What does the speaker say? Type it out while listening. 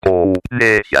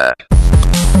Leisure.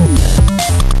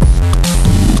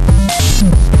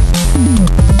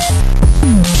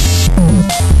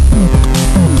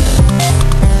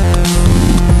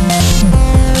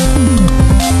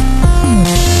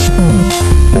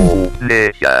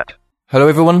 Leisure. Hello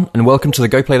everyone, and welcome to the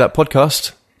Go Play That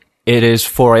podcast. It is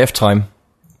 4AF time.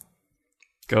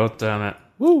 God damn it.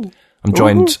 Woo. I'm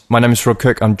joined, my name is Rob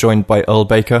Cook, I'm joined by Earl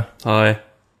Baker. Hi.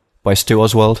 By Stu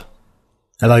Oswald.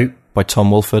 Hello. By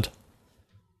Tom Wolford.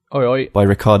 Oi, oi. By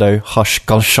Ricardo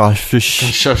Hushgalshafish.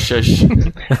 Shush.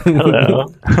 Hello.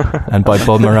 And by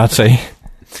Bob Marate.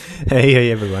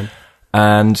 Hey everyone.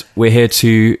 And we're here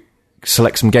to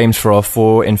select some games for our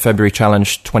 4 in February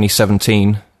challenge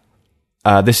 2017.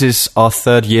 This is our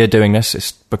third year doing this.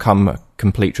 It's become a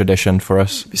complete tradition for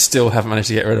us. We still haven't managed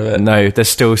to get rid of it. No, there's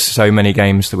still so many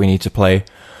games that we need to play.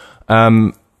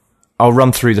 I'll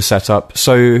run through the setup.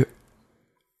 So,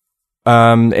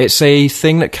 it's a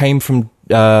thing that came from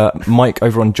Mike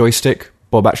over on Joystick.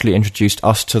 Bob actually introduced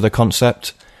us to the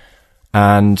concept.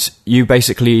 And you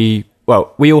basically...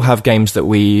 Well, we all have games that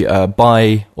we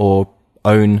buy or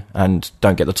own and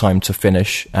don't get the time to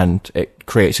finish, and it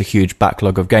creates a huge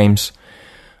backlog of games.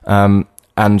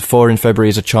 And 4 in February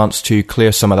is a chance to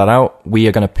clear some of that out. We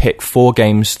are going to pick 4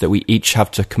 games that we each have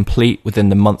to complete within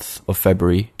the month of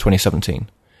February 2017.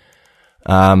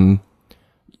 In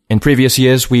previous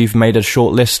years, we've made a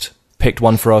short list, picked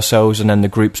one for ourselves, and then the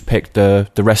groups picked the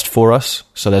rest for us.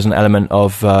 So there's an element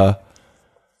of,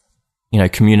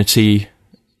 community,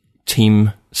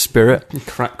 team spirit.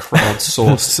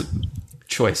 Crowdsourced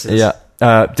choices. Yeah.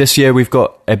 This year we've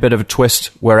got a bit of a twist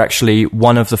where actually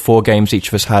one of the 4 games each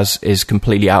of us has is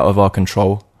completely out of our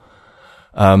control.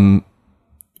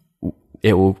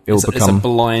 It will become... It's a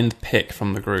blind pick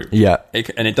from the group. Yeah.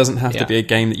 And it doesn't have to be a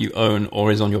game that you own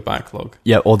or is on your backlog.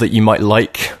 Yeah, or that you might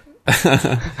like.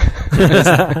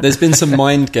 There's been some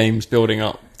mind games building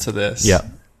up to this. Yeah.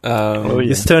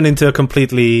 It's turned into a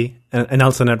completely an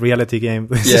alternate reality game,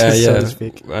 so to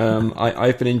speak.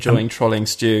 I've been enjoying trolling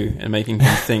Stu and making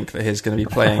him think that he's going to be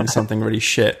playing something really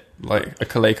shit, like a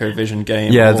ColecoVision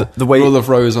game. Yeah, the way Rule of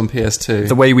Rose on PS2.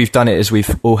 The way we've done it is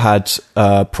we've all had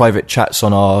private chats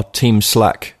on our team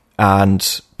Slack,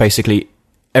 and basically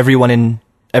everyone in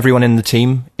the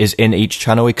team is in each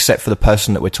channel except for the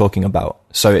person that we're talking about.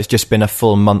 So it's just been a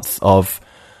full month of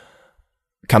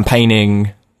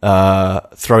campaigning,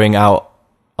 throwing out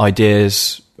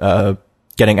ideas,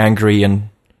 getting angry and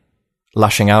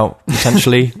lashing out,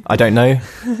 potentially. I don't know.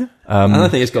 I don't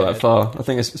think it's got that far. I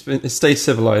think it's stayed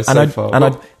civilized so far.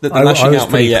 And the lashing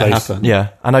out may yet happen. Yeah,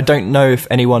 and I don't know if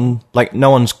anyone... no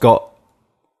one's got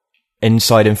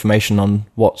inside information on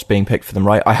what's being picked for them,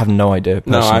 right? I have no idea,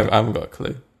 personally. No, I haven't got a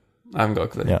clue.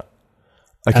 Yeah.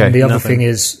 Okay. And the other thing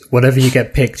is, whatever you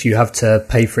get picked, you have to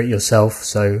pay for it yourself.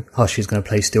 So Hush is going to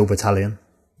play Steel Battalion.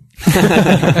 Buy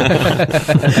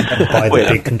the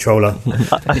big controller.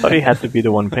 I thought he had to be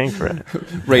the one paying for it.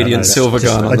 Radiant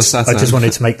Silvergun on the Saturn. I just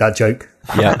wanted to make that joke.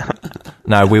 Yeah.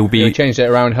 No, we'll be... You changed it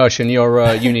around, Hush, and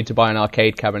you need to buy an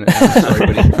arcade cabinet. Sorry,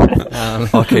 buddy.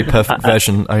 Arcade perfect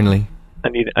version only. I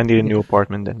need a new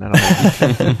apartment then.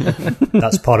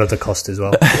 That's part of the cost as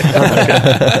well.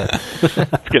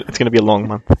 It's going to be a long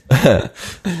month.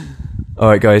 All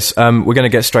right, guys. We're going to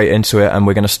get straight into it, and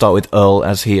we're going to start with Earl,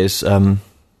 as he is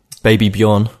baby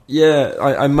Bjorn. Yeah,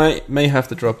 I may have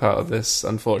to drop out of this,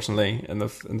 unfortunately, in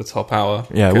the top hour.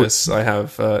 Yeah, because I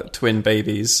have twin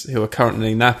babies who are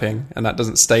currently napping, and that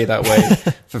doesn't stay that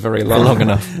way for very long. Long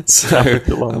enough. So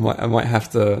I might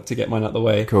have to get mine out of the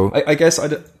way. Cool. I guess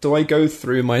do I go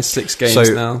through my 6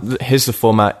 games now? Here's the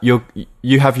format. You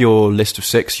have your list of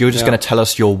 6. You're just going to tell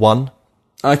us your 1.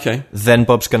 Okay. Then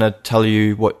Bob's going to tell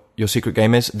you what your secret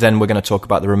game is. Then we're going to talk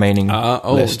about the remaining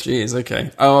list. Jeez,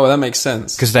 okay. Oh, that makes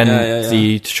sense. Because then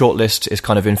the short list is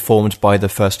kind of informed by the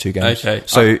first 2 games. Okay.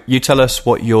 So you tell us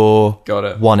what your Got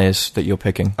it. 1 is that you're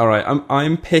picking. All right,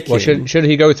 I'm picking... Well, should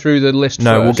he go through the list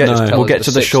No, first? we'll get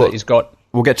to the short... He's got.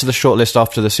 We'll get to the short list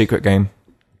after the secret game.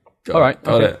 Got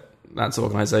it. That's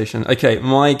organisation. Okay,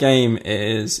 my game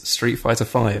is Street Fighter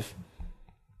V.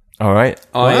 All right.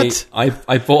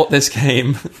 I bought this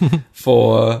game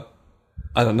for...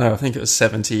 I don't know, I think it was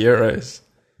 €70,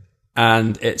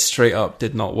 and it straight up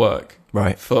did not work.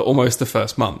 Right. For almost the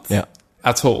first month. Yeah.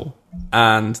 At all.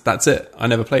 And that's it. I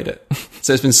never played it.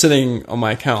 So it's been sitting on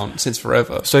my account since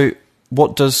forever. So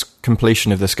what does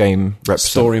completion of this game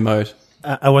represent? Story mode.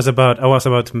 I was about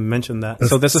to mention that.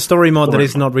 So there's a story mode that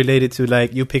is not related to,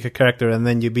 like, you pick a character and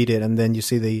then you beat it and then you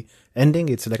see the ending.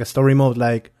 It's like a story mode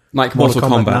like Mortal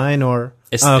Kombat 9 or...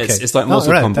 It's like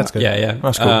Mortal Kombat. That's good. Yeah.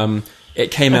 That's cool. It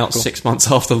came out 6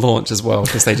 months after launch as well,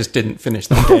 because they just didn't finish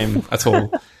that game at all.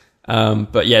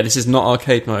 But yeah, this is not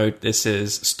arcade mode. This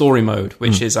is story mode,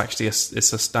 which is actually it's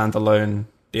a standalone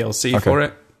DLC for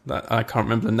it. That I can't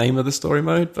remember the name of the story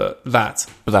mode, but that's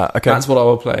what I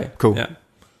will play. Cool. Yeah.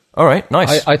 All right,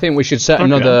 nice. I think we should set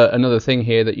another thing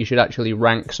here that you should actually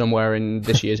rank somewhere in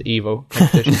this year's Evo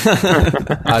competition.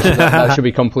 that should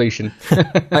be completion.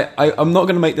 I'm not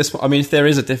going to make this. I mean, if there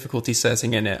is a difficulty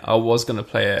setting in it, I was going to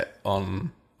play it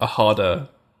on a harder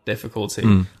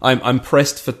difficulty. I'm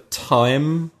pressed for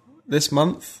time this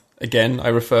month. Again, I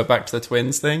refer back to the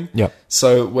twins thing. Yeah.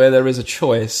 So where there is a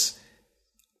choice,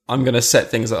 I'm going to set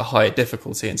things at a high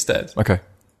difficulty instead. Okay.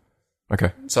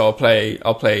 So I'll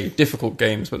play difficult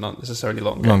games, but not necessarily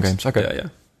long games. Long games, okay. Yeah.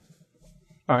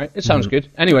 All right, it sounds good.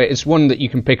 Anyway, it's one that you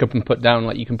can pick up and put down,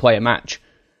 like you can play a match.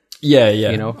 Yeah.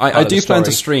 You know, I do plan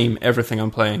to stream everything I'm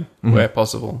playing where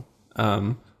possible,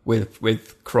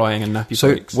 with crying and nappy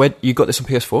breaks. So where you got this on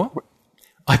PS4?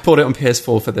 I bought it on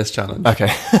PS4 for this challenge. Okay.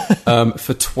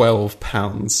 For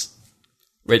 £12,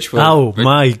 which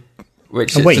was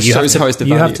which wait, just you shows how it's devalued.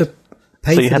 You have to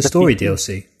pay So you for had the the story PC.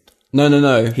 DLC.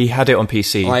 No. He had it on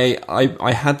PC.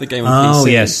 I had the game on PC. Oh,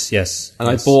 yes. And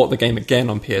I bought the game again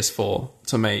on PS4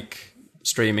 to make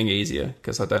streaming easier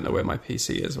because I don't know where my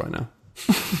PC is right now.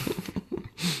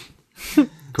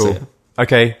 Cool. So, yeah.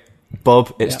 Okay,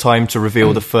 Bob, it's time to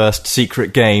reveal the first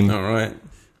secret game. All right.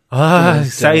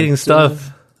 Exciting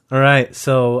stuff. All right,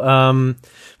 so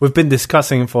we've been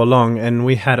discussing for long, and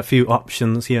we had a few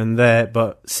options here and there,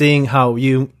 but seeing how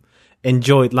you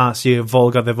enjoyed last year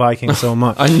Volga the Viking so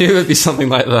much, I knew it would be something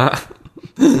like that.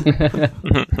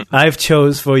 I've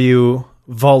chose for you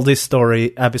Valdis Story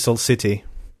Abyssal City.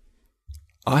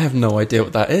 I have no idea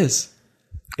what that is.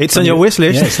 It's on your wish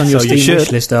list. Yeah, it's on your so Steam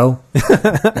wish list, Al.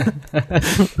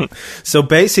 So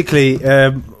basically,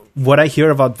 what I hear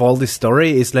about Valdis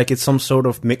Story is like it's some sort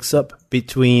of mix-up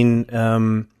between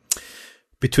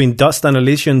Dust and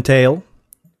Elysian Tale.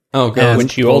 Oh, God.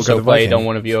 Which you Volga also the played Viking. on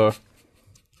one of your...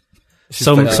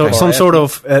 Some sort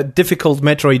of difficult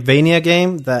Metroidvania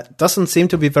game that doesn't seem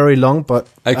to be very long, but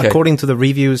according to the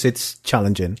reviews, it's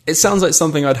challenging. It sounds like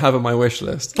something I'd have on my wish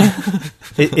list.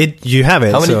 You have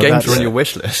it. How many so games that's- are on your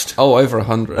wish list? Oh, over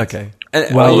 100. Okay.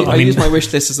 And Well, I I mean- use my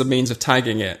wish list as a means of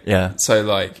tagging it. Yeah. So,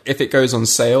 like, if it goes on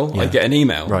sale, I Yeah. get an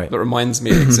email Right. that reminds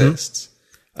me it exists.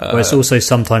 Well, it's also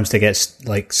sometimes to get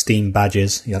like Steam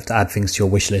badges. You have to add things to your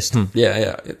wish list.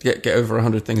 Yeah. Get over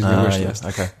 100 things on your wish list.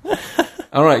 Okay.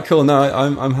 All right, cool. No,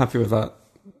 I'm happy with that.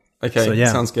 Okay, So,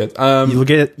 yeah. sounds good. You'll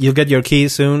get your key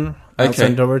soon. I'll Okay.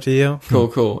 send it over to you.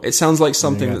 Cool. It sounds like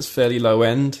something Yeah. that's fairly low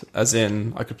end, as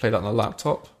in I could play that on a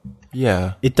laptop.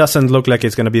 Yeah. It doesn't look like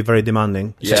it's going to be very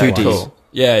demanding. Yeah, 2Ds. cool.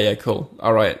 Yeah, cool.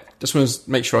 All right. Just want to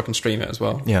make sure I can stream it as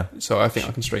well. Yeah. So I think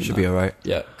I can stream Should that. be all right.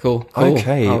 Yeah, cool.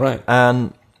 Okay. All right.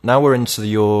 And now we're into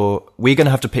we're going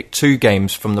to have to pick 2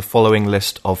 games from the following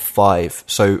list of 5.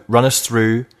 So run us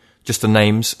through just the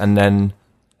names and then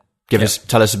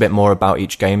tell us a bit more about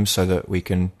each game so that we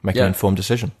can make an informed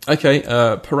decision. Okay,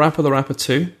 Parappa the Rapper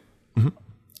 2.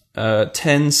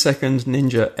 10 Second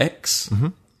Ninja X.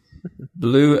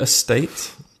 Blue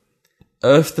Estate.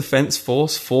 Earth Defense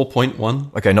Force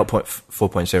 4.1. Okay, not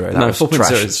 4.0. That No, was 4.0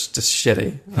 trash. is just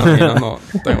shitty. I mean,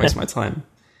 don't waste my time.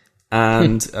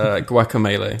 And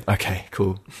Guacamelee. Okay,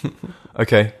 cool.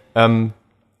 Okay.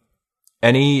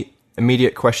 Any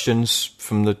immediate questions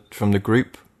from the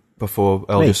group before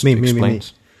Earl just me.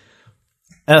 explains?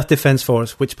 Earth Defense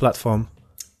Force, which platform?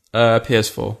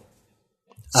 PS4.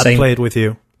 I'd play it with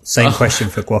you. Same question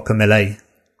for Guacamelee.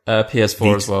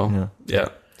 PS4 as well. Yeah.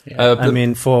 I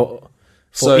mean, for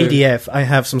So- EDF, I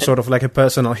have some sort of like a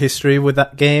personal history with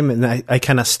that game, and I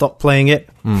kind of stopped playing it.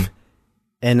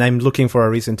 And I'm looking for a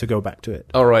reason to go back to it.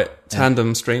 All right,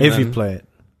 tandem stream. If then. you play it.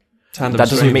 Tandem That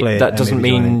doesn't stream. mean play it that and doesn't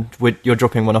maybe mean you're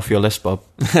dropping one off your list, Bob.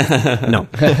 No,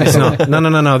 it's not.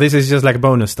 No. This is just like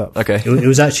bonus stuff. Okay. It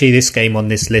was actually this game on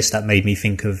this list that made me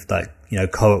think of like,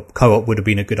 co-op would have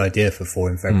been a good idea for 4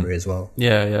 in February as well.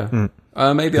 Yeah.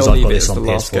 Maybe Because I'll I've leave got it this as the on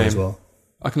last PS4 game. as well.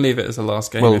 I can leave it as the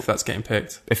last game Well- if that's getting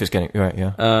picked. If it's getting right,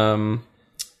 yeah.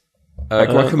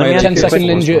 Guacamelee. 10 Second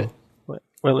PS4 as Ninja...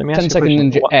 Well, let me ask 10 you a Second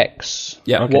question. Ninja What- X.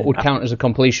 Yeah. What would count as a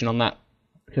completion on that?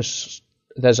 Because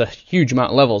there's a huge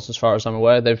amount of levels, as far as I'm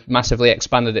aware. They've massively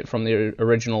expanded it from the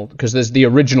original, because there's the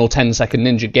original 10 Second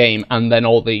Ninja game and then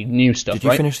all the new stuff, Did you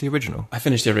right? finish the original? I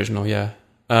finished the original, yeah.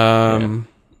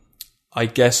 I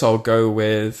guess I'll go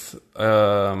with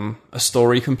a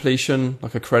story completion,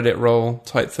 like a credit roll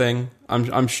type thing.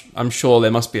 I'm sure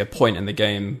there must be a point in the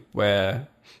game where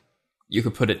you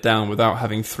could put it down without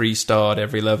having 3-starred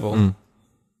every level.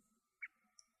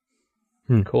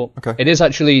 Cool. Okay. It is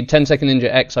actually 10 Second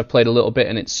Ninja X. I've played a little bit,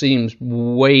 and it seems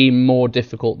way more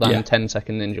difficult than 10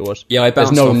 Second Ninja was. Yeah,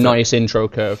 There's no nice intro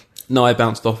curve. No, I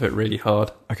bounced off it really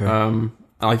hard. Okay.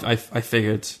 I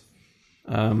figured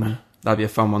that'd be a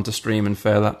fun one to stream and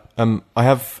fare that. I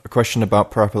have a question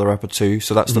about Parappa the Rapper 2.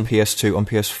 So that's the PS2 on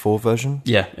PS4 version?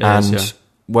 Yeah, it and is, yeah.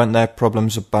 weren't there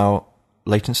problems about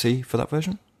latency for that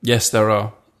version? Yes, there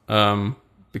are.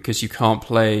 Because you can't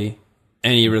play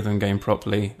any rhythm game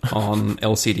properly on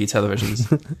LCD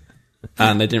televisions.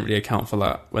 And they didn't really account for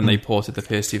that when they ported the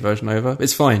PS2 version over.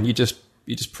 It's fine. You just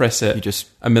press it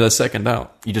a millisecond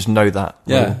out. You just know that.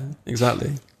 Yeah,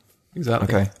 exactly.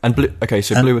 Okay. And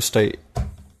Blue Estate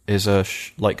is a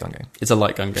light gun game. It's a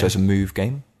light gun game. So it's a move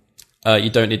game? You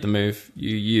don't need the move.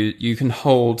 You can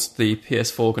hold the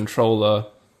PS4 controller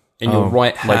in your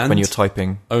right hand. Like when you're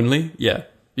typing? Only, yeah.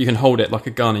 You can hold it like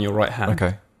a gun in your right hand.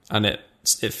 Okay. And it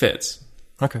fits.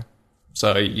 Okay.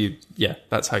 So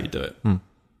that's how you do it.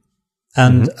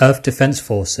 And Earth Defense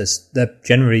Force, they're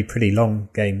generally pretty long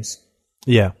games.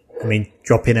 Yeah. I mean,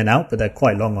 drop in and out, but they're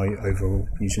quite long overall,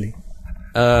 usually.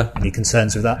 Any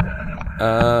concerns with that?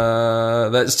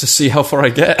 Let's just see how far I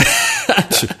get.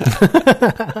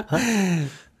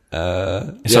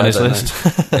 It's on his list.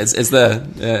 It's there.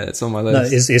 Yeah, it's on my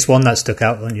list. No, it's one that stuck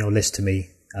out on your list to me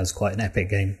as quite an epic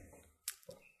game.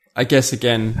 I guess,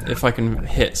 again, if I can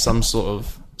hit some sort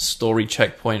of story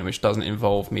checkpoint which doesn't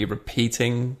involve me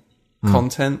repeating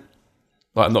content,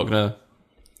 like I'm not going to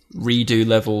redo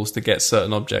levels to get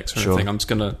certain objects or anything. I'm just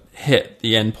going to hit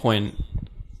the end point.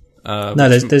 No,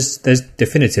 there's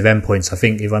definitive endpoints. I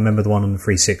think if I remember the one on the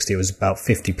 360, it was about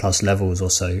 50 plus levels or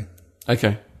so.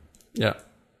 Okay. Yeah.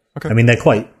 Okay. I mean, they're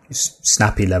quite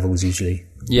snappy levels usually.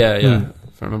 Yeah.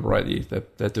 If I remember rightly,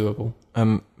 they're doable.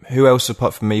 Who else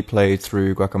apart from me played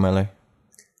through Guacamelee?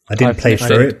 I didn't play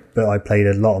through it, but I played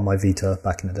a lot on my Vita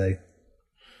back in the day.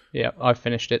 Yeah, I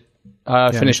finished it.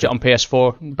 I finished it on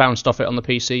PS4, bounced off it on the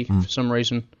PC for some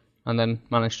reason, and then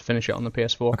managed to finish it on the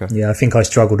PS4. Okay. Yeah, I think I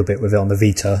struggled a bit with it on the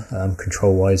Vita,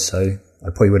 control-wise, so I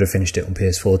probably would have finished it on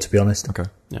PS4, to be honest. Okay.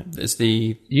 Yeah, it's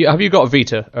the... Have you got a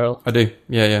Vita, Earl? I do,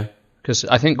 yeah. Because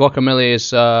I think Guacamelee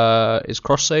is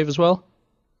cross-save as well.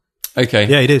 Okay.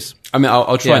 Yeah, it is. I mean,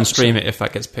 I'll try and stream it if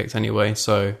that gets picked anyway,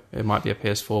 so it might be a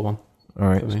PS4 one. All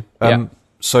right.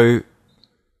 So,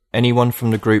 anyone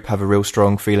from the group have a real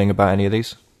strong feeling about any of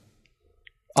these?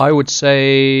 I would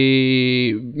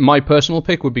say my personal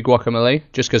pick would be Guacamelee,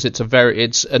 just because it's a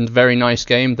very nice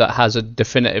game that has a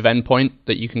definitive endpoint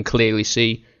that you can clearly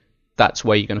see that's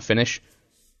where you're going to finish.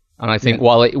 And I think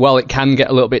while it can get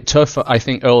a little bit tough, I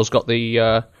think Earl's got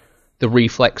the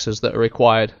reflexes that are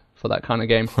required for that kind of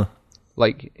game.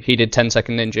 Like he did 10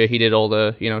 Second Ninja, he did all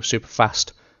the super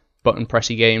fast button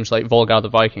pressy games like Volgar the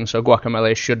Viking. So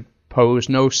Guacamelee should pose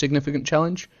no significant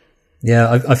challenge.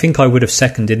 Yeah, I think I would have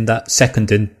seconded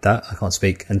that. I can't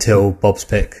speak until Bob's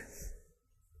pick.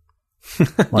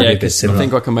 Might be a bit similar. I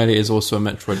think Guacamelee is also a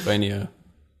Metroidvania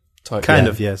type. Kind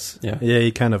of, yes. Yeah,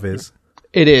 it kind of is.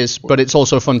 It is, but it's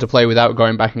also fun to play without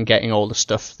going back and getting all the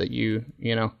stuff that you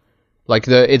know. Like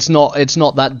it's not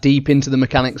that deep into the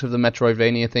mechanics of the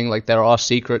Metroidvania thing. Like there are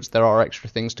secrets, there are extra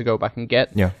things to go back and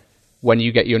get. Yeah. When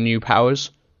you get your new powers,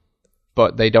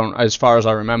 but they don't, as far as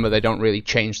I remember, they don't really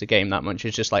change the game that much.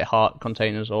 It's just like heart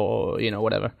containers or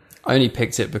whatever. I only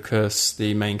picked it because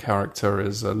the main character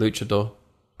is a luchador.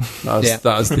 That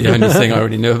was the only thing I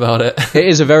already knew about it. It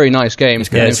is a very nice game.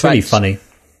 Yeah, it's really funny.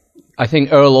 I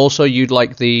think Earl also you'd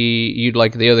like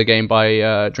the other game by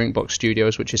Drinkbox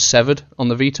Studios, which is Severed on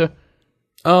the Vita.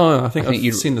 Oh, I think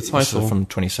I've seen the title from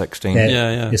 2016.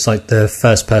 Yeah. It's like the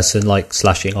first person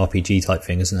slashing RPG type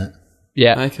thing, isn't it?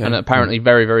 Yeah, okay. And apparently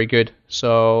very, very good.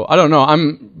 So, I don't know.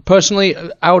 I'm personally,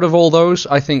 out of all those,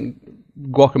 I think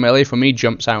Guacamelee for me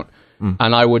jumps out.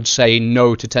 And I would say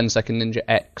no to 10 Second Ninja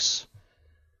X.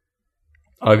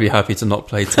 I'd be happy to not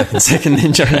play 10 Second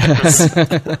Ninja X.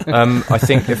 I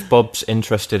think if Bob's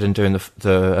interested in doing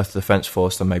the Earth Defense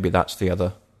Force, then maybe that's the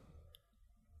other.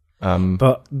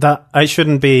 But that I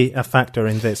shouldn't be a factor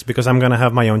in this because I'm going to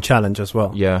have my own challenge as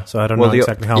well. Yeah. So I don't know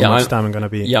exactly how much time I'm going to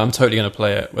be. Yeah, I'm totally going to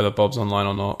play it, whether Bob's online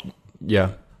or not.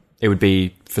 Yeah. It would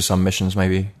be for some missions,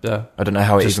 maybe. Yeah. I don't know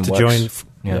how it Just even to works.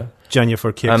 join you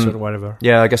for kicks or whatever.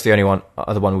 Yeah, I guess the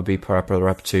other one would be Parappa the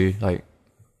Rapper 2. Like,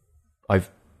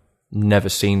 I've never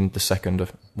seen the second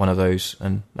of one of those,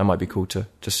 and that might be cool to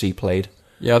see played.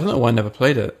 Yeah, I don't know why I never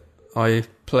played it. I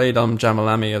played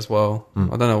Jamalami as well.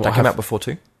 I don't know what that came out before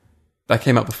too. That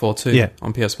came out before too,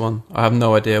 on PS1. I have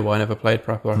no idea why I never played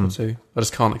Parappa the Rapper 2. I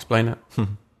just can't explain it.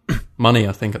 Money,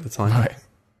 I think, at the time. Right.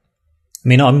 I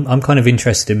mean, I'm kind of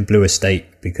interested in Blue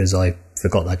Estate because I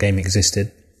forgot that game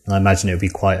existed. And I imagine it would be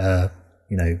quite a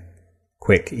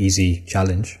quick, easy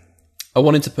challenge. I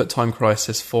wanted to put Time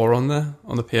Crisis 4 on there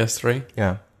on the PS3.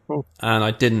 Yeah. And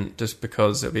I didn't, just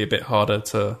because it'd be a bit harder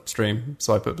to stream,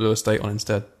 so I put Blue Estate on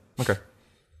instead. Okay.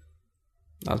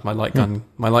 That's my light gun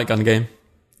game.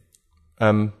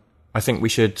 I think we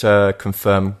should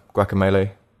confirm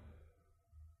Guacamelee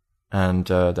and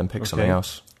then pick something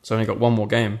else. So I've only got one more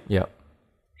game. Yeah.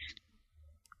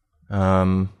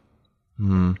 I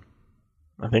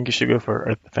think you should go for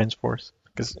Earth Defense Force,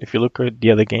 because if you look at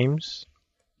the other games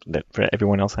that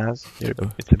everyone else has,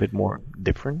 it's a bit more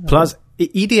different. Plus,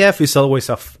 EDF is always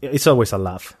a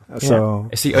laugh. So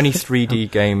It's the only 3D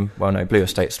game. Well, no, Blue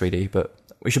Estate's 3D, but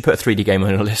we should put a 3D game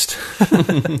on the list.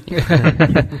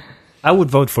 I would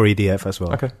vote for EDF as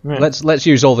well. Okay. Yeah. Let's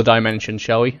use all the dimensions,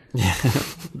 shall we?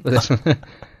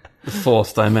 The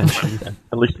fourth dimension.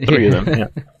 At least 3 of them. Yeah.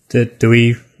 Do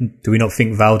we not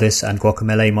think Valdis and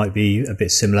Guacamelee might be a bit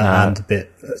similar and a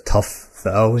bit tough for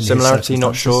Earl? Similarity,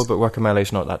 not sure, but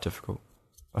Guacamelee's not that difficult.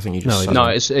 I think you just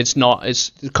it's not.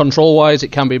 It's control wise, it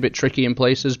can be a bit tricky in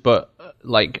places, but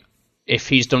like if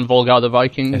he's done Volgar the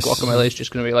Viking, Guacamelee is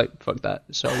just going to be like, fuck that,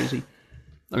 it's so easy.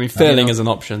 I mean, failing is an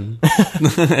option.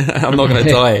 I'm not going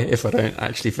to die if I don't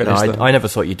actually finish them. I never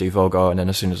thought you'd do Volgar, and then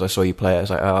as soon as I saw you play it, I was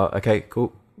like, oh, okay,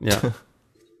 cool. Yeah.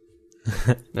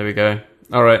 There we go.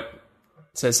 All right.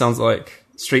 So it sounds like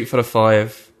Street Fighter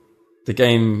 5, the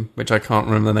game which I can't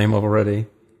remember the name of already.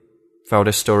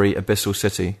 Valdis Story, Abyssal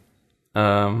City.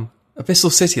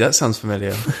 Abyssal City, that sounds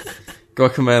familiar.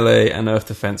 Guacamelee and Earth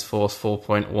Defense Force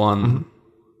 4.1.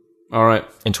 All right.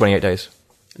 In 28 days.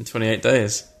 In 28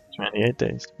 days. 28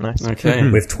 days. Nice. Okay.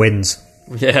 With twins.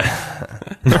 Yeah.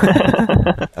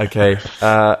 Okay.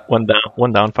 One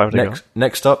down, 5 to go.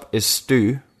 Next up is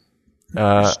Stu.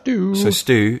 Stu. So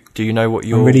Stu, do you know what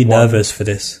your I'm really one- nervous for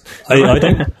this. I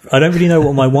don't really know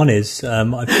what my one is.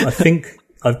 I think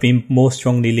I've been more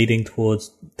strongly leading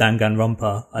towards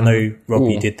Danganronpa. I know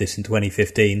Robbie did this in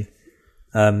 2015.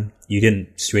 You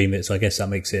didn't stream it, so I guess that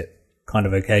makes it kind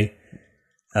of okay.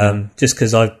 Just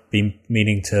because I've been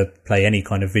meaning to play any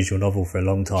kind of visual novel for a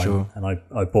long time, Sure. and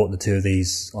I bought the 2 of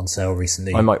these on sale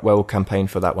recently. I might well campaign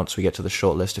for that once we get to the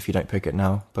shortlist if you don't pick it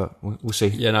now, but we'll see.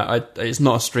 Yeah, no, it's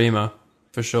not a streamer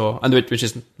for sure, and which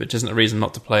isn't a reason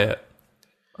not to play it.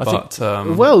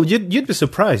 Well, you'd be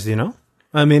surprised,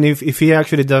 I mean, if he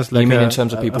actually does like you mean in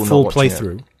terms of people a full not watching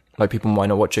playthrough. it? Like people might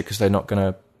not watch it because they're not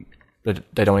gonna, they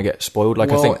don't want to get spoiled. Like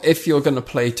well, I think if you're going to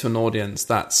play to an audience,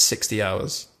 that's 60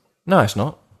 hours. no, it's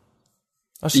not.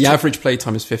 The average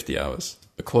playtime is 50 hours,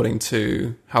 according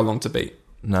to How Long to Beat.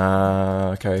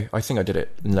 Nah, okay. I think I did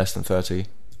it in less than 30.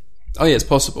 Oh yeah, it's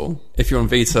possible. If you're on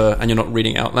Vita and you're not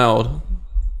reading out loud,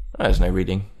 There's no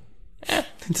reading.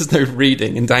 there's no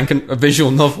reading in a visual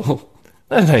novel.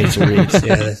 There's no need to read.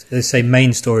 Yeah, they say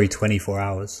main story 24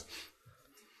 hours.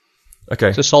 Okay,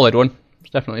 It's a solid one. It's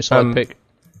definitely a solid pick.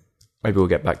 maybe we'll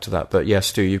get back to that. But yeah,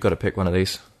 Stu, you've got to pick one of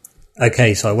these.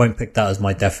 Okay, so I won't pick that as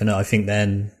my definite. I think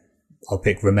then I'll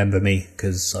pick Remember Me,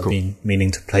 because I've been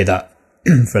meaning to play that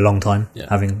for a long time. Yeah.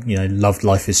 Having, loved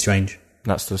Life is Strange.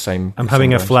 That's the same. I'm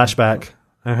having a same flashback.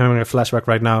 I'm having a flashback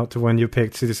right now to when you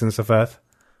picked Citizens of Earth.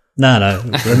 No,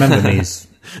 Remember Me is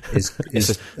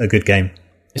a good game.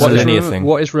 It's a linear thing.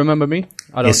 What is Remember Me?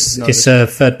 I don't know. It's a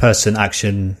third-person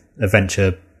action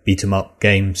adventure beat-em-up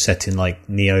game set in like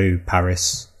Neo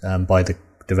Paris by the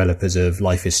developers of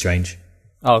Life is Strange.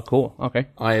 Oh, cool. Okay.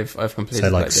 I've completed So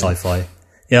like that game. sci-fi.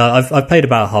 Yeah, I've played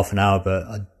about half an hour, but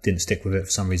I didn't stick with it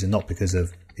for some reason. Not because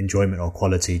of enjoyment or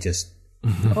quality, just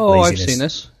Oh, I've laziness. seen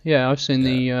this. Yeah, I've seen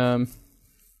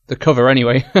the cover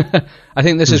anyway. I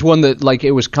think this is one that like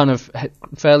it was kind of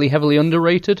fairly heavily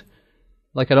underrated.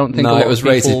 Like I don't think a No, lot it was of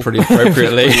people... rated pretty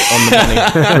appropriately. on the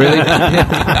money. Really?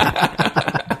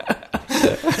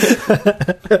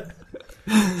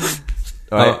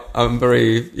 All right.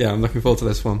 I'm looking forward to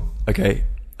this one. Okay.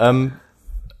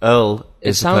 Earl It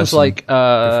is the sounds person- like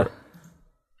Go for it.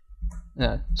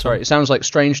 yeah, sorry. It sounds like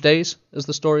Strange Days as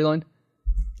the storyline.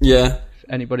 Yeah,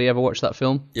 Anybody ever watched that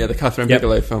film? yeah, the Catherine Yep.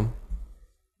 Bigelow film.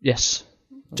 Yes.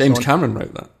 James the one. Cameron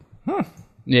wrote that.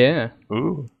 Yeah.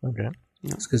 Ooh, okay.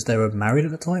 It's because they were married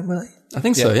at the time, were they? I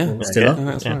think so. Yeah, Still I are? think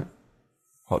that's right.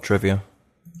 Hot trivia.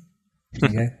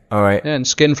 Okay. All right. Yeah, and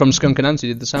Skin from Skunk Anansie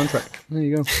did the soundtrack. There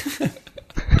you go.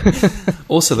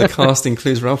 Also, the cast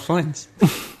includes Ralph Fiennes.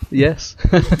 Yes.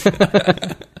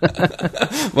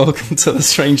 Welcome to the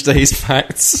Strange Days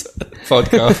Facts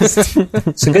podcast.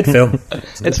 It's a good film.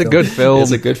 It's a good film.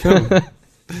 It's a good film.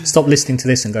 Stop listening to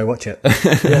this and go watch it.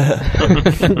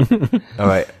 All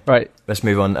right. Right. Let's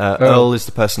move on. Earl is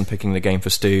the person picking the game for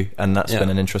Stu, and that's Yeah. been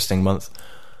an interesting month.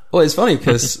 Well, it's funny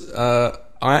because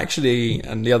I actually,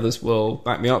 and the others will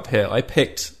back me up here, I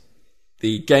picked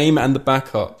the game and the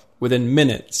backup within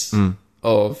minutes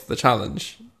of the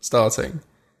challenge starting.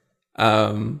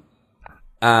 And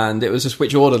it was just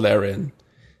which order they're in.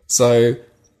 So,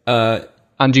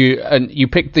 And you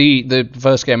picked the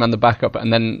first game and the backup,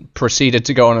 and then proceeded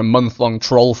to go on a month-long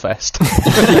troll fest.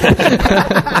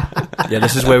 Yeah,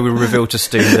 this is where we reveal to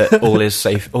Stu that all is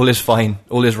safe, all is fine,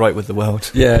 all is right with the world.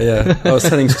 yeah. I was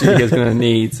telling Stu he was going to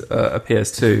need a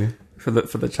PS2 for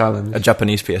the challenge. A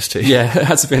Japanese PS2. Yeah, it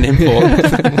has to be an import.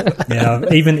 Yeah,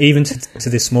 even to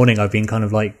this morning, I've been kind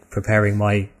of like preparing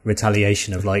my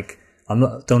retaliation of like, don't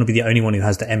want to be the only one who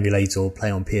has to emulate or play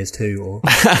on PS2 or.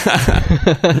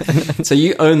 So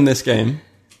you own this game.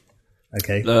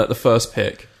 Okay. The first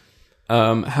pick.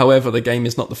 However, the game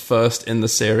is not the first in the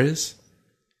series.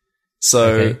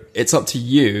 So it's up to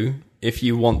you if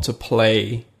you want to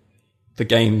play the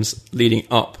games leading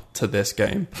up to this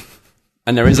game.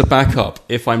 And there is a backup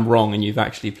if I'm wrong and you've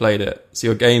actually played it. So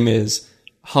your game is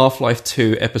Half-Life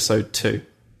 2 Episode 2.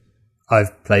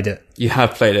 I've played it. You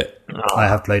have played it. I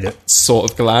have played it. Sort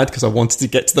of glad, because I wanted to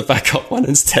get to the backup one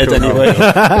instead anyway.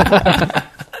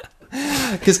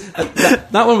 Because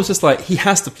that one was just like, he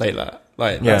has to play that.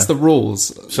 Like, that's the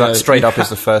rules. So that straight up is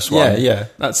the first one. Yeah.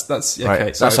 That's okay.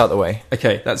 Right, So, that's out the way.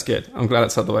 Okay, that's good. I'm glad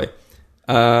that's out the way.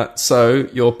 So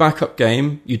your backup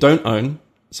game you don't own,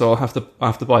 so I'll have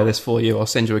to buy this for you. I'll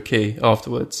send you a key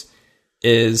afterwards.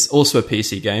 Is also a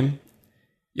PC game.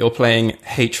 You're playing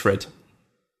Hatred.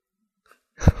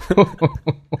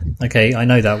 Okay, I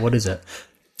know that. What is it?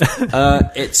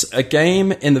 It's a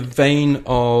game in the vein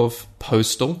of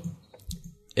Postal.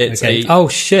 It's Okay. Oh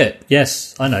shit!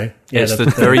 Yes, I know. Yeah, It's the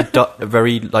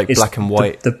very like it's black and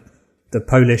white. The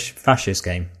Polish fascist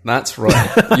game. That's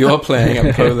right. You are playing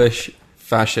a Polish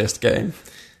fascist game.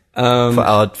 For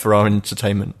our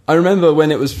entertainment. I remember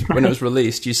when it was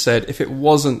released, you said if it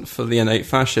wasn't for the innate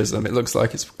fascism, it looks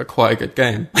like it's quite a good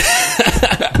game.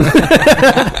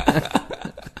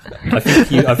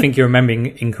 I think you're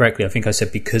remembering incorrectly. I think I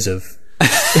said because of.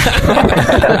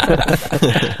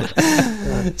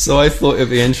 So I thought it'd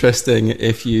be interesting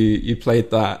if you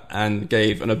played that and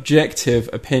gave an objective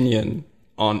opinion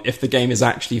on if the game is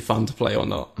actually fun to play or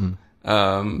not.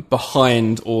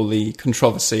 Behind all the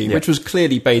controversy, which was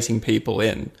clearly baiting people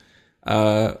in.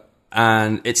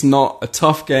 And it's not a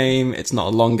tough game. It's not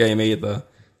a long game either.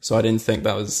 So I didn't think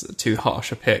that was too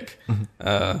harsh a pick.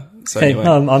 Anyway.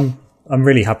 No, I'm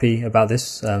really happy about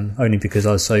this, only because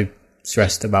I was so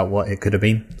stressed about what it could have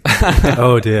been.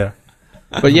 Oh dear.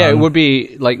 But yeah, it would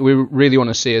be like we really want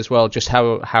to see as well just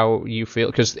how you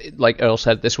feel, because like Earl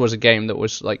said, this was a game that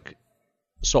was like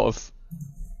sort of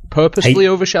purposefully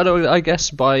overshadowed, I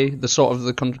guess, by the sort of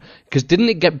because didn't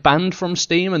it get banned from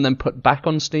Steam and then put back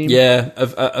on Steam? Yeah,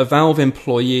 a Valve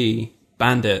employee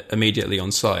banned it immediately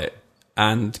on site,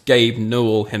 and Gabe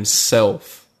Newell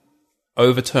himself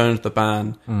overturned the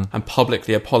ban and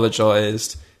publicly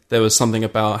apologized. There was something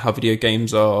about how video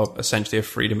games are essentially a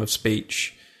freedom of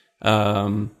speech.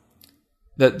 And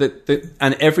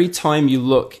every time you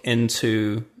look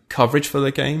into coverage for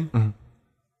the game,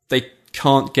 they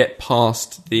can't get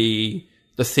past the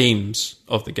themes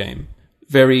of the game.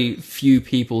 Very few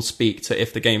people speak to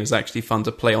if the game is actually fun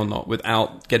to play or not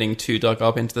without getting too dug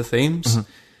up into the themes.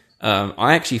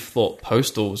 I actually thought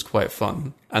Postal was quite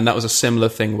fun, and that was a similar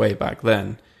thing way back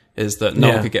then, is that no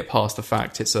one could get past the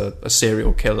fact it's a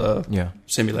serial killer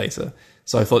simulator.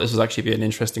 So I thought this would actually be an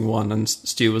interesting one, and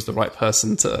Stu was the right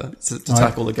person to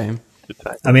tackle the game.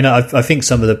 I mean, I think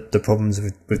some of the problems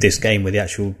with this game were the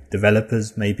actual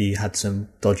developers maybe had some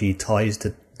dodgy ties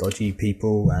to dodgy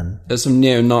people, and there's some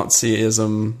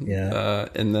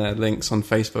neo-Nazism in their links on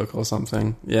Facebook or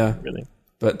something. Yeah, Really?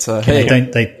 But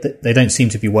they don't seem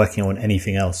to be working on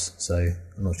anything else, so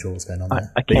I'm not sure what's going on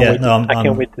there. I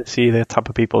can't wait to see the type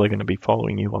of people that are going to be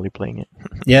following you while you're playing it.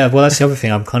 Yeah, well, that's the other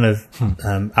thing. I'm kind of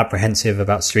apprehensive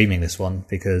about streaming this one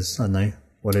because I don't know.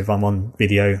 What if I'm on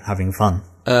video having fun?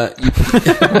 So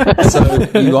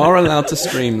you are allowed to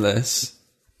stream this,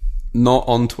 not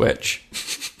on Twitch.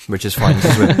 Which is fine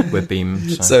because we're Beam.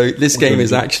 So this game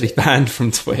is actually banned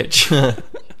from Twitch. Beam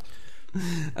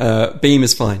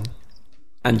is fine,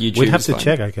 and YouTube. We'd have is to fine.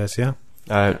 check, I guess. Yeah,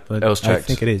 but Elle's I checked.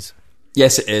 think it is.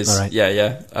 Yes, it is. All right.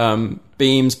 Yeah.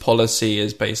 Beam's policy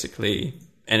is basically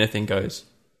anything goes.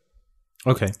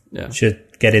 Okay. Yeah,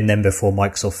 Should get in then before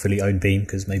Microsoft fully own Beam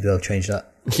because maybe they'll change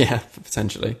that. yeah,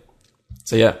 potentially.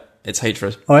 So yeah, it's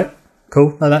Hatred. All right,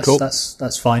 cool. No, Cool.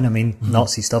 that's fine. I mean,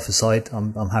 Nazi stuff aside,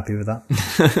 I'm happy with that.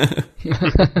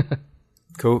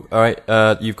 Cool. All right.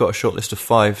 You've got a short list of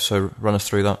 5, so run us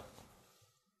through that.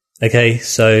 Okay,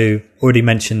 so already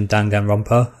mentioned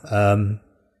Danganronpa.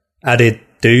 added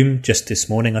Doom just this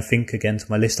morning, I think, again to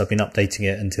my list. I've been updating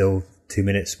it until 2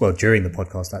 minutes, well, during the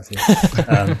podcast, actually.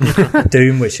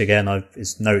 Doom, which again,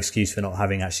 is no excuse for not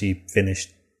having actually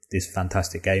finished this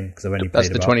fantastic game, because I've only That's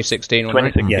played the 2016 one,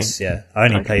 right? 2016. Yes, yeah. I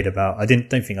only played I don't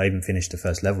think I even finished the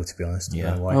first level, to be honest. I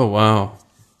don't know why. Oh, wow.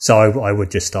 So I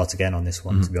would just start again on this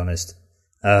one, to be honest.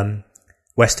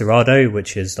 Westerado,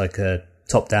 which is like a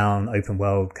top-down,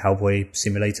 open-world cowboy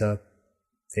simulator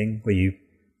thing, where you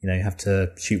have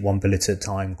to shoot one bullet at a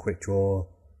time, quick draw.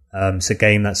 It's a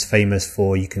game that's famous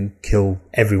for you can kill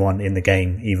everyone in the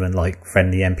game, even like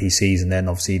friendly NPCs, and then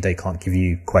obviously they can't give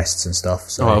you quests and stuff.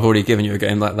 So I've already given you a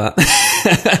game like that.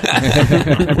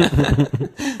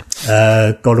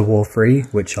 God of War 3,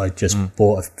 which I just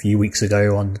bought a few weeks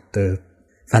ago on the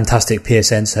fantastic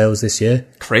PSN sales this year.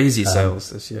 Crazy sales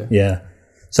this year. Yeah.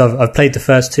 So I've played the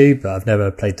first two, but I've never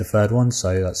played the third one,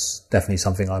 so that's definitely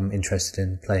something I'm interested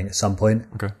in playing at some point.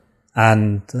 Okay.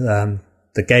 And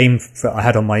the game I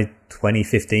had on my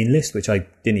 2015 list, which I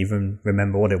didn't even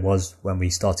remember what it was when we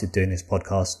started doing this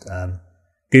podcast,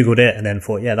 Googled it and then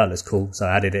thought, yeah, that looks cool. So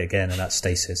I added it again, and that's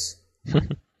Stasis.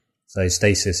 So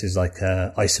Stasis is like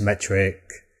a isometric,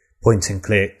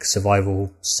 point-and-click,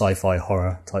 survival, sci-fi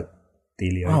horror type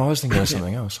dealio. Oh, I was thinking of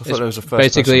something else. I thought it was a first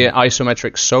Basically, person. an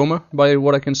isometric Soma, by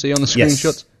what I can see on the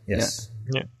screenshots. Yes.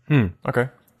 Okay.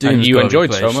 And you gotta be enjoyed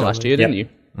played, Soma shall last we? year, didn't Yep.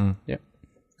 you? Yeah.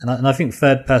 And I think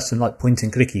third-person, like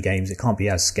point-and-clicky games, it can't be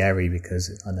as scary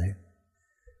because, I know.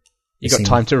 You got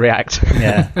time to react.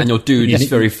 Yeah. And your dude is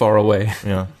very far away.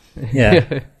 Yeah.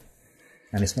 Yeah.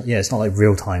 And it's not like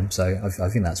real time, so I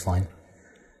think that's fine.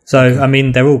 So, I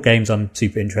mean, they're all games I'm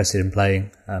super interested in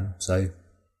playing, so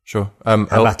Sure.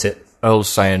 have at it. Earl's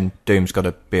saying Doom's got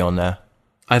to be on there.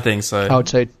 I think so. I would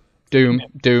say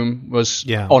Doom was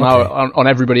Yeah, on okay. on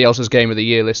everybody else's game of the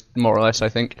year list, more or less, I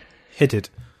think. Hit it.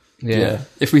 Yeah.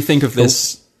 If we think of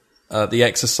this, the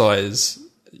exercise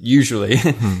usually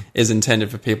is intended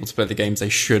for people to play the games they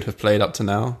should have played up to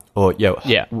now. Or, Yeah.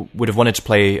 would have wanted to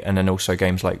play, and then also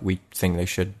games like we think they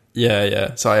should.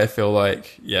 Yeah. So I feel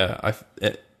like,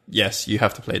 yes, you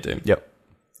have to play Doom. Yep.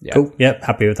 Yeah. Cool. Yep,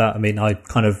 happy with that. I mean, I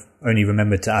kind of only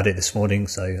remembered to add it this morning,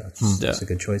 so that's a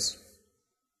good choice.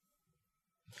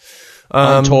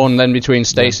 I'm torn then between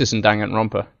Stasis and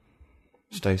Danganronpa.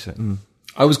 Stasis.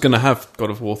 I was going to have God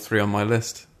of War 3 on my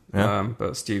list, Yeah.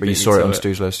 but Stu But beat you me saw it to on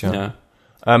Stu's list, yeah.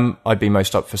 Yeah. I'd be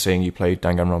most up for seeing you play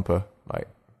Danganronpa. Like,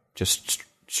 just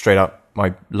straight up,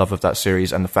 my love of that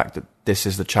series and the fact that this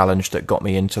is the challenge that got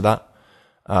me into that.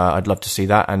 I'd love to see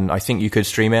that, and I think you could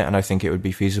stream it, and I think it would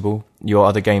be feasible. Your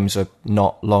other games are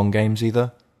not long games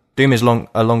either. Doom is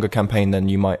a longer campaign than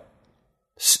you might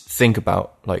think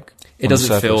about. Like, It on the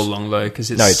doesn't feel surface. long though,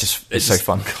 because it's so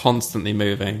fun. Constantly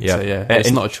moving. Yeah. So it's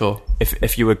And- not a chore.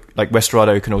 If you were like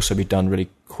Westerado, can also be done really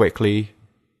quickly.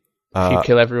 You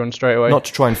kill everyone straight away. Not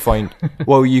to try and find.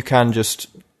 Well, you can just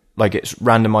like it's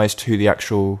randomized who the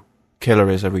actual killer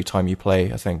is every time you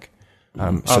play. I think.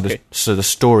 So the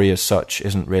story as such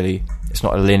isn't really. It's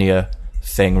not a linear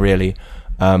thing, really.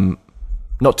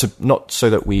 Not so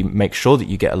that we make sure that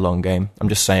you get a long game. I'm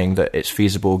just saying that it's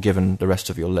feasible given the rest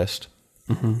of your list.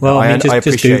 Well, I mean, just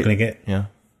appreciate Googling it. Yeah.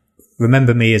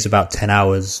 Remember Me is about 10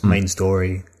 hours main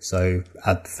story, so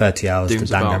add 30 hours Doom's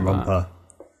to about Danganronpa.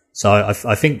 So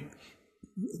I think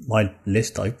my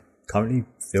list I currently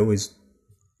feel is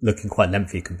looking quite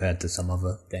lengthy compared to some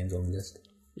other games on the list.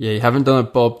 Yeah, you haven't done a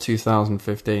Bob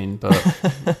 2015, but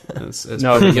it's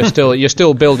No, but you're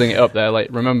still building it up there. Like,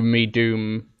 Remember Me,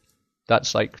 Doom,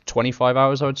 that's like 25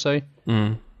 hours, I would say.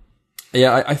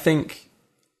 Yeah, I think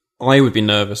I would be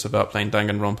nervous about playing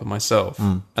Danganronpa myself,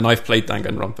 and I've played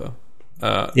Danganronpa.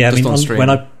 Yeah, I just mean, on stream.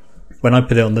 when I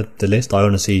put it on the list, I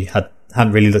honestly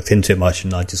hadn't really looked into it much,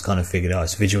 and I just kind of figured out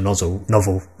it's a visual novel.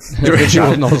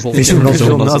 Visual novel.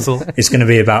 Visual novel. It's going to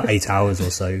be about 8 hours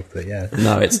or so, but yeah.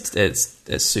 No,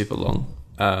 it's super long.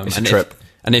 It's and a trip.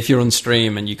 If you're on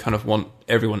stream and you kind of want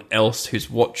everyone else who's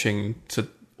watching to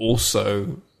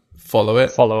also follow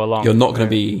Follow along. you're not going to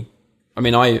be. I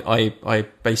mean, I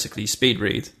basically speed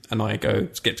read and I go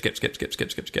skip. Okay,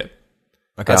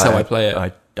 That's how I play it.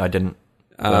 I didn't.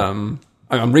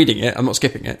 I'm reading it. I'm not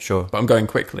skipping it. Sure. But I'm going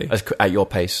quickly. At your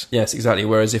pace. Yes, exactly.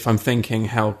 Whereas if I'm thinking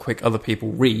how quick other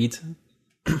people read,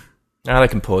 Now they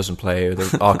can pause and play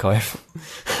with the archive.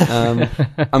 I'm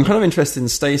kind of interested in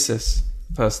Stasis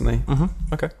personally.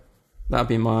 Okay. That'd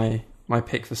be my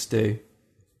pick for Stu.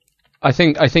 I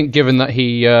think given that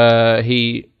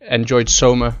he enjoyed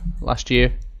Soma last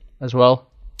year as well.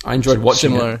 I enjoyed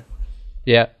watching Similar. it.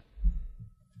 Yeah.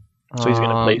 So he's going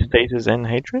to play Stasis and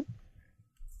Hatred?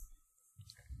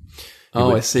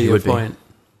 Oh, I see your would be. point.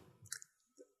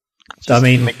 I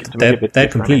mean, make it a they're bit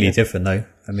different, completely I guess. different, though.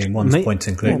 I mean, one's point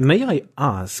and click. May I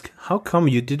ask, how come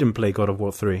you didn't play God of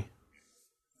War 3?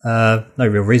 No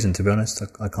real reason, to be honest.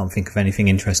 I can't think of anything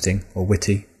interesting or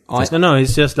witty. No,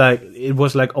 it's just like it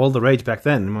was like all the rage back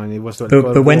then. I mean, it was. Like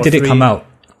But when did it come out?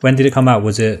 When did it come out?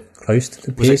 Was it close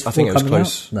to the PS4? I think it was coming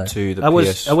close out? No. to the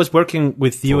PS. I was working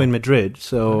with you in Madrid,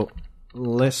 so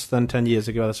less than 10 years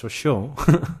ago, that's for sure.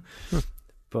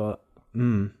 But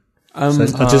So I'm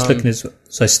just looking at.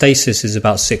 So Stasis is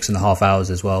about 6.5 hours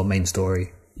as well. Main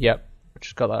story. Yep,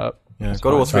 just got that up. Yeah,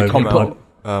 God of War 3 So, came like- out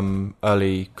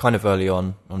early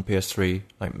on PS3,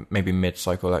 like maybe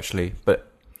mid-cycle actually,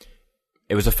 but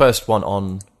it was the first one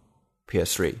on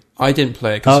PS3. I didn't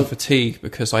play it because of fatigue,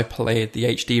 because I played the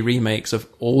HD remakes of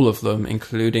all of them,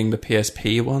 including the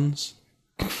PSP ones,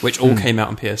 which all came out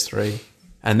on PS3.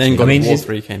 And then God of War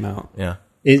 3 came out. Yeah.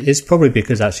 It's probably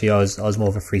because actually I was more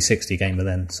of a 360 gamer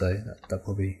then, so that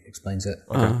probably explains it.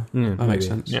 That makes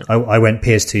sense. Yeah. I went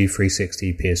PS2,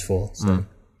 360, PS4. So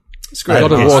It's great.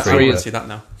 God of I War want 3 to see that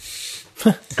now.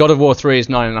 God of War 3 is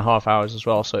 9.5 hours as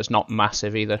well, so it's not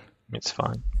massive either. It's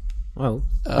fine. well,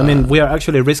 I mean, we are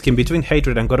actually risking between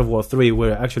Hatred and God of War 3.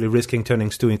 We're actually risking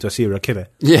turning Stu into a serial killer.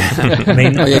 Yeah. I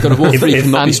mean, Oh, yeah, God of War 3 if-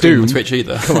 cannot be and streamed on Doom. Twitch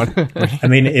either. Come on. I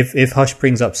mean, if Hush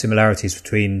brings up similarities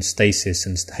between Stasis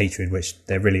and Hatred, which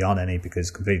there really aren't any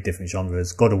because completely different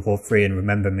genres, God of War 3 and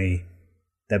Remember Me,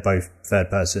 they're both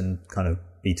third-person kind of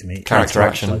beat-to-meet Character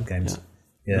action. type games.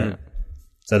 Yeah.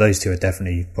 So those two are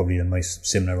definitely probably the most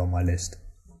similar on my list.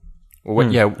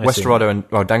 Well, yeah, I see. Westerado and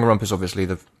Danganronpa is obviously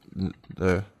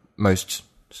the most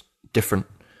different.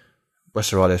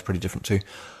 Westerado is pretty different too.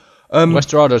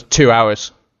 Westerado's 2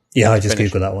 hours. Yeah, I just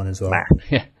Finish. googled that one as well.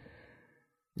 Yeah,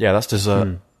 Yeah, that's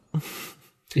dessert.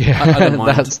 yeah. I don't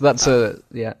mind. that's a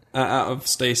yeah. Out of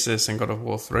Stasis and God of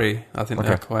War 3, I think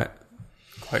they're quite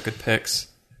good picks.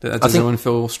 Does think- anyone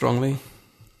feel strongly?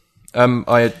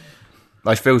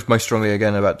 I feel most strongly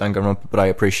again about Danganronpa, but I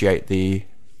appreciate the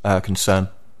concern.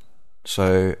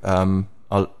 So,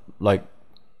 I'll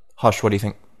Hush. What do you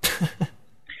think?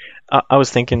 I was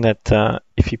thinking that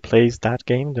if he plays that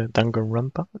game, the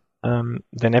Danganronpa,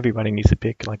 then everybody needs to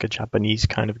pick like a Japanese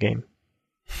kind of game.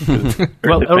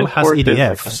 Well, Earl has Defense Force is EDF,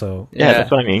 like that. so Yeah,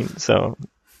 that's what I mean. So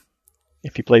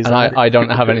if he plays And that, I don't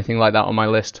have anything like that on my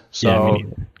list, so Yeah, me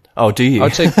neither. Oh, do you? I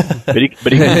would say but he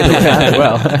can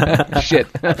well, shit.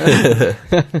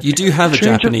 You do have a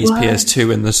Change of Japanese flag.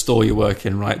 PS2 in the store you work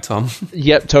in, right, Tom?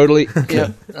 Yep, totally.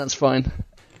 Yep, that's fine.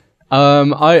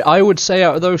 I would say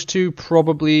out of those two,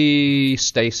 probably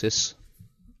Stasis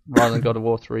rather than God of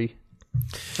War 3.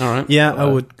 All right. yeah, I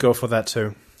would go for that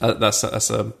too. That's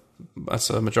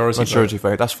a majority. Majority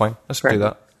vote. That's fine. Let's do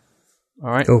that. All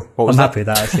right. Cool. What was I'm that? happy with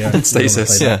that actually. I really wanna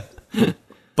Stasis. play that. Yeah.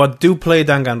 But do play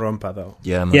Danganronpa though.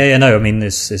 Yeah, man. Yeah, no, I mean,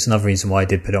 it's another reason why I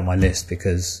did put it on my list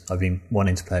because I've been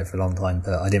wanting to play it for a long time,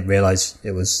 but I didn't realise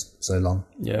it was so long.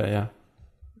 Yeah.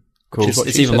 Cool. It's what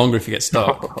it's she even said. longer if you get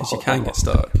stuck, because you can get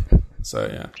stuck. So,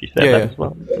 yeah. She said Yeah, that yeah. as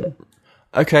well.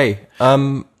 Okay.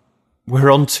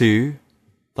 We're on to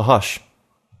the Hush.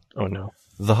 Oh no.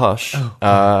 The Hush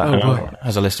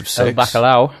has a list of 6.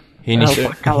 Bacalao. He needs to.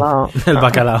 El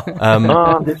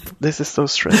Bacalao. This is so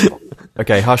stressful.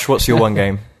 Okay, Hush. What's your one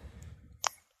game?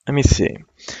 Let me see.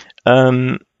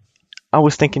 I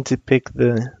was thinking to pick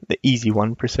the easy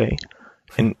one per se,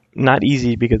 and not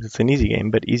easy because it's an easy game,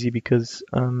 but easy because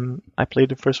I played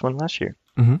the first one last year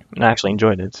and I actually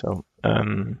enjoyed it. So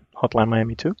Hotline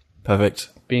Miami 2. Perfect.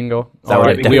 Bingo. That All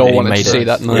would right. We all definitely wanted made to see it.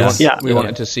 that. Nice. We Yeah.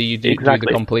 wanted to see you do the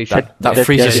Exactly. completion. That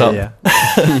frees us up.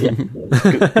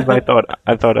 Because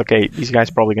I thought, okay, these guys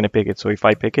are probably going to pick it. So if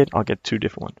I pick it, I'll get 2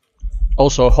 different ones.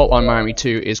 Also, Hotline Miami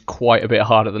 2 is quite a bit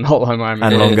harder than Hotline Miami.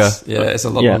 And It longer. is. Yeah, it's a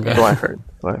lot Yeah, longer. so I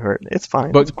heard. It's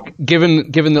fine. But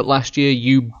given that last year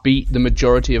you beat the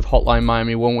majority of Hotline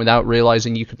Miami 1 without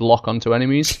realizing you could lock onto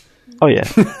enemies, oh yeah,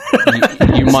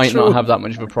 you might not have that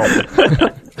much of a problem.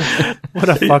 What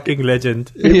a fucking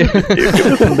legend. it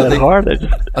wasn't that hard.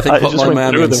 I think I just Hotline went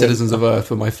Miami through and them. Citizens of Earth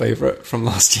were my favourite from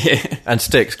last year. And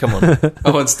Sticks, come on.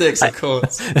 Oh, and Sticks, of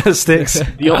course. Sticks.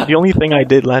 The only thing I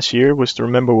did last year was to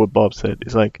remember what Bob said.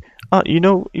 It's like,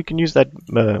 you can use that,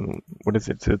 what is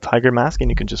it, the tiger mask, and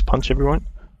you can just punch everyone.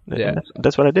 Yeah.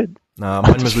 That's what I did. Nah,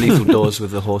 mine was Lethal Doors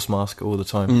with the horse mask all the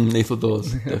time. Lethal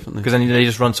Doors, definitely. Because then they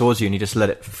just run towards you and you just let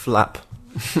it flap.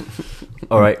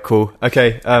 Alright, cool.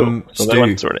 Okay, So that Stu,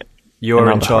 one's sorted. you're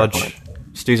And in now the hard charge.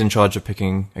 Stu's in charge of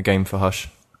picking a game for Hush.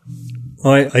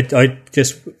 I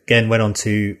just again went on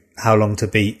to how long to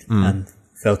beat and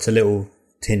felt a little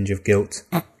tinge of guilt.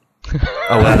 Oh,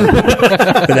 wow.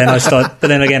 But then I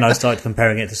started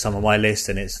comparing it to some of my list,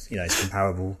 and it's it's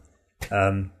comparable.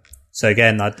 So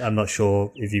again, I'm not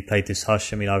sure if you played this,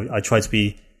 Hush. I mean, I tried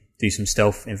to do some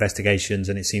stealth investigations,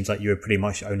 and it seems like you were pretty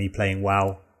much only playing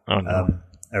WoW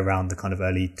around the kind of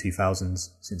early 2000s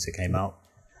since it came out.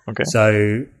 Okay.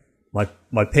 So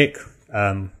my pick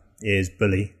is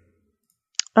Bully.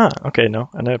 Okay. No,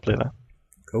 I never played that.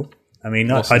 Cool. I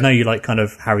mean, Awesome. I know you like kind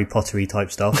of Harry Pottery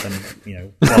type stuff,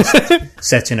 and whilst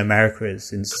set in America,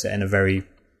 it's set in a very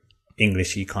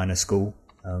Englishy kind of school.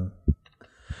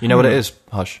 You know what it is,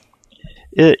 Hush?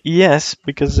 Yes,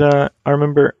 because I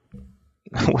remember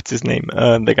what's his name?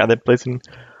 The guy that plays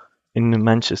in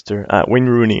Manchester, Wayne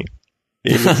Rooney.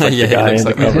 He looks like Yeah, the he guy looks in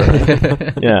the like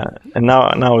cover. Yeah, and now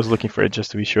I was looking for it just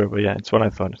to be sure, but yeah, it's what I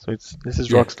thought. So this is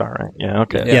Yeah. Rockstar, right? Yeah,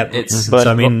 okay. Yeah, Yeah, it's But-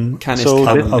 so I mean, Canis So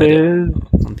Cam this on is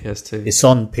PS2. it's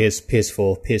on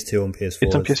PS4, PS2 on PS4.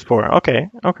 it's on PS4.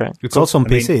 Okay. It's also on I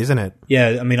mean- PC, isn't it?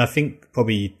 Yeah, I mean, I think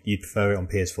probably you'd prefer it on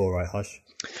PS4, right, Hush?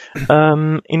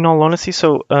 In all honesty,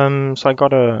 so I got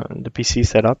the PC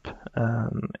set up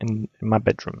in my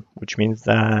bedroom, which means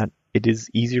that it is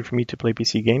easier for me to play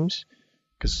PC games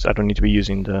because I don't need to be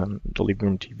using the living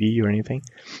room TV or anything.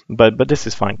 But this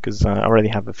is fine because I already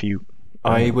have a few.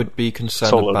 I would be concerned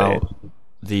solo about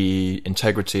the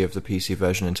integrity of the PC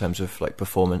version in terms of like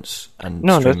performance and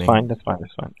No, streaming. that's fine.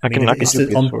 I mean, can it's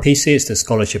do on PS4. PC, it's the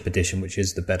Scholarship Edition, which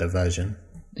is the better version.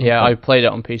 Yeah, I played it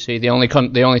on PC. The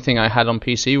only thing I had on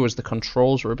PC was the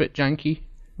controls were a bit janky.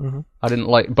 I didn't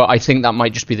like, but I think that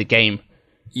might just be the game.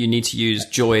 You need to use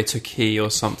Joy to key or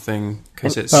something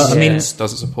because it I mean- doesn't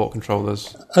support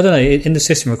controllers. I don't know, in the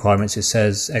system requirements it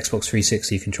says Xbox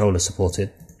 360 controller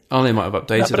supported. Oh, they might have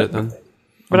updated it then.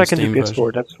 But on I the can do Steam PS4.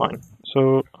 version. That's fine.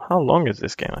 So how long is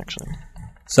this game actually?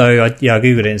 So I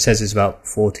googled it and it says it's about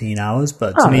 14 hours,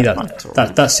 but to me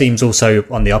that seems also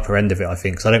on the upper end of it, I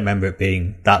think, because I don't remember it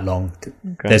being that long.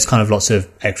 There's kind of lots of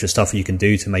extra stuff you can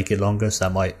do to make it longer, so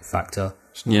that might factor.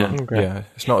 Yeah. Okay. Yeah,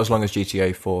 it's not as long as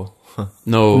GTA 4.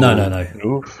 No. No.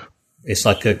 Oof. It's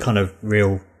like a kind of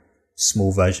real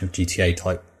small version of GTA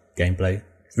type gameplay.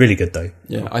 It's really good though.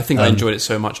 Yeah, I think I enjoyed it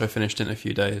so much I finished it in a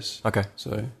few days. Okay.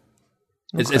 So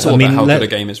it's all I mean, about how let- good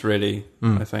a game is, really.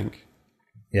 I think.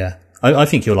 Yeah. I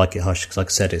think you'll like it, Hush, because like I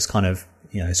said, it's kind of,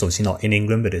 it's obviously not in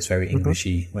England, but it's very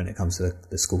Englishy when it comes to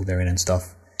the school they're in and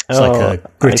stuff. It's like Oh, a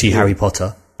gritty I see. Harry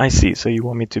Potter. I see. So you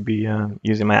want me to be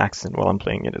using my accent while I'm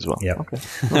playing it as well? Yeah. Okay.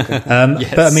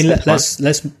 Yes, But I mean, that's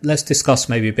let's discuss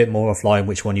maybe a bit more offline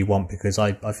which one you want, because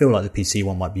I feel like the PC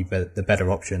one might be the better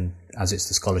option as it's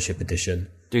the Scholarship Edition.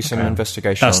 Do some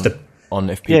investigation That's on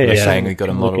if people are yeah. saying we've got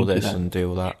to Look model into this that. and do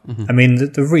all that. I mean,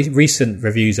 the recent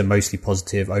reviews are mostly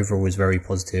positive. Overall is very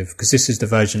positive, because this is the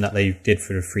version that they did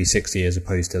for the 360 as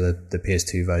opposed to the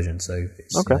PS2 version. So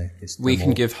it's, Okay. It's the We can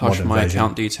more give Hush modern my version.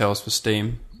 account details for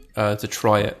Steam to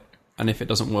try it, and if it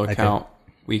doesn't work Okay. out,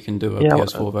 we can do a Yeah,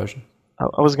 PS4 version.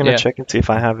 I was gonna Yeah. check and see if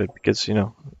I have it because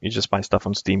you just buy stuff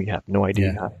on Steam. You have no idea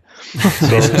Yeah. you have.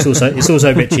 So it's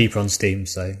also a bit cheaper on Steam.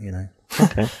 So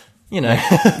Okay. You know.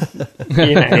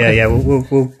 yeah.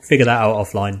 We'll figure that out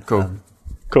offline. Cool.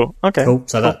 Cool. Okay. Cool.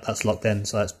 So that's locked in.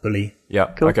 So that's Bully. Yeah.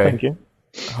 Cool. Okay. Thank you.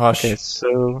 Hush. Okay,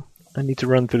 so I need to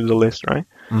run through the list, right?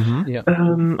 Yeah.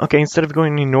 Okay, instead of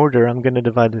going in order, I'm going to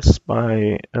divide this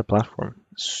by a platform.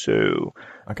 So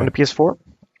Okay. on the PS4,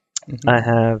 I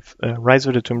have Rise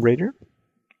of the Tomb Raider,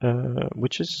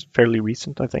 which is fairly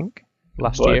recent, I think.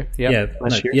 Last But- year. Yeah.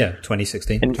 last year. Yeah,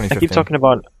 2016. And I 2015. keep talking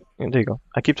about. There you go.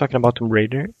 I keep talking about Tomb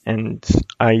Raider, and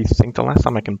I think the last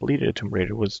time I completed Tomb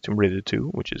Raider was Tomb Raider 2,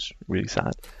 which is really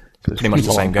sad. 'cause Pretty much it's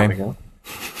the a same long time game.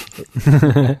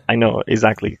 ago. I know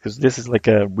exactly because this is like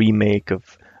a remake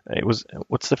of. It was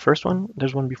what's the first one?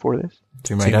 There's one before this.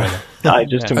 Tomb Raider. I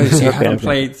just Tomb Oh, so you okay, haven't okay.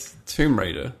 played Tomb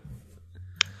Raider?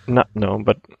 No,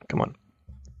 but come on.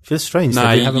 Feels strange Nah,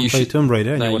 that you you haven't should- played Tomb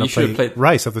Raider and no, you want you to should play have played-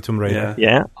 Rise of the Tomb Raider.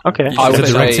 Yeah. Okay. You I should would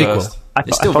play say- that first. I It's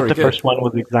thought still very the good. first one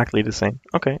was exactly the same.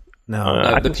 Okay. No.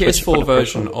 I The can switch PS4 from the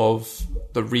first version one. of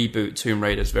the reboot Tomb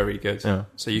Raider is very good. Yeah.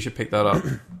 So you should pick that up.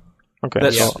 Okay.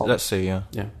 Let's so let's see. Yeah.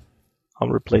 Yeah. I'll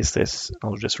replace this.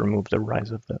 I'll just remove the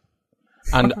Rise of the.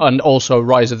 and also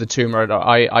Rise of the Tomb Raider.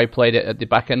 I played it at the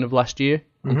back end of last year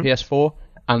on PS4,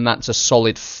 and that's a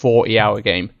solid 40-hour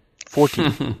game.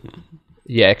 14.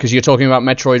 Yeah, because you're talking about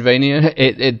Metroidvania.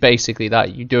 It basically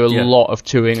that you do a Yeah. lot of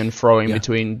toing and froing Yeah.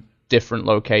 between different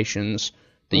locations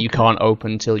that you can't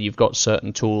open until you've got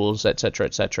certain tools, etc.,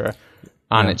 etc.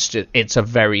 And it's a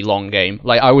very long game.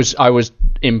 Like I was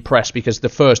impressed because the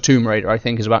first Tomb Raider I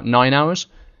think is about 9 hours,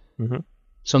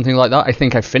 something like that. I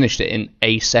think I finished it in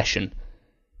a session.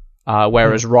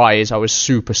 Whereas Rise, I was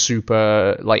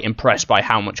super like impressed by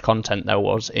how much content there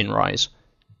was in Rise.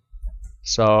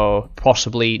 So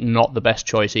possibly not the best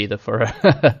choice either for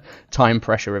a time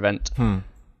pressure event.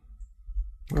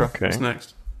 Okay. What's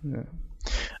next?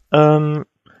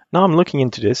 Now I'm looking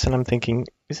into this and I'm thinking,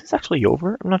 is this actually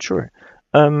over? I'm not sure.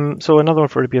 So another one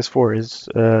for the PS4 is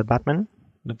Batman.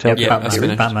 The Telltale Yeah, that's series.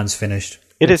 finished. Batman's finished.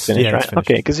 It is finished, yeah, right? it's finished.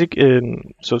 Okay, because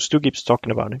so Stu keeps talking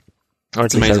about it, or at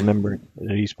It's least I amazing. remember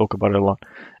that he spoke about it a lot.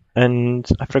 And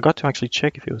I forgot to actually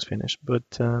check if it was finished, but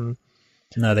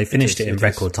No, they finished is, it in it is.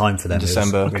 record time for them. In It was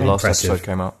December, really the last impressive. episode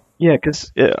came out. yeah,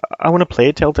 because I want to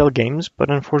play Telltale games,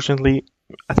 but unfortunately,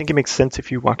 I think it makes sense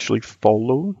if you actually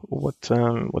follow what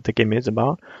the game is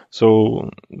about.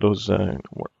 So those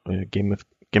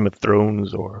Game of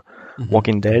Thrones or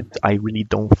Walking Dead, I really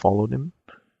don't follow them,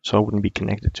 so I wouldn't be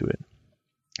connected to it.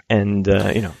 And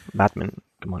Batman,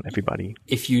 come on, everybody.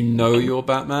 If you know your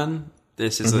Batman,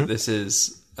 this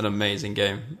is an amazing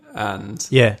game, and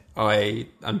Yeah,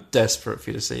 I'm desperate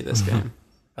for you to see this game.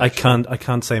 I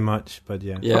can't say much, but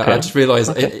yeah. Yeah, Okay. I just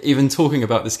realised even talking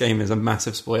about this game is a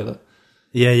massive spoiler.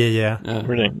 Yeah. Yeah.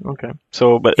 Really? Okay.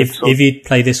 So, but If you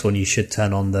play this one, you should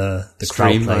turn on the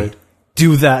crowd Stream play. mode.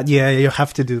 Do that. Yeah, you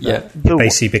have to do that. Yeah, It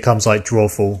basically becomes like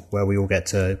Drawful, where we all get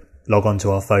to log onto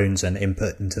our phones and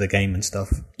input into the game and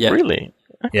stuff. yeah. really?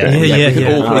 Yeah, Yeah, We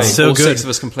could all play. It's so all good. 6 of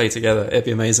us can play together. It'd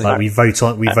be amazing. Like we vote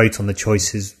on the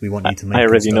choices we want you to make. I and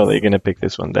already know stuff. that you're gonna pick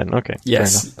this one. Then, okay.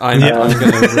 Yes, I'm going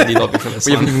to really lobby for this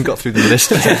We haven't one. even got through the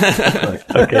list.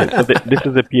 Okay. So this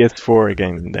is a PS4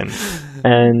 game then,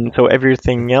 and so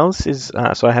everything else is.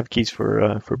 So I have keys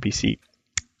for PC.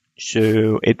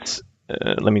 So it's.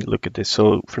 Let me look at this.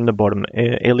 So from the bottom,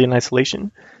 Alien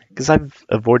Isolation, because I've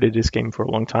avoided this game for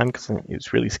a long time because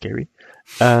it's really scary.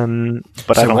 But I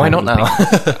So don't why have not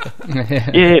anything.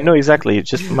 now? Yeah, no, exactly. It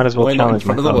just might as well Why not in challenge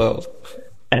front of the myself. world?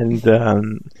 And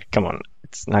come on,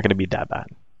 it's not going to be that bad.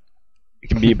 It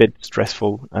can be a bit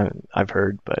stressful, I've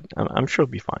heard, but I'm sure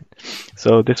it'll be fine.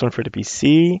 So this one for the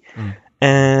PC,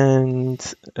 and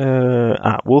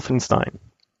Wolfenstein.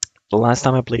 The last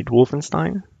time I played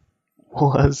Wolfenstein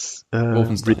was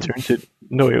Wolfenstein. Return to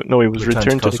it was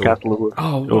Return to the Castle of Wolfenstein.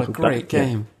 Oh, what a great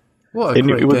game! What a And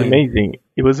great it was game! amazing.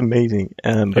 It was amazing,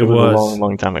 but It it was a was. long,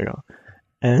 long time ago.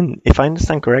 And if I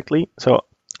understand correctly, so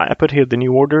I put here the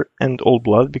New Order and Old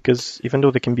Blood because even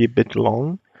though they can be a bit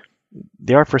long,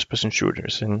 they are first-person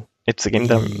shooters, and it's a game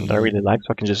that I really like,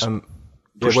 so I can just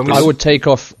push when through. I would take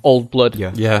off Old Blood.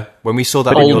 Yeah. Yeah, When we saw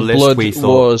that on your Old list, Blood we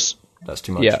thought was that's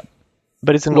too much. yeah.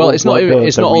 But it's an Well, Old it's not. Blood,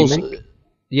 It's the not all. remake.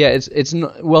 Yeah, it's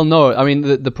not. Well, no. I mean,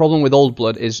 the problem with Old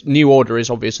Blood is New Order is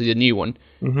obviously the new one,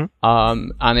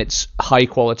 and it's high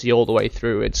quality all the way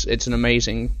through. It's an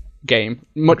amazing game,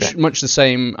 much the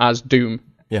same as Doom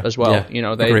Yeah. as well. Yeah, You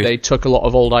know, agreed. they took a lot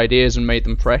of old ideas and made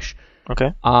them fresh.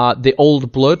 Okay. The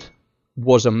Old Blood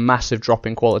was a massive drop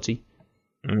in quality.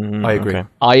 I agree. Okay.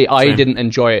 I didn't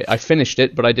enjoy it. I finished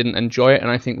it, but I didn't enjoy it.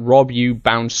 And I think Rob, you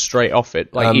bounced straight off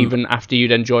it, like even after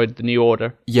you'd enjoyed the New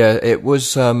Order. Yeah, it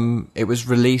was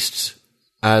released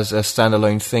as a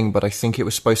standalone thing, but I think it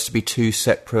was supposed to be 2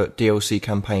 separate DLC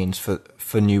campaigns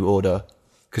for New Order,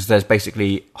 because there's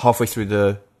basically halfway through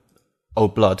the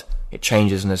Old Blood, it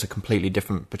changes and there's a completely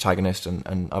different protagonist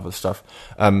and other stuff.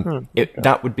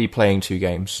 That would be playing 2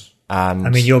 games, and I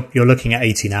mean, you're looking at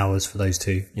 18 hours for those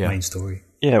two Yeah. main story.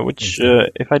 Yeah, which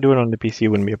if I do it on the PC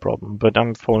wouldn't be a problem, but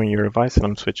I'm following your advice and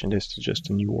I'm switching this to just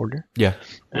a New Order. yeah,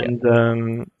 And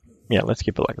let's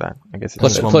keep it like that. I guess.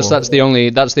 Plus, It's one plus more. that's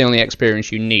the only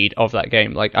experience you need of that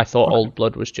game. Like I thought, Old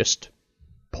Blood was just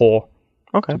poor.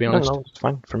 okay. be honest. No, it's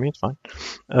fine for me. It's fine.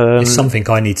 It's something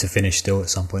I need to finish still at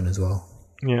some point as well.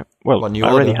 Yeah. Well, What, New I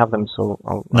already Order? have them, so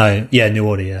I'll. No, yeah, New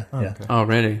Order, yeah. Yeah. Oh,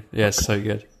 really? Yeah, it's so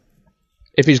good.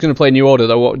 If he's going to play New Order,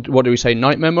 though, what do we say?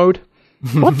 Nightmare mode?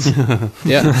 What?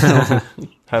 Yeah,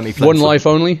 Hermie one Plenty. life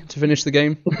only to finish the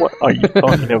game. What are you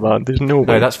talking about? There's no way.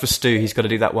 No, that's for Stu. He's got to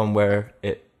do that one where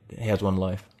he has 1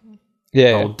 life.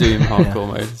 Yeah, Oh, Doom hardcore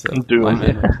mode. So Doom.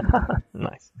 Nightmare.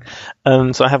 Nice.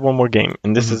 So I have one more game,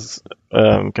 and this is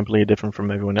completely different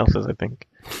from everyone else's, I think.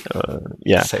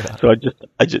 Yeah. Say that. So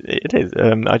it is.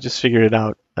 I just figured it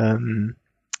out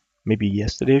maybe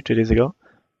yesterday or 2 days ago.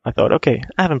 I thought, okay,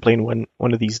 I haven't played one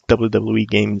of these WWE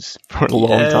games for a long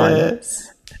time,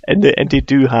 and they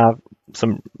do have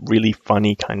some really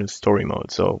funny kind of story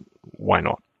mode. So why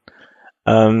not?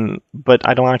 But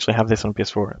I don't actually have this on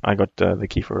PS4. I got the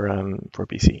key for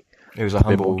PC. It was a bit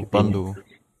more humble convenient. bundle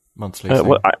monthly thing.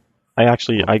 Well,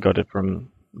 I got it from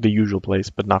the usual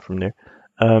place, but not from there.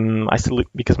 I still,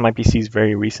 because my PC is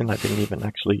very recent, I didn't even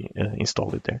actually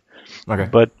install it there. Okay.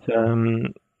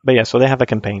 But yeah, so they have a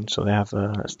campaign. So they have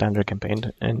a standard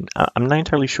campaign, and I'm not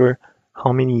entirely sure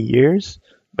how many years,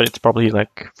 but it's probably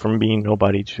like from being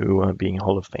nobody to being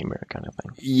Hall of Famer kind of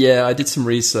thing. Yeah, I did some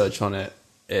research on it.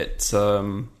 It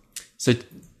so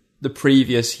the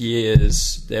previous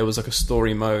years, there was like a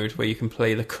story mode where you can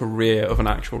play the career of an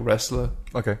actual wrestler.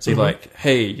 Okay. So you're like,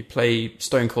 hey, you play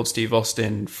Stone Cold Steve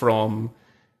Austin from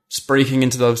breaking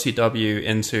into WCW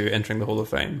into entering the Hall of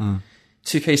Fame.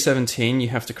 2K17, you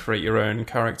have to create your own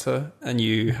character and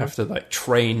you have to like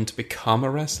train to become a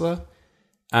wrestler.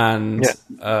 And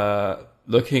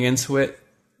looking into it,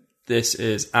 this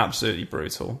is absolutely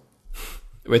brutal.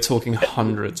 We're talking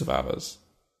hundreds of hours.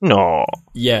 No.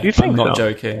 Yeah, You think I'm not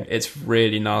so? joking. It's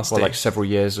really nasty. Well, like several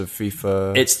years of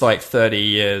FIFA. It's like 30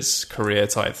 years career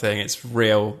type thing. It's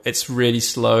real. It's really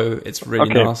slow. It's really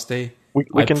Okay. nasty. We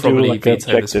I'd can do probably like veto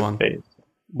this objective one. based,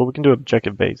 but we can do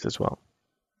objective based as well.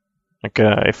 Like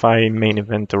if I main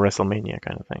event a WrestleMania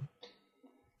kind of thing.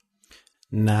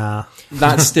 Nah.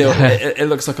 That's still. it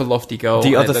looks like a lofty goal. The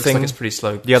and other it looks thing- like it's pretty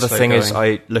slow. the other slow thing is,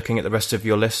 going. looking at the rest of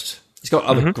your list, It's got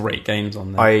other great games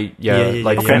on there. Yeah,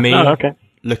 like yeah. for me, Okay.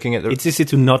 looking at the It's easy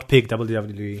to not pick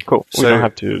WWE. Cool. We So- don't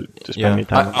have to spend yeah. any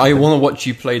time. I want to watch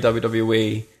you play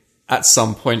WWE at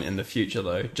some point in the future,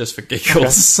 though, just for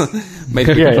giggles.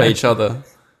 Maybe we can play each other.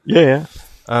 Yeah.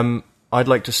 I'd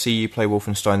like to see you play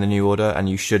Wolfenstein: The New Order, and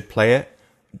you should play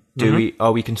it.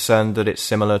 Are we concerned that it's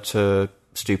similar to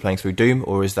Stu playing through Doom,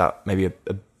 or is that maybe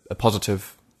a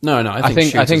positive? No, I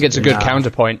think it's a good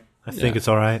counterpoint. I think it's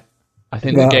all right. I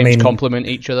think Well, the I games mean- complement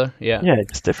each other. Yeah. Yeah,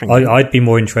 it's different. I'd be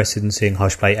more interested in seeing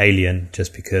Hush play Alien,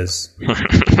 just because.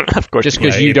 Of course. Just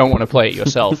because you don't want to play it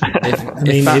yourself. If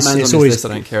mean, Batman's on it's this always- list, I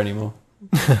don't care anymore.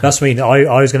 That's what I mean.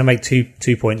 I was going to make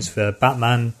two points for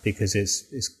Batman because it's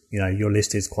your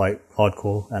list is quite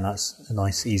hardcore and that's a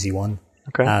nice easy one.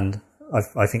 Okay. And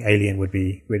I think Alien would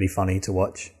be really funny to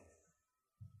watch.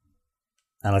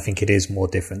 And I think it is more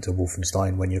different to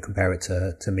Wolfenstein when you compare it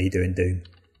to me doing Doom.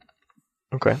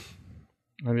 Okay.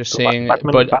 I'm just So seeing,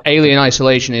 Batman- but Batman- Alien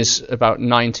Isolation is about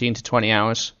 19 to 20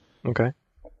 hours. Okay.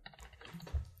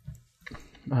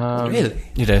 Really?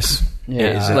 It is. Yeah,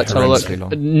 It is let's have a look. horrendously long.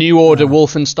 New Order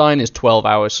Wolfenstein is 12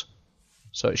 hours,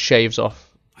 so it shaves off.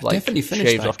 definitely finished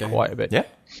shaves that off game. quite a bit. Yeah.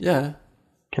 Yeah.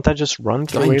 Can't I just run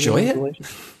through I Alien enjoy it? Isolation?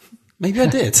 Maybe I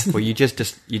did. Well, you did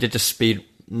just speed,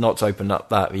 not to open up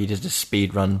that, but you did just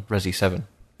speed run Resi 7.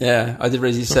 Yeah, I did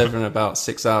Resi 7 in about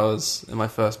 6 hours in my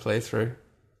first playthrough.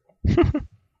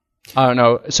 I don't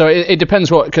know. So it depends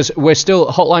because we're still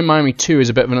Hotline Miami 2 is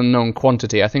a bit of an unknown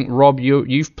quantity. I think Rob,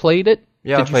 you've played it.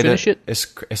 Yeah, Did I you played finish it?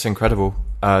 It's incredible.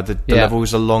 The Yeah.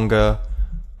 levels are longer.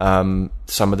 Some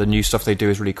of the new stuff they do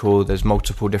is really cool. There's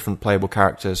multiple different playable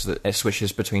characters that it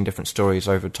switches between different stories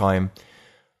over time.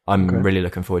 I'm really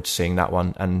looking forward to seeing that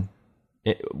one. And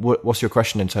what's your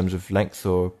question in terms of length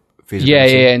or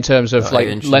feasibility? Yeah. In terms of like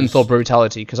inches. length or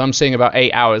brutality, because I'm seeing about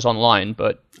 8 hours online,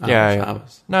 but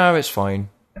Hours. No, it's fine.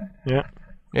 Yeah.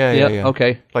 Yeah.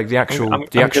 okay. Like the actual, I'm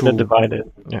the actual, gonna divide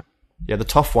it. Yeah. the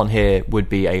tough one here would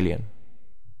be Alien.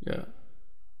 Yeah.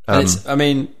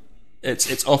 And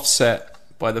it's offset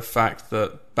by the fact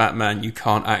that Batman, you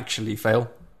can't actually fail.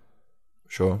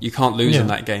 Sure, You can't lose in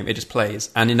that game. It just plays.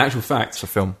 And in actual fact, it's a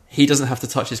film. he doesn't have to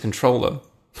touch his controller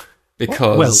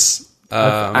because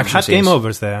I've had game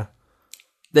overs there.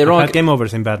 there I've are. had game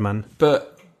overs in Batman.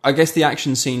 But I guess the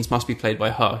action scenes must be played by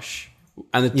Hush,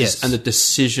 and the Yes. and the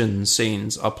decision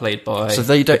scenes are played by. So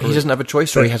he doesn't have a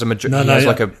choice, or he has a he has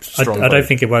like a strong. I don't vote?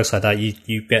 think it works like that.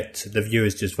 You get the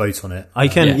viewers just vote on it. I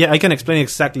can Yeah. I can explain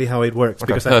exactly how it works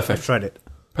because perfect. I've tried it.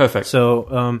 Perfect.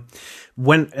 So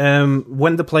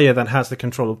when the player that has the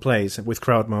controller plays with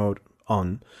crowd mode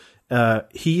on,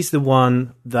 he's the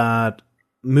one that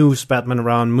moves Batman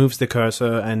around, moves the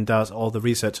cursor, and does all the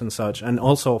research and such. And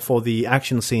also for the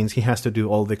action scenes, he has to do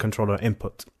all the controller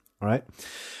input. All right.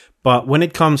 But when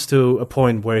it comes to a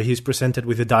point where he's presented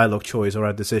with a dialogue choice or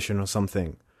a decision or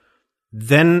something,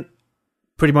 then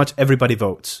pretty much everybody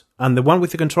votes. And the one with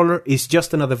the controller is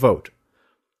just another vote.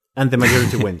 And the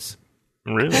majority wins.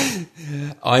 Really?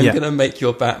 I'm yeah. going to make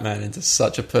your Batman into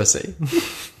such a pussy.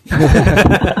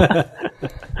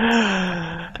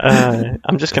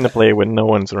 I'm just gonna play it when no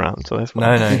one's around, so that's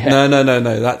fine. No.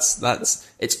 No. That's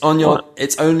it's on your.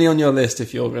 It's only on your list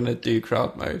if you're going to do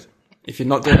crowd mode. If you're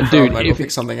not doing crowd mode, we'll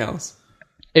pick something else.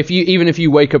 Even if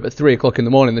you wake up at 3 o'clock in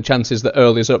the morning, the chances that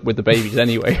Earl is up with the babies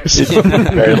anyway. So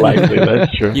Very likely,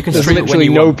 that's true. You can there's stream it when literally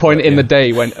you no want, point but in the yeah.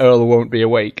 day when Earl won't be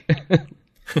awake.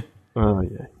 Oh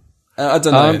yeah. I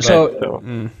don't know.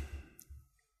 So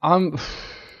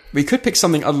we could pick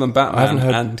something other than Batman I haven't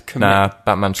heard. and commit. Nah,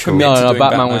 Batman's cool. Commit. No, to doing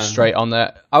Batman was Batman. straight on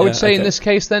there. I would Yeah, say in okay. this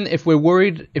case, then, if we're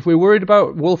worried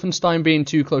about Wolfenstein being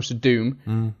too close to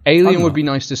Doom, Alien would be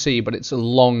nice to see, but it's a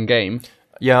long game.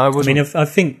 Yeah, I I was. mean, I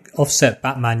think offset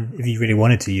Batman, if you really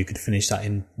wanted to, you could finish that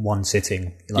in one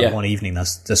sitting, like Yeah. one evening.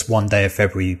 That's just one day of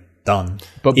February done.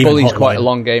 But Even Bully's Hotline. quite a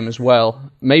long game as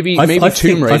well. Maybe I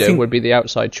Tomb Raider think- would be the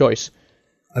outside choice.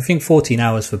 I think 14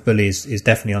 hours for Bully is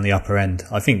definitely on the upper end.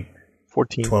 I think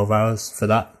 14. 12 hours for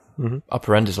that.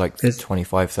 Upper end is like It's-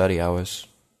 25, 30 hours.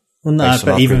 Well, no, Based on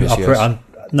but our even previous upper. years.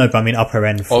 No, but I mean upper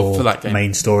end for that game.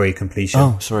 main story completion.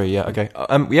 Oh, sorry, yeah, okay.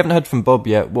 We haven't heard from Bob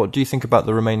yet. What do you think about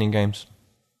the remaining games?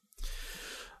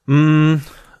 Tomb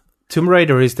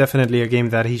Raider is definitely a game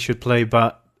that he should play,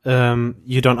 but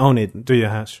you don't own it, do you,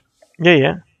 Hash?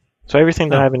 Yeah. So everything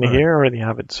that I have in alright. here, I already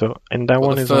have it. So, and that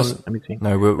one the is first- on. Let me see.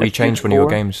 No, we That's changed one of your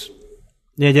before? games.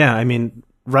 Yeah. I mean,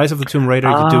 Rise of the Tomb Raider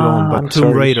you do own, but I'm Tomb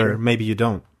sorry, Raider sure. maybe you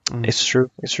don't. It's true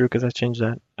because I changed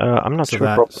that. I'm not So sure.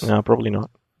 that's- No, probably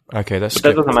not. Okay, that's But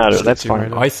that doesn't matter. That's Tomb fine.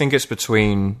 Raider. I think it's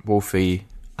between Wolfie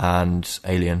and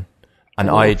Alien. And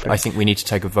Oh, I fair. think we need to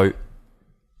take a vote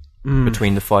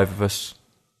between the five of us.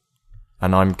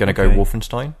 And I'm going to go Okay.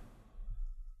 Wolfenstein.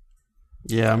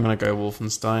 Yeah, I'm going to go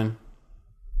Wolfenstein.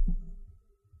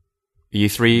 Are you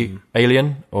three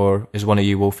Alien, or is one of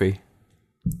you Wolfie?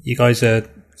 You guys are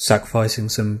sacrificing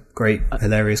some great,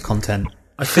 hilarious content.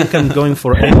 I think I'm going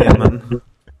for Alien, man.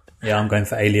 Yeah, I'm going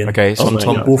for Alien. Okay, so Oh, no,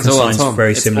 Tom, yeah. It's all on Wolfenstein's Tom.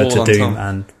 very It's similar all to on Doom, Tom.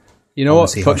 and You know what?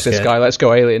 Honestly, Fuck I'm this scared. guy. Let's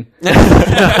go Alien.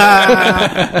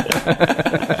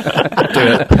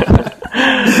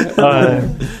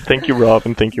 Thank you, Rob,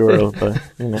 and thank you, Earl. But,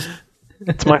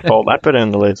 it's my fault. I put it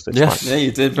in the list. It's Yes. Yeah,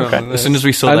 you did. Okay. as soon as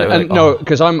we saw that, we were And like, no, oh.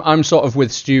 because I'm sort of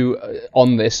with Stu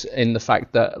on this in the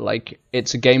fact that like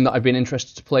it's a game that I've been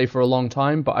interested to play for a long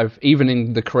time, but I've even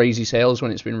in the crazy sales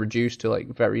when it's been reduced to like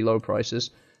very low prices,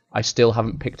 I still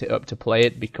haven't picked it up to play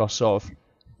it because of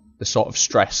the sort of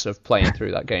stress of playing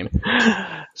through that game.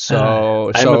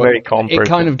 So I'm a very calm it person.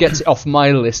 kind of gets it off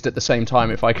my list at the same time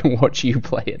if I can watch you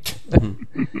play it.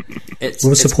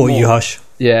 we'll support you, Hush.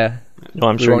 Yeah. No,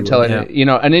 I'm We sure won't you tell will. any,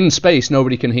 and in space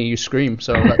nobody can hear you scream,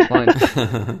 so that's fine.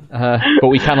 But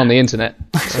we can on the internet,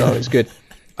 so it's good.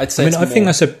 I'd say. I mean, I think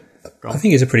it's I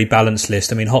think it's a pretty balanced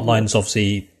list. I mean, Hotline's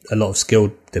obviously a lot of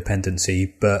skill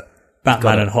dependency, but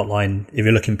Batman and Hotline, if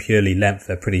you're looking purely length,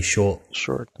 they're pretty short.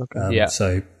 Short. Okay. Yeah.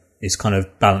 So it's kind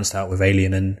of balanced out with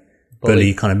Alien and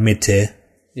Bully kind of mid tier.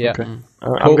 Yeah. Okay.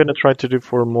 I'm gonna try to do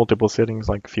for multiple sittings,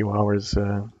 like a few hours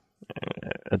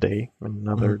a day,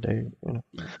 another day.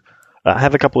 I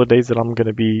have a couple of days that I'm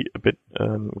gonna be a bit.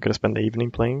 Gonna spend the evening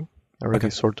playing. I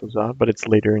already sort those out, but it's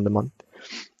later in the month,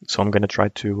 so I'm gonna try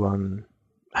to.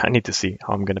 I need to see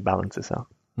how I'm gonna balance this out.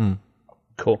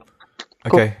 Cool.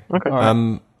 Okay.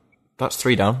 Okay. That's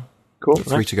 3 down. Cool.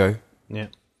 3 to go. Yeah.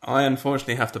 I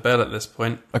unfortunately have to bail at this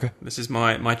point. Okay. This is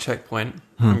my checkpoint.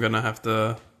 I'm going to have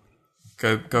to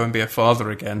go and be a father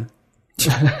again.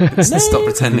 Stop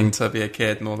pretending to be a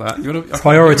kid and all that. You wanna,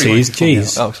 Priorities,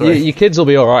 jeez. Oh, sorry. Your kids will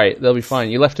be all right. They'll be fine.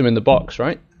 You left them in the box,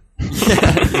 right? in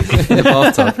the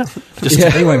bathtub.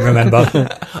 They won't remember.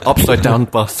 Upside down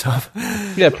bathtub.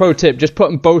 Yeah. Pro tip: just put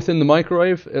them both in the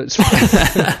microwave. It's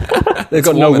They've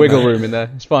got no warm in wiggle there. room in there.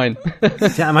 It's fine.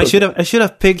 Damn, I should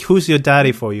have picked Who's Your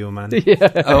Daddy for you, man.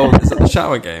 Oh, is that the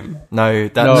shower game? No,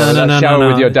 that's No, shower no.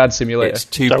 with your dad simulator. it's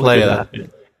That would be 2-player. that.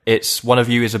 It's one of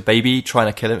you is a baby trying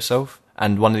to kill himself,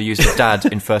 and one of you is a dad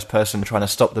in first person trying to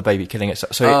stop the baby killing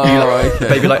itself. So the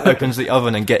baby opens the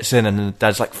oven and gets in, and the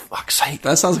dad's like, "Fuck's sake!"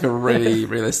 That sounds like a really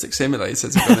realistic simulator,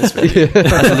 to be honest with you.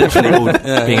 That's literally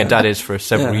all being a dad is for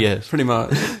several years. Pretty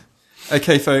much.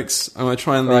 Okay, folks, I'm going to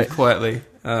try and leave Right. quietly,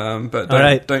 but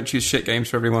right. don't choose shit games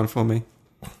for everyone for me.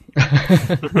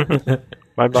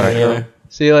 Bye bye. Yeah.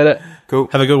 See you later. Cool.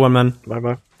 Have a good one, man. Bye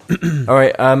bye. All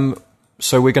right.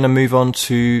 So we're going to move on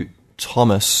to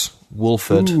Thomas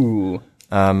Wolford, Ooh,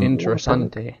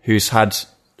 interessante. who's had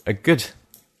a good,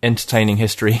 entertaining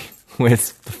history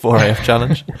with the 4AF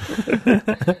challenge.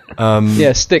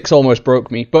 Yeah, Styx almost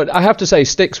broke me, but I have to say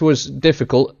Styx was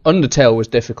difficult. Undertale was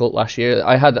difficult last year.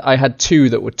 I had 2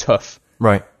 that were tough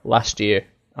Right. last year.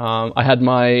 I had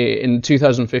in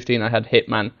 2015 I had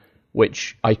Hitman,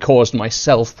 which I caused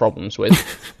myself problems with.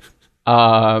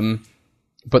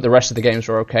 But the rest of the games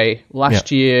were okay.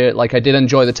 Last year, I did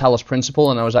enjoy the Talos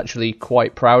Principle, and I was actually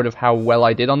quite proud of how well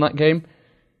I did on that game.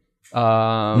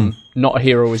 Not a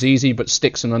Hero was easy, but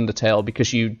Styx and Undertale,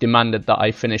 because you demanded that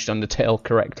I finished Undertale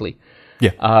correctly.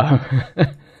 Yeah.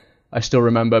 I still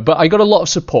remember. But I got a lot of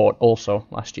support also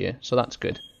last year, so that's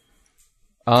good.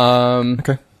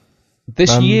 Okay.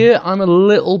 This year, I'm a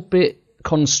little bit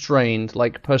constrained.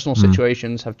 Personal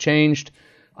situations have changed.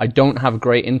 I don't have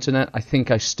great internet. I think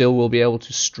I still will be able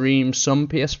to stream some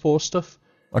PS4 stuff,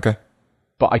 Okay.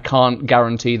 but I can't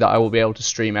guarantee that I will be able to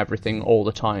stream everything all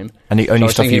the time. And the I only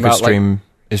was stuff thinking you could about, stream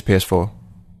is PS4.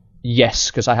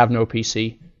 Yes, because I have no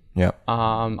PC. Yeah.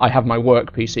 I have my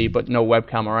work PC, but no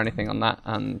webcam or anything on that,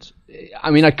 and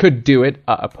I mean, I could do it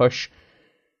at a push,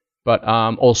 but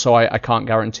also I can't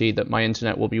guarantee that my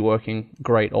internet will be working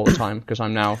great all the time because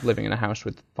I'm now living in a house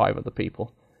with 5 other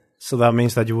people. So that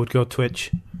means that you would go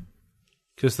Twitch,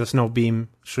 because there's no Beam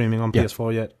streaming on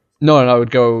PS4 yet. No, I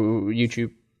would go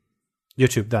YouTube.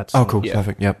 YouTube, that's... Oh, cool. Yeah.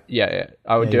 Perfect. Yep. Yeah.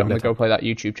 I would do it. I'm even going to better. go play that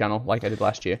YouTube channel like I did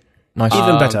last year. Nice.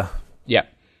 Even better. Yeah.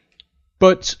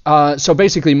 But, so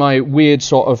basically my weird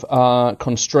sort of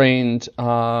constrained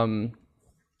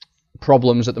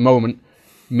problems at the moment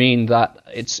mean that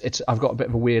I've got a bit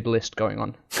of a weird list going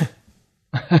on.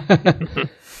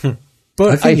 But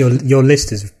I think your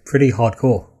list is pretty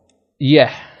hardcore.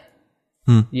 Yeah.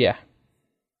 Yeah.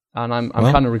 And I'm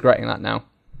kind of regretting that now.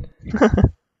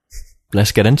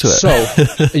 Let's get into it.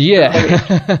 So,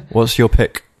 yeah. What's your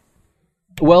pick?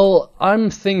 Well, I'm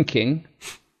thinking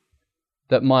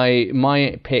that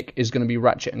my pick is going to be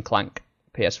Ratchet and Clank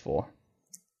PS4.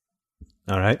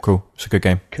 All right. Cool. It's a good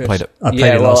game. Played it. I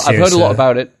played it last I've year, heard a lot so-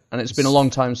 about it, and it's been a long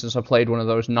time since I played one of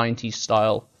those 90s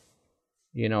style,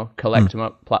 collect 'em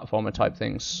up platformer type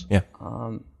things. Yeah.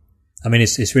 I mean,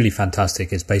 it's really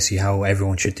fantastic. It's basically how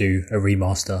everyone should do a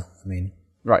remaster. I mean,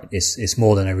 Right. it's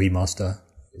more than a remaster.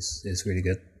 It's really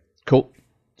good. Cool.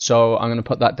 So I'm going to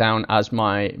put that down as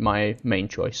my main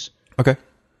choice. Okay.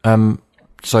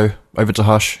 So over to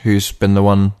Hush, who's been the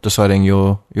one deciding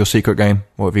your secret game.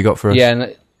 What have you got for us? Yeah,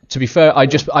 and to be fair, I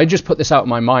just put this out of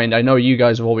my mind. I know you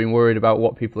guys have all been worried about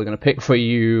what people are going to pick for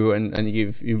you, and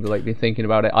you've like been thinking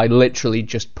about it. I literally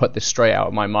just put this straight out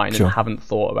of my mind Sure. and haven't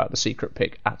thought about the secret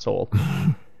pick at all.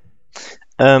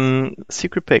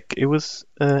 Secret pick. It was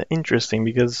interesting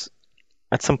because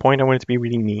at some point I wanted to be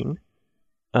really mean,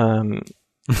 but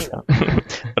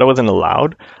I wasn't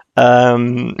allowed.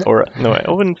 Or no,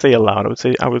 I wouldn't say allowed.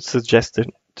 I would suggest it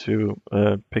to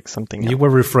pick something You else. were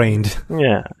refrained.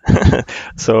 Yeah.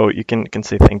 So you can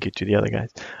say thank you to the other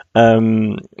guys.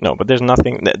 No, but there's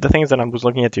nothing. The thing is that I was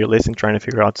looking at your list and trying to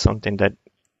figure out something that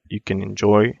you can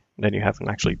enjoy that you haven't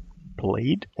actually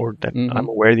played, or that I'm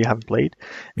aware that you haven't played.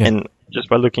 Yeah. And just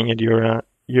by looking at your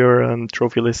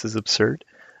trophy list is absurd.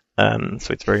 So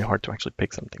it's very hard to actually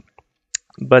pick something.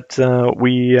 But there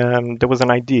was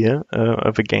an idea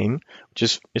of a game, which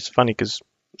is it's funny because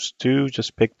Stu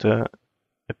just picked a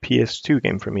PS2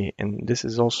 game for me, and this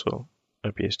is also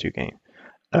a PS2 game.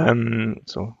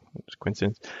 So it's a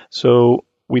coincidence. So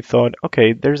we thought,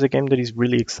 okay, there's a game that he's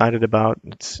really excited about.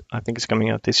 I think it's coming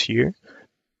out this year,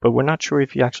 but we're not sure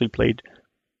if he actually played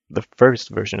the first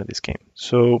version of this game.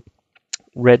 So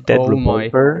Red Dead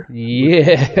Revolver.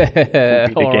 Yeah.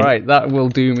 the All game. right, that will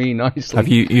do me nicely. Have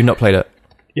you not played it?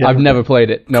 Yeah, I've never played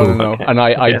it. No, Cool. no. Okay. And I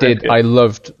Yeah, did. that's good. I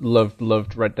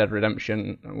loved Red Dead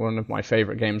Redemption, one of my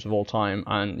favorite games of all time.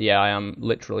 And yeah, I am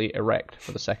literally erect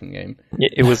for the second game. Yeah,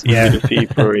 it was Yeah. easy to see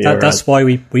for your. That's why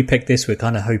we picked this. We're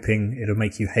kind of hoping it'll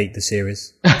make you hate the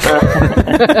series.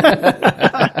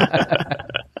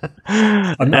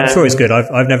 I'm sure it's good.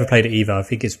 I've never played it either. I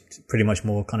think it's pretty much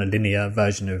more kind of linear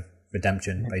version of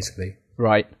Redemption, basically.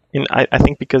 Right. And I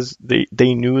think because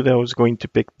they knew that I was going to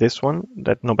pick this one,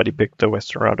 that nobody picked the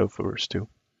Westerado for us too,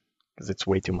 because it's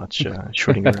way too much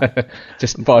shooting around.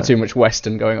 Just far too much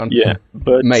Western going on. Yeah,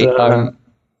 but Mate,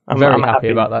 I'm very happy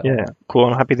about that. Yeah, cool.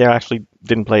 I'm happy they actually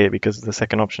didn't play it because the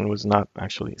second option was not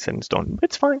actually set in stone. But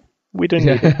it's fine. We didn't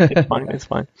need it. It's fine. It's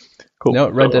fine. Cool. No,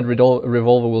 Red So- Dead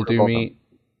Revolver will do Revolver. me.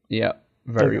 Yeah,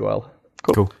 very well.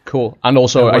 Cool. Cool. And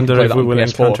also, I I can wonder play if that we on will PS4.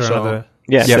 encounter So another...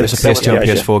 Yeah, Yeah, that- it's a that was PS2 the and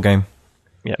idea. PS4 game.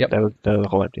 Yeah, Yep. that was the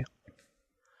whole idea.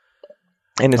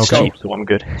 And it's Okay. cheap, so I'm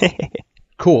good.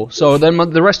 cool. So then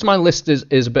the rest of my list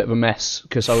is a bit of a mess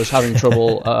because I was having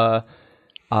trouble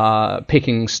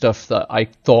picking stuff that I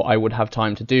thought I would have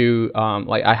time to do.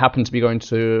 Like I happened to be going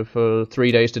for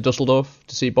 3 days to Dusseldorf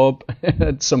to see Bob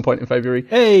at some point in February.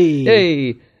 Hey!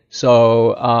 Hey!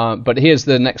 So, but here's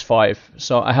the next 5.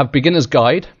 So I have Beginner's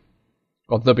Guide,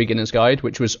 or The Beginner's Guide,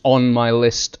 which was on my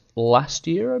list last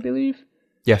year, I believe.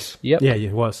 Yes. Yep. Yeah,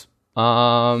 it was.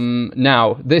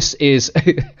 Now, this is,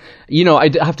 I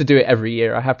have to do it every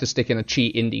year. I have to stick in a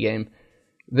cheat indie game.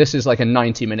 This is like a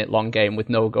 90-minute long game with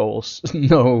no goals,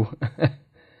 no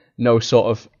sort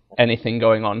of anything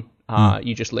going on.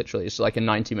 You just literally, it's like a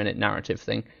 90-minute narrative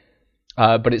thing.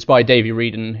 But it's by Davey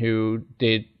Reedon, who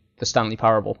did The Stanley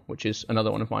Parable, which is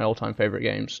another one of my all-time favorite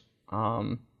games.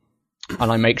 And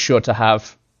I make sure to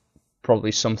have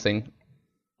probably something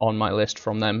on my list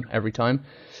from them every time.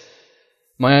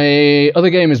 My other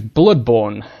game is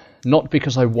Bloodborne, not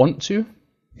because I want to,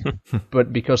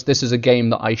 but because this is a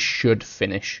game that I should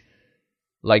finish.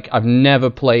 Like, I've never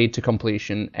played to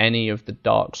completion any of the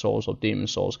Dark Souls or Demon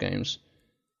Souls games.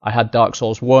 I had Dark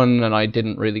Souls 1, and I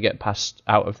didn't really get past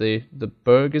out of the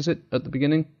Berg, is it, at the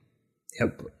beginning?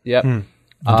 Yep. I did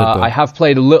both. I have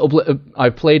played a little bit. I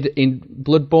played in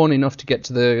Bloodborne enough to get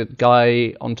to the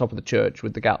guy on top of the church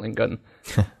with the Gatling gun,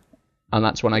 and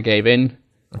that's when I gave in.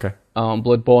 Okay.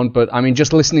 Bloodborne, but I mean,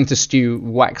 just listening to Stu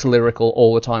wax lyrical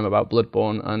all the time about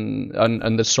Bloodborne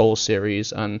and the Souls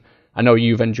series, and I know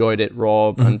you've enjoyed it,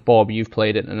 Rob, and Bob, you've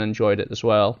played it and enjoyed it as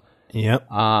well. Yep.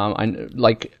 And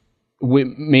like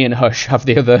me and Hush have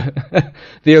the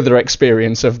other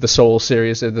experience of the Souls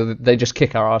series. They just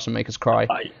kick our ass and make us cry.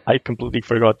 I completely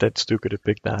forgot that Stu could have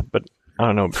picked that, but I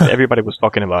don't know. Everybody was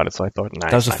talking about it, so I thought,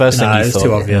 That was the first thing you it's thought.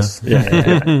 too obvious.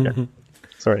 Yeah.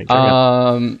 Sorry. It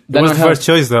was the first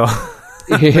choice, though.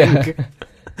 Yeah.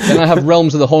 Then I have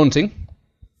Realms of the Haunting,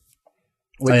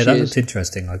 which That is looked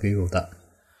interesting. I googled that.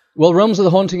 well, Realms of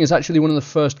the Haunting is actually one of the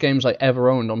first games I ever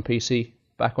owned on PC.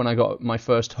 Back when I got my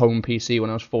first home PC when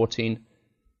I was 14.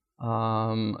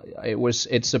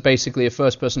 It's basically a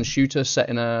first-person shooter set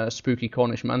in a spooky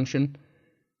Cornish mansion.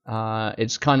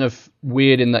 It's kind of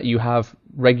weird in that you have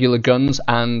regular guns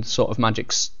and sort of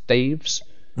magic staves.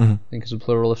 I think it's a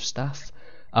plural of staff.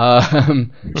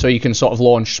 So you can sort of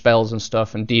launch spells and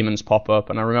stuff, and demons pop up.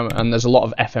 And I remember, and there's a lot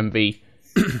of FMV.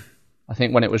 I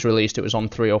think when it was released, it was on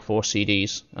 3 or 4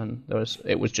 CDs, and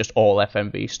it was just all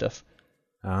FMV stuff.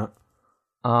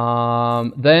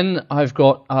 Then I've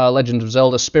got Legend of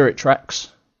Zelda Spirit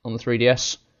Tracks on the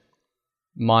 3DS.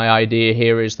 My idea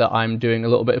here is that I'm doing a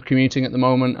little bit of commuting at the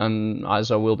moment, and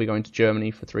as I will be going to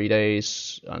Germany for 3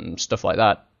 days and stuff like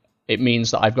that, it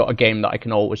means that I've got a game that I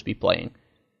can always be playing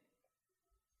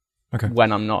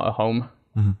when I'm not at home.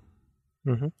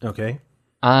 Okay.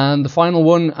 And the final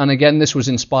one, and again, this was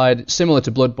inspired, similar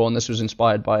to Bloodborne, this was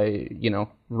inspired by,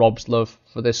 Rob's love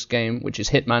for this game, which is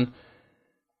Hitman.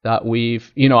 That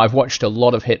I've watched a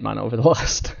lot of Hitman over the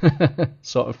last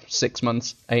sort of 6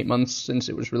 months, 8 months since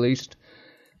it was released.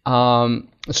 So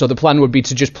the plan would be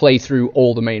to just play through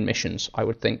all the main missions, I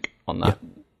would think, on that. Yeah.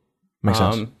 Makes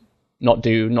sense. Not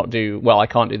do, well, I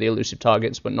can't do the elusive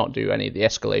targets, but not do any of the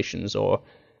escalations or,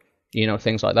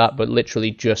 things like that, but literally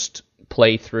just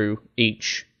play through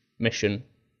each mission.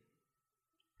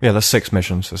 Yeah, there's 6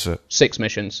 missions, that's it. 6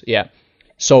 missions, yeah.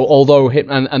 So although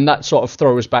Hitman, and that sort of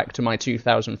throws back to my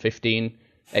 2015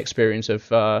 experience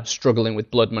of struggling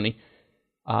with blood money,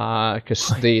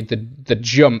 because the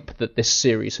jump that this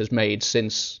series has made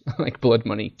since like Blood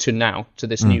Money to now to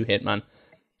this new Hitman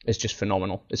is just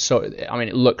phenomenal.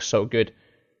 It looks so good,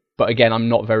 but again, I'm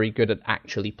not very good at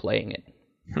actually playing it.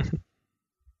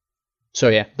 So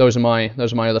yeah, those are my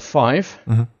other 5.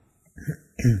 Don't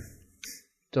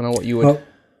know what you would. Well,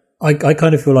 I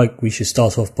kind of feel like we should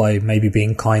start off by maybe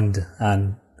being kind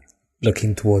and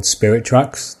looking towards Spirit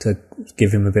Tracks to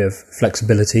give him a bit of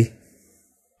flexibility.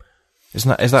 Is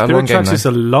that a Spirit long game, Tracks though? is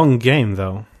a long game,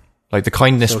 though. Like, the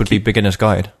kindness would be beginner's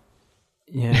guide.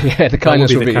 Yeah, the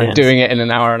kindness would be doing it in an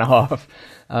hour and a half.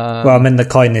 Well, I mean the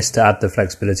kindness to add the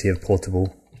flexibility of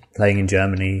portable, playing in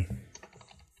Germany.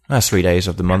 That's 3 days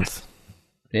of the month.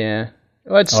 Yeah.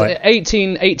 Well, it's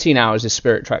 18 hours is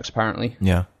Spirit Tracks, apparently.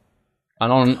 Yeah.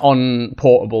 And on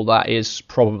portable, that is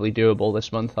probably doable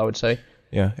this month, I would say.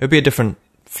 Yeah, it would be a different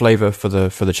flavour for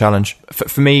the challenge.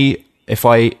 For me, if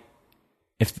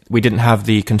we didn't have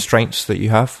the constraints that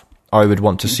you have, I would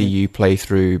want to see you play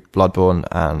through Bloodborne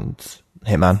and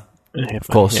Hitman, of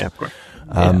course. Yeah, of course.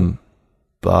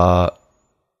 But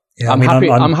Yeah,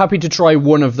 I'm happy to try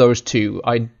one of those two.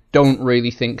 I don't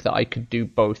really think that I could do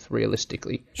both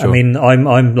realistically. Sure. I mean,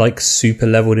 I'm like super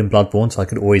leveled in Bloodborne, so I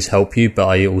could always help you, but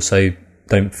I also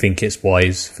don't think it's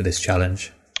wise for this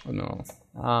challenge. No.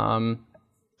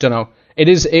 Don't know.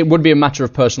 It would be a matter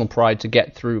of personal pride to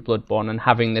get through Bloodborne, and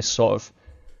having this sort of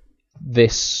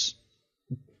rule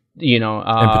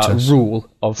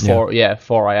of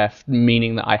 4IF,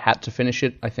 meaning that I had to finish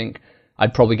it. I think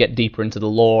I'd probably get deeper into the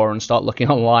lore and start looking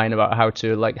online about how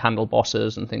to like handle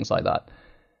bosses and things like that.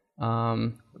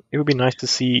 It would be nice to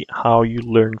see how you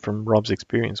learned from Rob's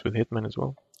experience with Hitman as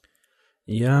well.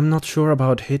 Yeah, I'm not sure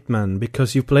about Hitman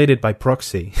because you played it by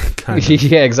proxy. Kind of.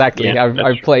 Yeah, exactly. Yeah,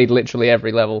 I've played literally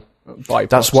every level by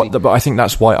that's proxy. but I think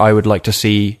that's why I would like to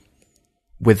see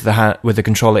with the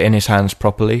controller in his hands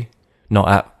properly, not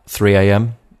at 3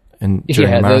 a.m. during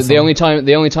a marathon. the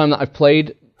only time that I've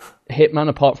played Hitman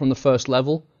apart from the first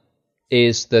level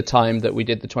is the time that we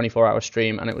did the 24-hour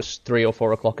stream, and it was 3 or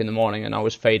 4 o'clock in the morning, and I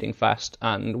was fading fast,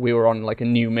 and we were on like a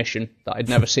new mission that I'd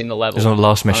never seen the level. It was on the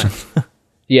last mission.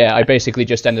 Yeah, I basically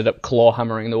just ended up claw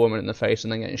hammering the woman in the face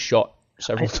and then getting shot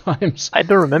several times. I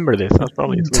don't remember this. That's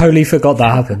probably Totally forgot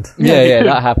that happened. Yeah,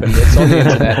 that happened. It's on the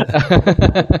internet.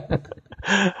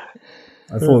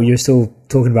 I thought you were still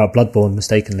talking about Bloodborne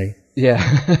mistakenly.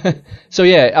 Yeah. So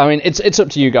yeah, I mean, it's up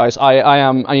to you guys. I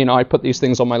am, I put these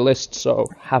things on my list, so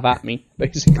have at me,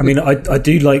 basically. I mean, I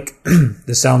do like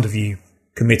the sound of you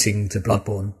committing to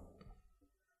Bloodborne.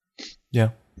 Yeah.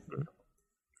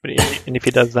 And if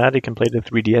he does that, he can play the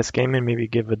 3DS game and maybe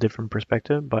give a different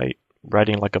perspective by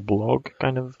writing like a blog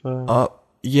kind of.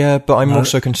 Yeah, but I'm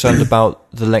also concerned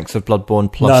about the length of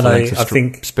Bloodborne plus the length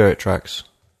of Spirit Tracks.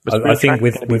 I think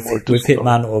with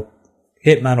Hitman or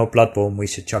Bloodborne, we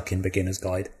should chuck in Beginner's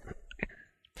Guide.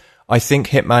 I think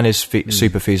Hitman is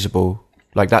super feasible.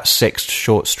 Like that's 6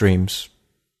 short streams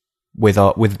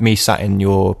with me sat in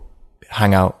your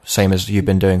hangout, same as you've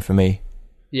been doing for me.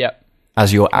 Yeah.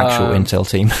 As your actual Intel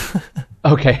team.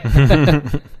 Okay.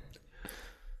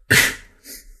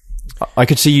 I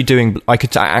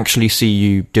could actually see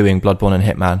you doing Bloodborne and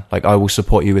Hitman. Like I will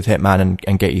support you with Hitman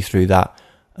and get you through that.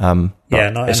 And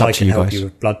I can help you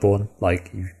with Bloodborne.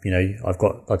 Like I've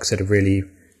got, like I said, a really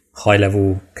high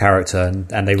level character,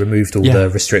 and they removed all the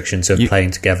restrictions of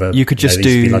playing together. You could just there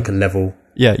used to be like a level.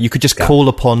 Yeah, you could just call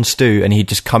upon Stu, and he'd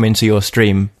just come into your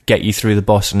stream, get you through the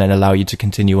boss, and then allow you to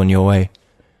continue on your way.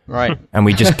 Right. And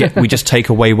we just take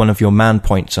away one of your man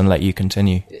points and let you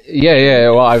continue. Yeah.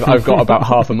 Well, I've got about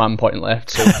half a man point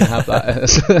left, so we can have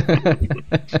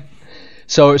that.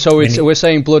 So we're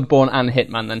saying Bloodborne and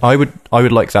Hitman then. I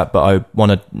would like that, but I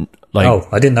want to like. Oh,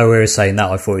 I didn't know we were saying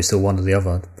that. I thought it was still one or the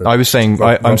other. I was saying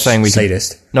I'm saying we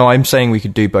sadist. could. No, I'm saying we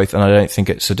could do both, and I don't think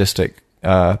it's sadistic.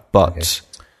 But okay.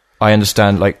 I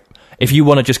understand. Like, if you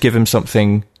want to just give him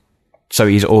something, so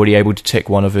he's already able to tick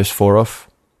one of his 4 off.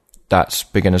 That's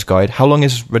Beginner's Guide. How long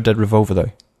is Red Dead Revolver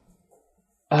though?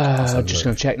 I'm just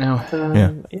going to check now.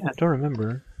 Yeah, I don't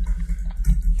remember.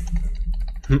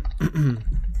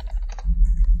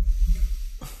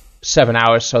 7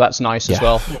 hours, so that's nice as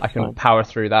well. I can power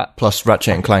through that. Plus,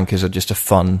 Ratchet and Clank is just a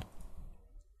fun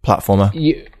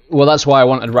platformer. Well, that's why I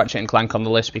wanted Ratchet and Clank on the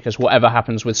list, because whatever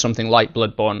happens with something like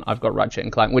Bloodborne, I've got Ratchet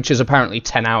and Clank, which is apparently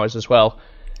 10 hours as well.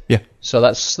 Yeah. So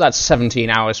that's 17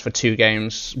 hours for 2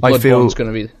 games. Bloodborne's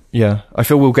going to be... Yeah, I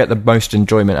feel we'll get the most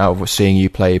enjoyment out of seeing you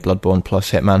play Bloodborne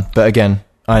plus Hitman. But again,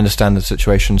 I understand the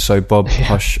situation, so Bob,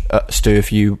 Hush, Stu,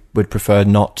 if you would prefer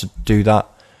not to do that,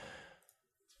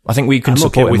 I think we can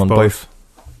support him on both.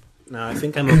 No, I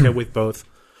think I'm okay with both.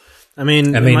 I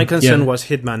mean my concern was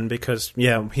Hitman because,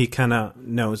 he kind of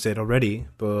knows it already,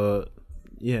 but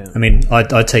yeah. I mean,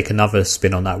 I'd take another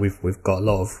spin on that. We've got a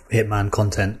lot of Hitman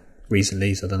content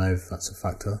recently, so I don't know if that's a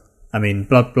factor. I mean,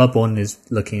 Bloodborne is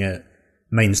looking at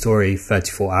main story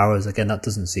 34 hours. Again, that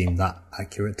doesn't seem that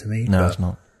accurate to me. No, it's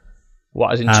not.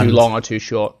 What, as in too long or too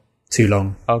short? Too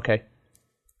long. Okay.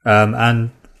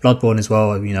 And Bloodborne as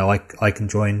well, I can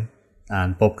join,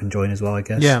 and Bob can join as well, I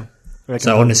guess. Yeah.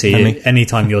 So honestly,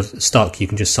 anytime you're stuck, you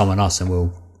can just summon us and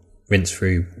we'll rinse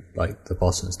through like the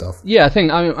boss and stuff. Yeah, I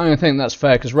think that's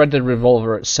fair, because Red Dead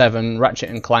Revolver at 7, Ratchet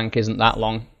and Clank isn't that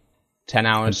long. 10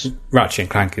 hours. Ratchet and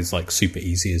Clank is like super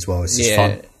easy as well. It's just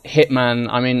fun. Hitman,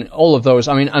 I mean, all of those.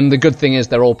 I mean, and the good thing is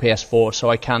they're all PS4, so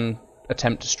I can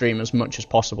attempt to stream as much as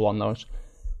possible on those.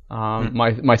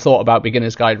 My thought about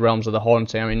Beginner's Guide, Realms of the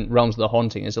Haunting. I mean, Realms of the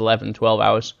Haunting is 11, 12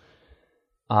 hours.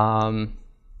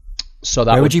 So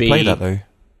that Where would be, you play that though?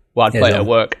 Well, I'd play it at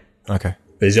work. Okay.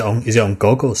 But is it on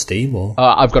GOG or Steam or?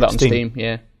 I've got it on Steam.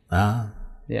 Yeah.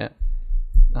 Yeah.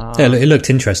 It looked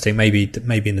interesting. Maybe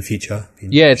in the future.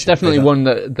 It's definitely one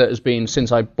that has been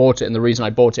since I bought it, and the reason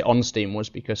I bought it on Steam was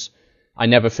because I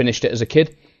never finished it as a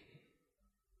kid.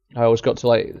 I always got to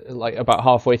like about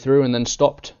halfway through and then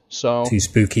stopped. So too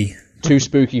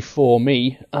spooky for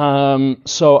me.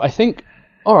 So I think,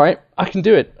 all right, I can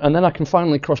do it, and then I can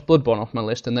finally cross Bloodborne off my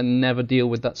list, and then never deal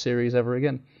with that series ever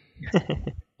again,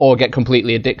 or get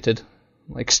completely addicted,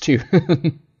 like Stu.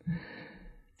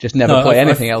 Just never play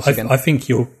anything else again. I think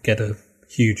you'll get a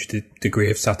huge degree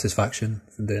of satisfaction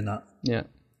from doing that. Yeah.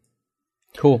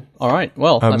 Cool. All right.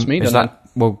 Well, that's me. Is that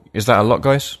a lot,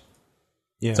 guys?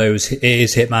 Yeah. So it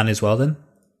is Hitman as well then?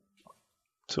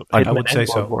 So I would say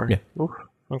so. Yeah. Oof.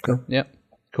 Okay. Yeah.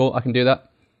 Cool. I can do that.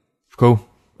 Cool.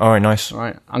 All right. Nice. All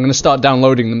right. I'm going to start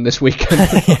downloading them this weekend.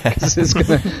 Because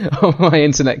my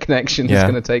internet connection is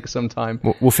going to take some time.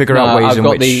 We'll figure out ways in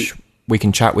which we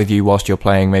can chat with you whilst you're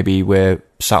playing. Maybe we're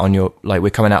sat on we're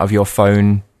coming out of your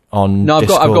phone on. No, I've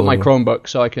Discord got my Chromebook,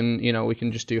 so I can, we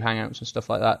can just do Hangouts and stuff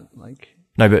like that.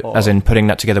 No, but as in putting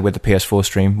that together with the PS4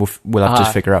 stream, we'll have to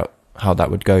figure out how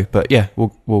that would go. But yeah,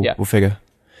 we'll figure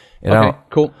it out. Okay,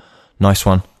 cool. Nice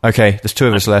one. Okay, there's 2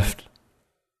 of us left.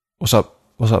 What's up,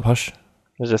 Hush?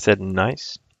 I just said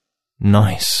nice.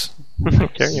 Nice.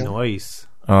 Nice.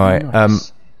 All right.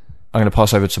 Nice. I'm going to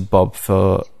pass over to Bob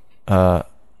for our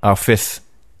 5th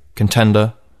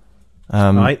contender.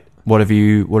 Right. what have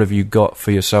you got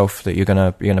for yourself that you're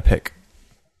gonna pick?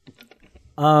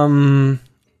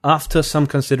 After some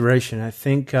consideration, I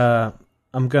think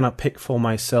I'm gonna pick for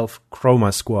myself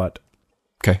Chroma Squad.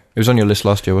 Okay, it was on your list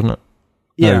last year, wasn't it?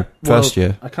 Yeah, first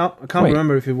year. I can't Wait.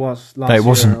 remember if it was last No, it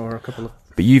wasn't. year or a couple of.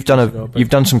 But you've done years ago, but- you've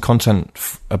done some content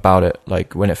about it,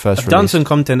 like when it first I've done released. some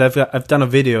content. I've done a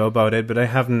video about it, but I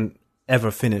haven't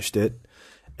ever finished it.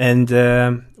 And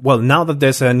well, now that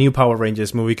there's a new Power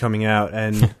Rangers movie coming out,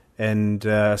 and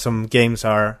some games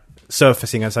are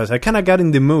surfacing, as I said, I kind of got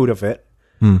in the mood of it.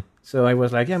 So I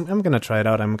was like, yeah, I'm gonna try it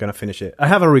out. I'm gonna finish it. I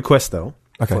have a request though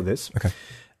for this. Okay.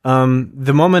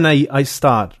 The moment I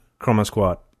start Chroma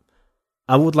Squad,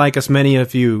 I would like as many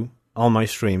of you on my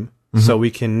stream, so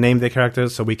we can name the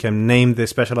characters, so we can name the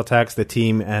special attacks, the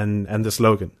team, and the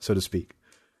slogan, so to speak.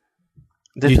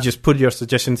 You just put your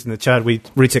suggestions in the chat, we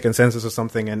reach a consensus or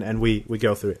something, and we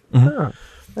go through it. Oh,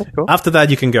 that's cool. After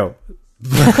that, you can go.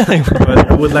 But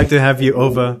I would like to have you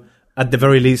over, at the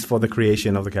very least, for the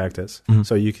creation of the characters,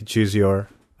 so you can choose your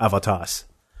avatars.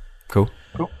 Cool.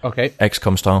 Okay.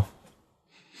 XCOM style.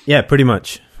 Yeah, pretty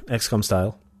much. XCOM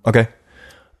style. Okay.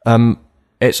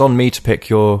 It's on me to pick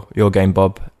your game,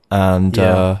 Bob, and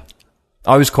Yeah.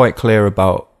 I was quite clear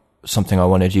about something I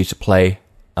wanted you to play.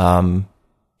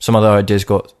 Some other ideas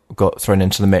got thrown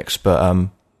into the mix, but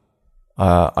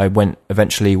I went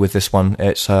eventually with this one.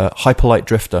 It's Hyperlight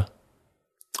Drifter.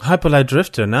 Hyperlight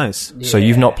Drifter, nice. So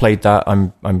you've not played that,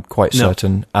 I'm quite No.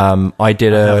 certain. I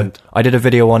did a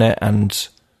video on it, and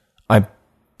I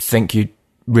think you'd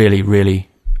really, really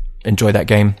enjoy that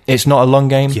game. It's not a long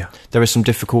game. Yeah. There are some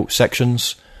difficult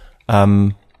sections,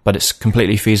 but it's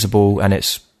completely feasible, and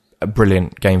it's a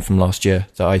brilliant game from last year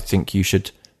that I think you should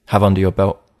have under your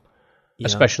belt. Yeah,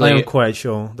 Especially- I am quite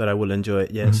sure that I will enjoy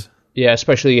it, yes. Yeah,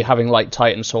 especially having liked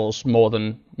Titan Souls more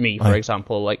than me, for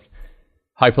example. Like,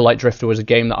 Hyperlight Drifter was a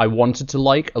game that I wanted to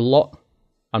like a lot,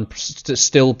 and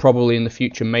still probably in the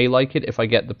future may like it if I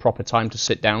get the proper time to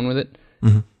sit down with it.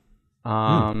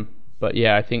 But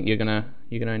yeah, I think you're gonna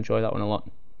enjoy that one a lot.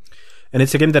 And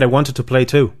it's a game that I wanted to play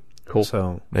too. Cool.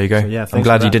 So There you go. So, yeah, I'm thanks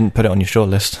glad for you that. didn't put it on your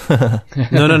shortlist.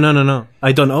 No.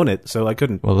 I don't own it, so I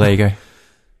couldn't. Well, there you go.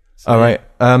 All right.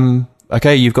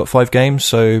 Okay, you've got 5 games,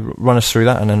 so run us through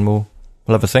that, and then we'll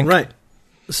have a think. Right.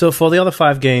 So for the other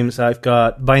 5 games, I've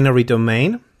got Binary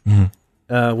Domain,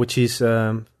 which is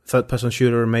third-person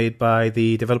shooter made by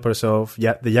the developers of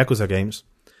the Yakuza games.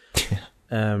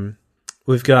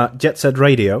 We've got Jet Set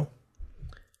Radio.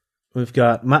 We've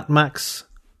got Mad Max,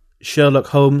 Sherlock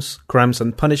Holmes, Crimes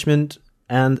and Punishment,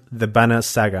 and the Banner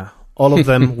Saga. All of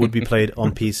them would be played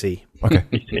on PC. Okay.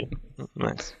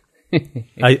 Nice.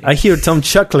 I hear Tom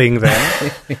chuckling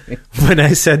there when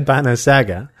I said Banner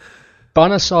Saga.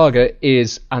 Banner Saga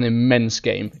is an immense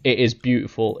game. It is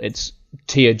beautiful. It's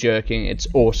tear-jerking. It's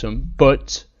awesome.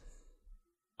 But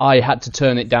I had to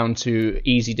turn it down to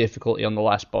easy difficulty on the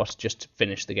last boss just to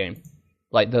finish the game.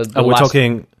 Like the We're last,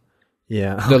 talking...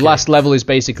 Yeah. the okay. last level is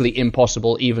basically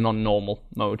impossible even on normal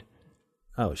mode.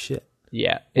 Oh, shit.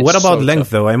 Yeah. What it's about so length, tough.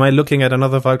 though? Am I looking at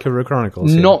another Valkyria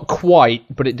Chronicles here? Not quite,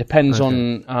 but it depends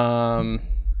on...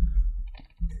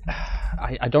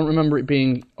 I don't remember it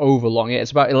being over long. It's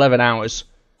about 11 hours.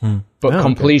 But Oh, okay.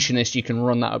 completionist, you can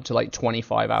run that up to like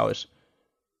 25 hours.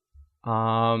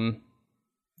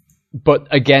 But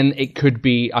again, it could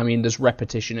be... I mean, there's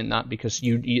repetition in that because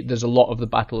there's a lot of the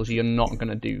battles you're not going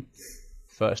to do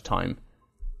first time.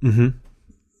 I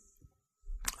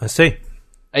see.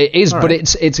 It is, All but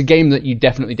right. it's a game that you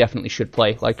definitely should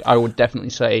play. Like, I would definitely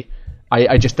say...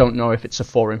 I just don't know if it's a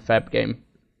 4 in Feb game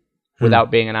without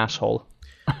being an asshole.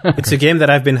 It's a game that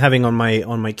I've been having on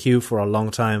my queue for a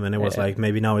long time, and it was like,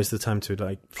 maybe now is the time to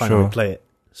like finally play it.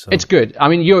 So It's good. I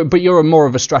mean, you're more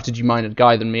of a strategy-minded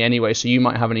guy than me anyway, so you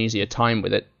might have an easier time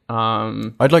with it.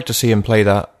 I'd like to see him play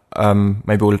that.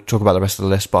 Maybe we'll talk about the rest of the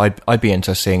list, but I'd be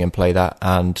into seeing him play that.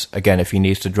 And again, if he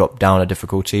needs to drop down a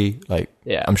difficulty,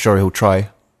 I'm sure he'll try.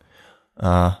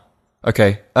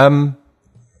 Okay.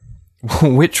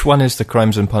 Which one is the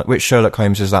Crimes and which Sherlock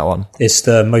Holmes is that one? It's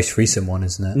the most recent one,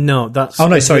 isn't it? no, that's Oh,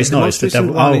 no, sorry, it's not. most It's the recent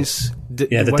Devil- one oh. is The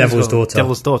what is Devil's it called? Daughter.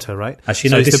 Devil's Daughter, right? Actually,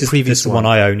 So no, it's this the is previous the one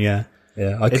I own, yeah. I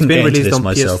It's couldn't been get into released this on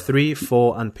myself. PS3,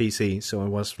 4, and PC, so it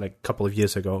was like a couple of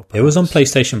years ago. It was on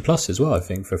perhaps. PlayStation Plus as well, I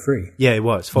think, for free. Yeah, it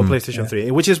was for PlayStation 3,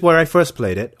 which is where I first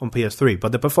played it on PS3.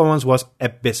 But the performance was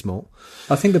abysmal.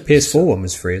 I think the PS4 one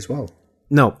was free as well.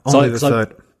 No, only the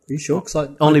third. Are you sure? 'Cause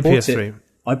Only I bought PS3.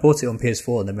 I bought it on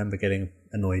PS4 and I remember getting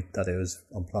annoyed that it was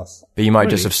on Plus. But you might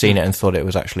just have seen it and thought it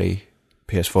was actually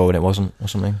PS4 when it wasn't, or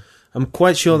something. I'm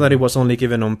quite sure that it was only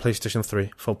given on PlayStation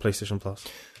 3 for PlayStation Plus.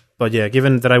 But yeah,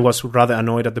 given that I was rather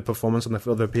annoyed at the performance on the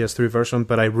PS3 version,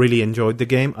 but I really enjoyed the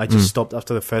game, I just stopped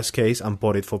after the first case and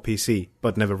bought it for PC,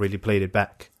 but never really played it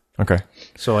back. Okay.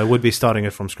 So I would be starting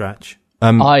it from scratch.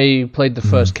 I played the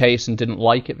first case and didn't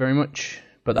like it very much,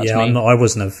 but that's me. I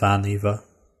wasn't a fan either.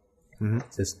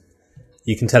 Just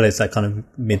you can tell it's that kind of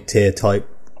mid-tier type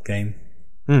game.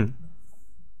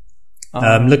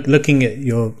 Looking at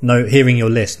hearing your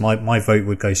list, my vote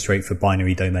would go straight for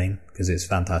Binary Domain because it's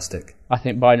fantastic. I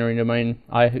think Binary Domain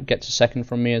gets a second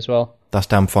from me as well. That's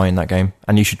damn fine, that game.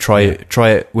 And you should try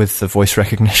it with the voice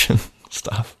recognition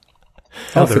stuff.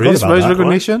 Oh, there is voice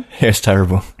recognition? It's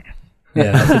terrible.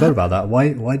 Yeah, I forgot about that.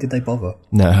 Why did they bother?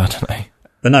 No, I don't know.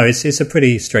 But no, it's a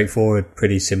pretty straightforward,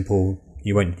 pretty simple.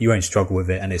 You won't struggle with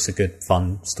it, and it's a good,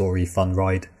 fun story, fun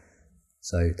ride.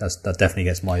 So that definitely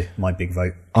gets my big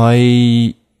vote.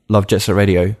 I love Jet Set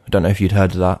Radio. I don't know if you'd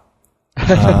heard of that.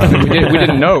 We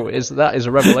didn't know. That is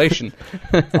a revelation.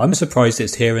 I'm surprised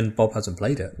it's here and Bob hasn't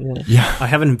played it. Yeah. I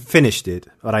haven't finished it,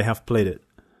 but I have played it.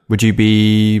 Would you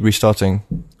be restarting?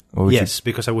 Or would Yes,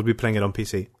 because I would be playing it on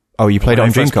PC. Oh, you played it on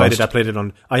Dreamcast? I played it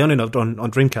on... I own it on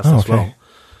Dreamcast as well.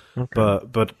 Okay.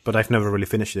 But I've never really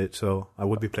finished it, so I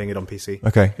would be playing it on PC.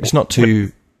 Okay, it's not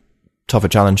too tough a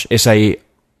challenge. It's a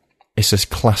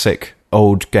classic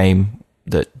old game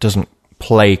that doesn't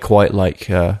play quite like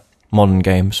modern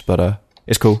games, but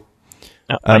it's cool.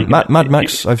 Mad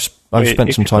Max, I've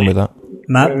spent some time with that.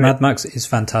 Mad Max is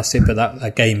fantastic, but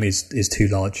that game is too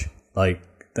large.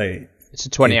 It's a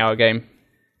 20-hour game.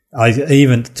 I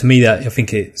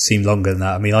think it seemed longer than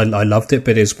that. I mean, I loved it,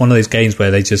 but it's one of those games where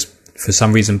they just, for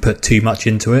some reason, put too much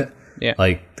into it. Yeah.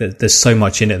 Like, there's so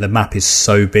much in it. The map is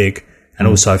so big. And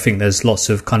also, I think there's lots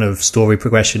of kind of story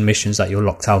progression missions that you're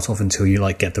locked out of until you,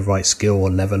 like, get the right skill or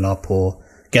level up or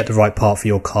get the right part for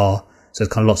your car. So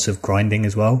there's kind of lots of grinding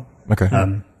as well. Okay.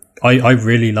 I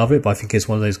really love it, but I think it's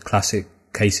one of those classic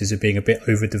cases of being a bit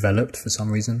overdeveloped for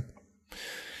some reason.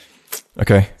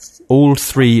 Okay. All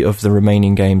three of the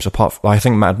remaining games, I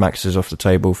think Mad Max is off the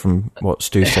table from what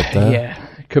Stu said there. Yeah,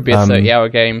 it could be a 30-hour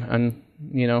game, and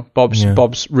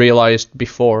Bob's realised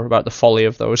before about the folly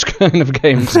of those kind of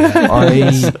games.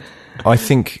 I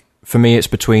think for me it's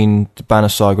between the Banner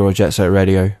Saga or Jet Set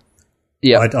Radio.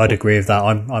 Yeah, I'd agree with that.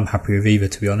 I'm happy with either,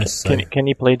 to be honest. So. Can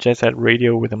you play Jet Set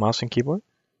Radio with a mouse and keyboard?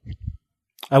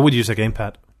 I would use a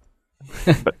gamepad.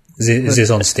 Is this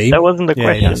on Steam? That wasn't the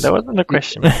question. Yes. That wasn't the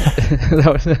question.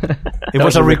 It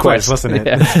was a request, wasn't it?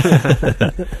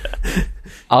 Yeah.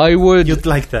 I would... You'd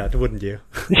like that, wouldn't you?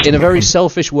 In a very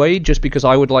selfish way, just because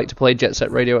I would like to play Jet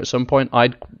Set Radio at some point,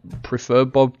 I'd prefer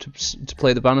Bob to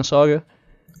play the Banner Saga.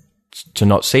 To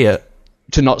not see it?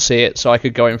 To not see it, so I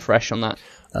could go in fresh on that.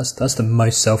 That's the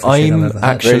most selfish thing I've ever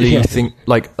had. Actually think,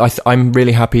 like, I'm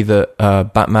really happy that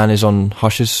Batman is on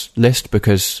Hush's list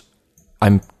because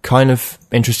I'm kind of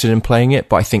interested in playing it,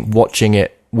 but I think watching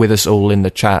it with us all in the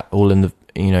chat, all in the,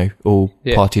 all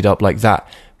partied up like that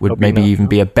would maybe even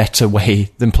be a better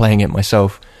way than playing it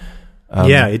myself.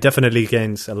 Yeah, it definitely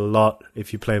gains a lot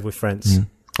if you play it with friends.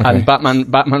 Okay. And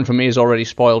Batman for me is already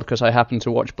spoiled because I happened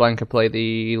to watch Blanca play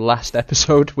the last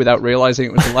episode without realising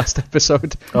it was the last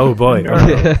episode. Oh boy.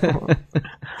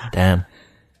 Damn.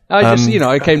 I just,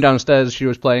 I came downstairs, she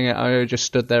was playing it, I just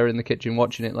stood there in the kitchen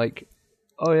watching it like,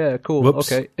 oh yeah, cool,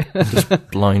 Whoops. okay.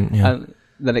 Just blind, yeah. And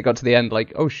then it got to the end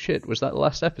like, oh shit, was that the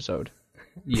last episode?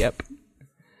 Yep.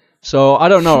 So, I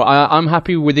don't know, I'm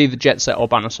happy with either Jet Set or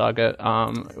Banner Saga.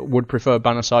 Would prefer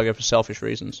Banner Saga for selfish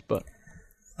reasons, but...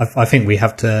 I think we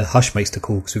have to... Hush makes the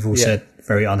call because we've all said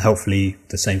very unhelpfully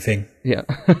the same thing. Yeah.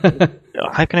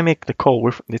 How can I make the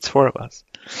call? It's four of us.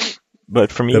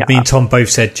 But for me... But me and Tom both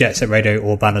said Jet Set Radio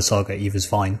or Banner Saga, either's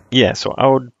fine. Yeah, so I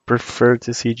would prefer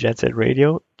to see Jet Set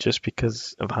Radio just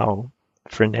because of how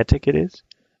frenetic it is.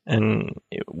 And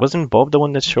wasn't Bob the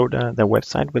one that showed the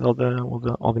website with all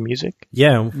the music?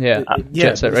 Yeah.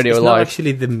 Jet Set Radio it's Live. not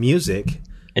actually the music.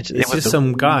 It's was just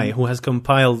some guy who has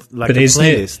compiled like But a isn't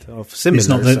it- playlist of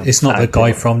similar It's not the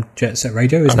guy from Jet Set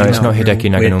Radio, is it? No, it's not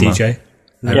Hideki Weird Naganuma. DJ.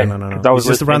 No. that was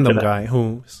It's just a listening random to that. guy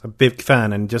who's a big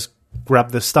fan and just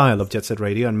grabbed the style of Jet Set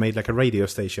Radio and made like a radio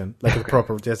station, like a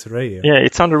proper Jet Set Radio. Yeah,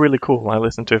 it sounded really cool. I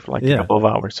listened to it for like Yeah. a couple of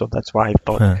hours, so that's why I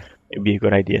thought it'd be a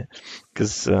good idea.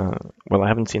 Because, I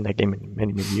haven't seen that game in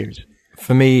many, many years.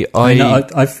 For me,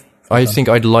 I think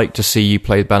I'd like to see you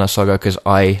play Banner Saga because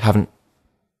I haven't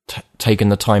taken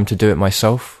the time to do it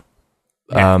myself.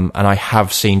 Yeah. And I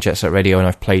have seen Jet Set Radio and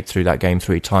I've played through that game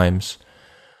 3 times.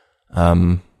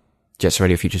 Jet Set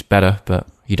Radio Future's better, but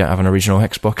you don't have an original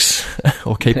Xbox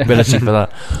or capability for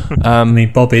that. I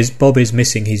mean, Bob is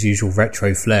missing his usual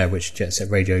retro flair, which Jet Set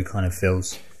Radio kind of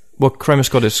fills. Well, Chroma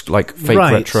Squad is like fake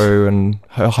Right. retro, and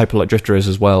Hyperlight Drifter is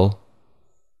as well.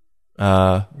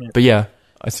 But yeah,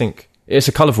 I think it's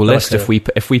a colourful list. If we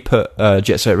put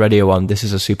Jet Set Radio on, this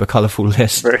is a super colourful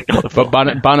list. Very colourful.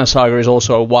 But Banner Saga is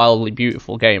also a wildly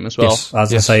beautiful game as well. Yes. I was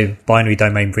going to say, Binary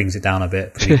Domain brings it down a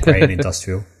bit, pretty grey and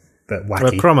industrial, but Well,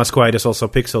 wacky. Chroma Squad is also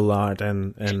pixel art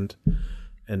and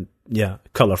yeah,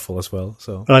 colorful as well.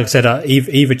 So But like I said,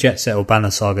 either Jet Set or Banner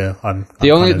Saga, I'm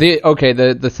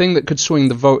The thing that could swing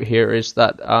the vote here is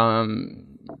that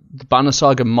the Banner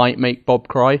Saga might make Bob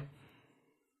cry.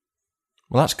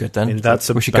 Well, that's good then. I mean, that's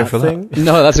a we should bad go for thing. that.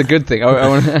 No, that's a good thing.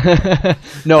 I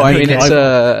mean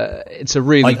it's a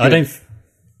really I good...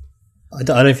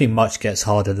 don't think much gets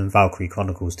harder than Valkyrie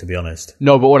Chronicles, to be honest.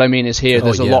 No, but what I mean is here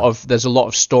there's a yeah. lot of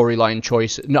storyline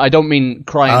choice. No, I don't mean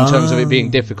cry in terms of it being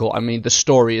difficult. I mean the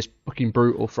story is fucking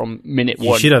brutal from minute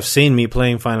You one. should have seen me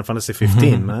playing Final Fantasy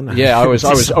 15, man. Yeah, I was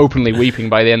openly weeping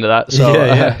by the end of that. So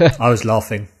Yeah. I was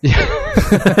laughing.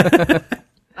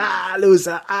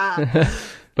 Loser.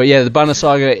 But yeah, the Banner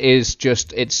Saga is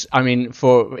just, in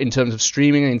terms of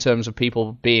streaming, in terms of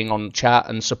people being on chat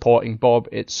and supporting Bob,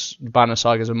 Banner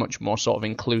Saga is a much more sort of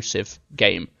inclusive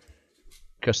game.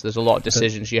 Because there's a lot of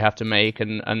decisions you have to make,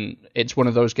 and it's one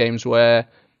of those games where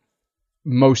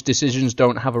most decisions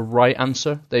don't have a right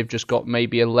answer. They've just got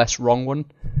maybe a less wrong one.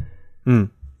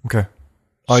 Okay.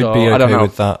 I'd So, be I don't okay know.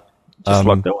 with that. Just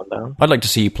lock that one down. I'd like to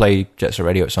see you play Jet Set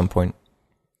Radio at some point.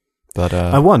 But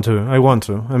I want to.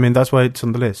 I mean, that's why it's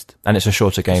on the list. and it's a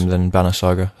shorter game than Banner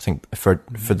Saga, I think, for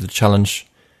the challenge.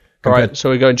 All right, so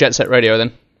we're going Jet Set Radio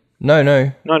then. No.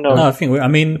 No. No, I think,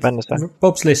 Banner Saga.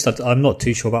 Bob's list, I'm not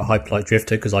too sure about Hyperlight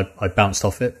Drifter because I bounced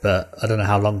off it, but I don't know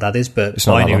how long that is. But It's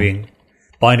not that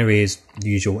Binary is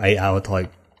usual 8-hour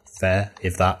type fare,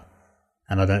 if that.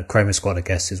 And I don't Chroma Squad, I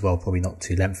guess, as well, probably not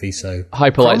too lengthy. So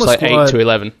Hyperlight's Chroma like Squad- 8 to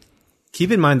 11.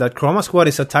 Keep in mind that Chroma Squad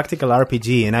is a tactical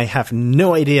RPG, and I have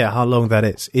no idea how long that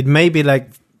is. It may be like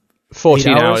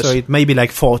 14 8 hours. or it may be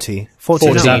like 40.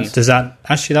 14. does that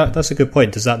actually that's a good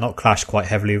point? Does that not clash quite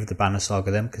heavily with the Banner Saga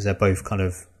then? Because they're both kind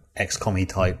of XCOM-y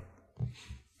type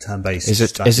turn-based. Is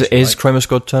strategy, right? Chroma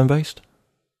Squad turn-based?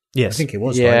 Yes. I think it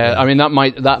was. Yeah, right? I mean that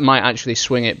might actually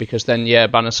swing it because then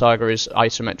Banner Saga is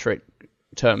isometric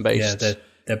turn-based. Yeah,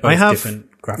 they're both I have different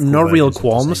graphical no real versions of the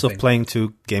qualms same of thing. playing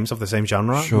two games of the same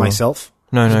genre Sure. myself.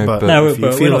 No, But- No, if you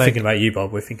but feel we're not like- thinking about you,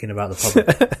 Bob. We're thinking about the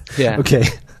public. Yeah, Okay.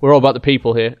 we're all about the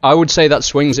people here. I would say that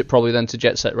swings it probably then to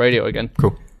Jet Set Radio again.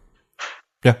 Cool.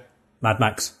 Yeah. Mad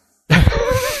Max.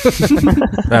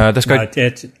 Let's go. No, yeah,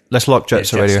 Let's lock Jet yeah,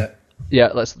 Set Radio. Set. Yeah,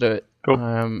 let's do it. Cool.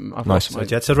 I've Nice. lost my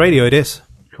Jet Set Radio it is.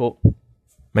 cool.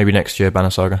 Maybe next year, Banner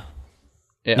Saga.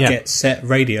 Yeah. Yeah. Get Set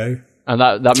Radio. And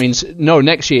that means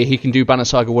next year he can do Banner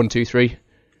Saga 1, 2, 3.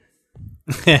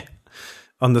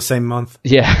 On the same month.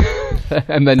 Yeah,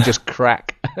 and then just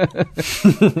crack,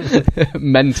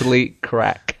 mentally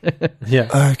crack.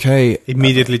 Yeah. Okay.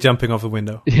 Immediately jumping off the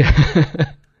window.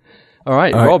 All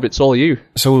right, All right. Rob, it's all you.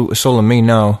 So it's all on me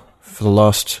now for the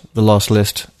last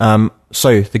list.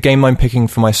 So the game I'm picking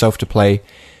for myself to play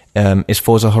is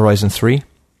Forza Horizon 3.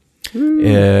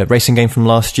 Racing game from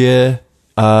last year.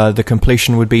 The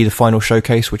completion would be the final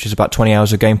showcase, which is about 20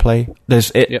 hours of gameplay.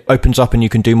 It opens up and you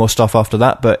can do more stuff after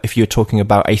that, but if you're talking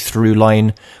about a through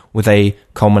line with a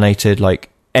culminated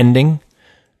ending,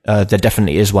 there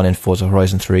definitely is one in Forza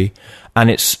Horizon 3,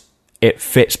 and it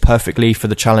fits perfectly for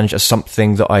the challenge as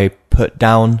something that I put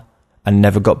down and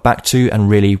never got back to and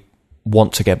really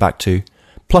want to get back to.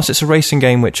 Plus it's a racing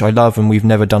game which I love, and we've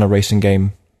never done a racing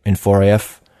game in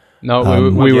 4AF. No,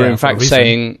 we were yeah, in fact for a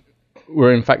reason.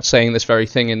 saying this very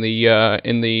thing in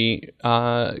the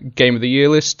Game of the Year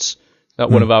lists. That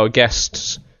one of our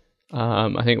guests, I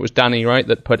think it was Danny, right,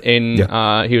 that put in.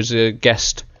 Yeah. He was a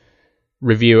guest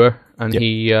reviewer, and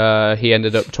he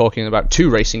ended up talking about 2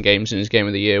 racing games in his Game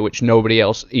of the Year, which nobody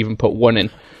else even put one in.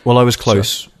 Well, I was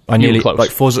close. I You were nearly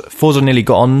close. Forza nearly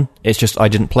got on. It's just I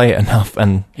didn't play it enough,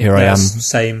 and here I am.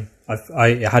 Same.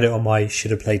 I had it on my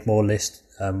should have played more list,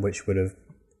 which would have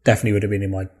been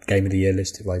in my Game of the Year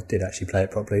list if I did actually play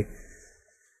it properly.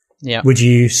 Yeah. Would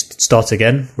you start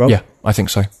again, Rob? Yeah, I think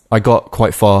so. I got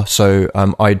quite far, so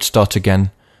I'd start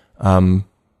again,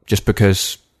 just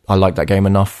because I like that game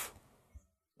enough,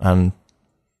 and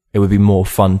it would be more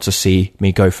fun to see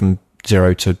me go from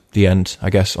 0 to the end, I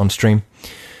guess, on stream.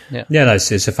 Yeah, no,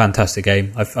 it's a fantastic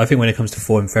game. I think when it comes to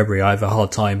 4 in February, I have a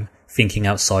hard time thinking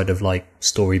outside of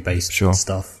story-based Sure.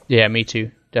 stuff. Yeah, me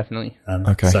too, definitely.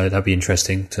 Okay. So that'd be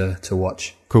interesting to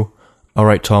watch. Cool. All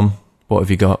right, Tom, what have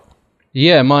you got?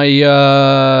 Yeah,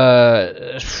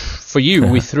 for you,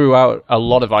 we threw out a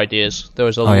lot of ideas. There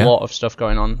was a yeah? lot of stuff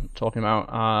going on, talking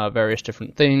about various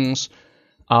different things.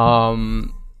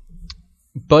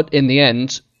 But in the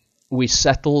end, we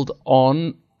settled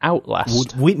on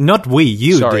Outlast.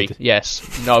 You Sorry, did.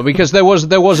 yes. No, because there was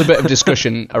a bit of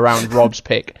discussion around Rob's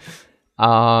pick.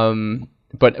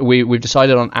 But we've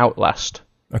decided on Outlast.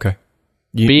 Okay.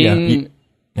 Being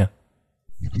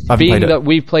that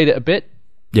we've played it a bit,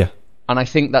 yeah, and I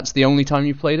think that's the only time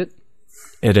you've played it.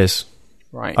 It is.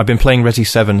 Right. I've been playing Resi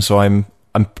 7, so I'm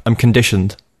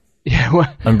conditioned. Yeah.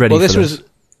 Well, I'm ready.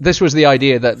 This was the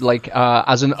idea that, like,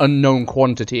 as an unknown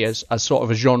quantity, as sort of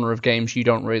a genre of games you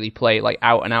don't really play, like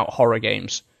out and out horror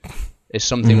games, is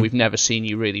something we've never seen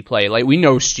you really play. Like, we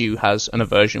know Stu has an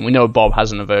aversion, we know Bob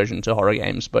has an aversion to horror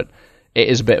games, but it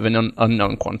is a bit of an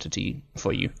unknown quantity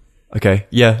for you. Okay,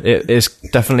 yeah, it is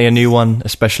definitely a new one,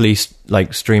 especially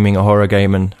like streaming a horror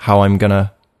game and how I'm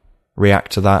gonna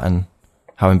react to that and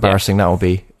how embarrassing that will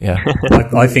be. Yeah,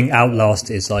 I think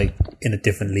Outlast is like in a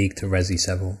different league to Resi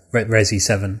 7. Resi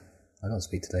 7. I can't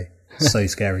speak today. So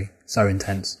scary, so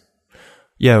intense.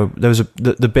 Yeah, there was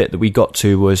the bit that we got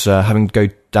to was having to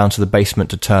go down to the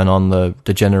basement to turn on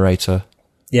the generator.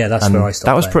 Yeah, that's where I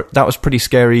stopped. That was pretty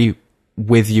scary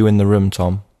with you in the room,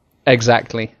 Tom.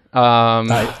 Exactly.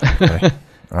 Okay.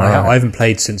 I haven't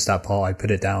played since that part. I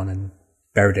put it down and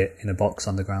buried it in a box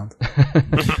underground.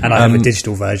 And I have a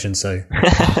digital version, so...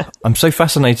 I'm so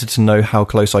fascinated to know how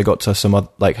close I got to some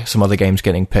other games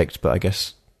getting picked, but I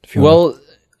guess... Your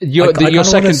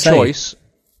second choice,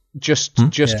 just for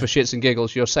shits and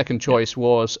giggles, your second choice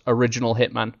was original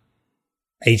Hitman.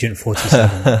 Agent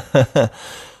 47.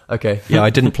 Okay, yeah, I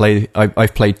didn't play...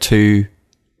 I've played 2...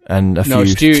 and a few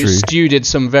through. Stu did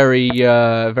some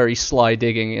very sly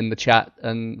digging in the chat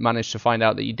and managed to find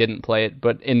out that you didn't play it,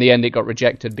 but in the end it got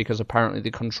rejected because apparently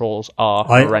the controls are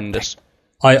horrendous.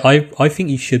 I think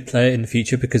you should play it in the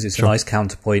future because it's a nice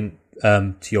counterpoint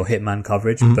to your Hitman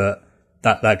coverage, but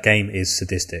that game is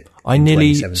sadistic. I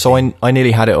nearly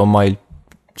had it on my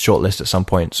shortlist at some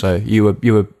point, so you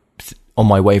were on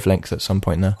my wavelength at some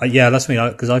point there. Yeah, that's me,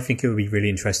 because I think it would be really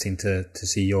interesting to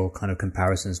see your kind of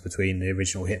comparisons between the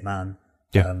original Hitman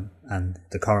and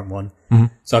the current one. Mm-hmm.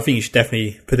 So I think you should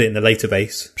definitely put it in the later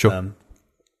base. Sure.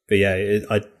 But yeah,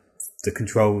 the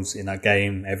controls in that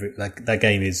game, that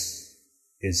game is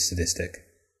sadistic.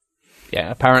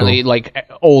 Yeah, apparently, like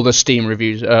all the Steam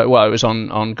reviews. It was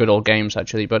on Good Old Games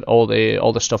actually, but all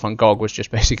the stuff on GOG was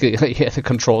just basically the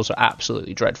controls are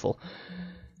absolutely dreadful.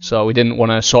 So we didn't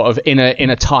want to sort of in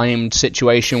a timed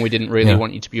situation. We didn't really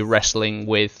want you to be wrestling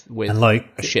with a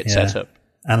shit setup.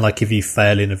 And like if you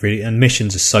fail and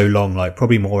missions are so long, like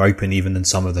probably more open even than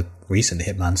some of the recent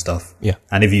Hitman stuff. Yeah.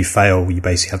 And if you fail, you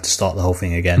basically have to start the whole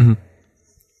thing again. Mm-hmm.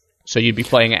 So you'd be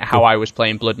playing it how I was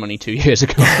playing Blood Money 2 years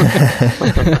ago.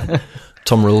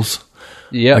 Tom rules.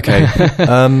 Yeah. Okay.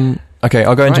 Okay,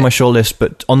 I'll go into my shortlist.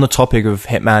 But on the topic of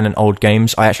Hitman and old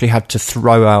games, I actually had to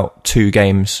throw out 2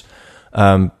 games.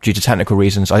 Due to technical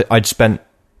reasons. I spent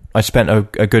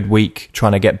a good week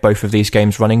trying to get both of these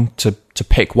games running to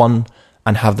pick one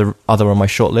and have the other on my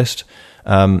shortlist.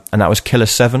 And that was Killer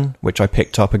 7, which I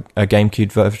picked up a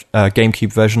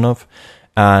GameCube version of,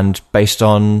 and based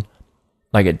on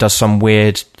like it does some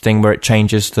weird thing where it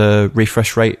changes the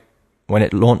refresh rate when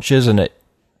it launches and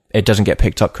it doesn't get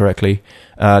picked up correctly.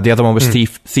 The other one was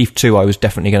Thief 2. I was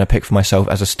definitely going to pick for myself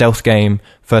as a stealth game,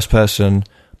 first person.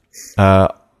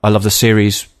 I love the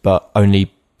series, but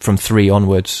only from 3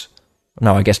 onwards.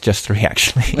 No, I guess just 3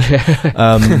 actually.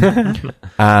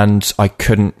 And I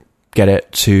couldn't get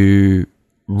it to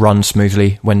run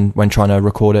smoothly when trying to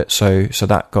record it, so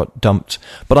that got dumped.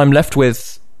 But I'm left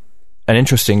with an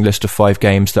interesting list of 5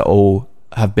 games that all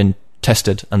have been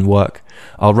tested and work.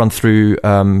 I'll run through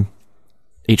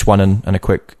each one and a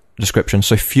quick description.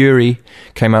 So Fury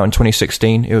came out in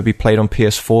 2016. It would be played on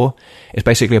PS4. It's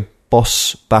basically a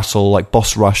boss battle, like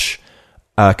boss rush,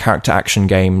 character action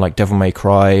game like Devil May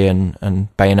Cry and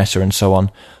Bayonetta and so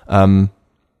on.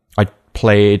 I've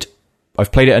played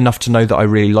it enough to know that I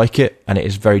really like it, and it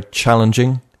is very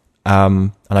challenging.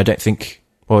 And I don't think,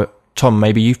 well, Tom,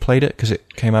 maybe you've played it because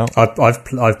it came out. I've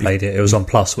played it. It was on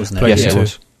Plus, wasn't it? Yes, it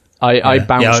was. I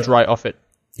bounced right off it.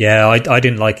 Yeah, I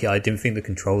didn't like it. I didn't think the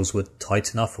controls were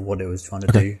tight enough for what it was trying to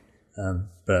do.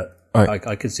 But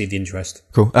I could see the interest.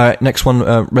 Cool. Next one,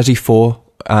 Resi 4.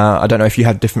 I don't know if you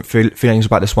had different feelings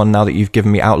about this one now that you've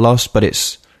given me Outlast, but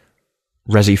it's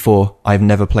Resi 4. I've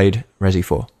never played Resi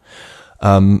 4.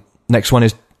 Next one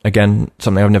is, again,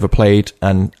 something I've never played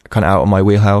and kind of out of my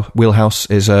wheelhouse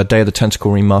is Day of the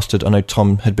Tentacle Remastered. I know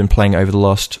Tom had been playing it over the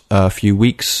last few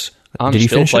weeks. I'm Did you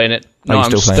still finish playing it. No,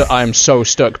 I'm so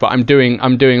stuck, but I'm doing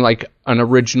like an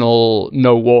original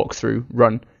no walkthrough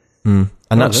run.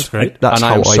 And that's great. That's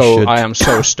and how I am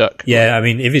so stuck. Yeah, I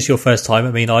mean, if it's your first time,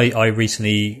 I mean, I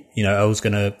recently, Earl's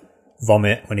going to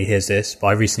vomit when he hears this, but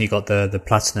I recently got the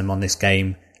platinum on this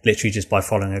game literally just by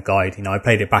following a guide. I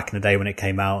played it back in the day when it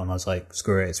came out and I was like,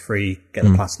 screw it, it's free, get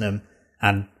the platinum.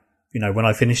 And, when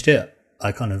I finished it,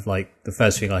 I kind of like, the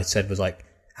first thing I said was like,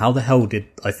 how the hell did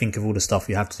I think of all the stuff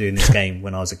you have to do in this game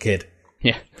when I was a kid?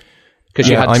 Yeah. Because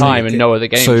you had time and no other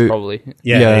games, probably.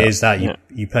 Yeah, it is that.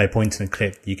 You play a point and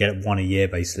click, you get one a year,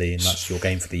 basically, and that's your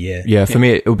game for the year. Yeah, for me,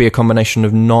 it would be a combination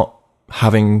of not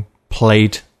having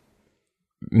played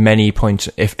many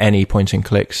if any, point and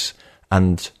clicks,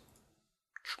 and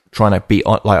trying to be,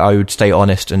 like, I would stay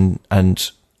honest and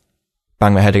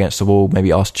bang my head against the wall,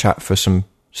 maybe ask chat for some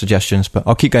suggestions, but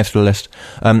I'll keep going through the list.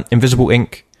 Invisible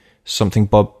Ink, something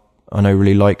Bob I know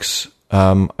really likes.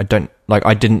 I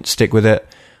didn't stick with it.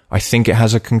 I think it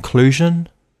has a conclusion,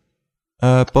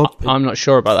 Bob? I'm not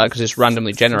sure about that because it's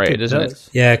randomly generated, isn't it?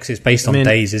 Yeah, because it's based on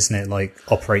days, isn't it? Like,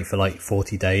 operate for like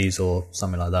 40 days or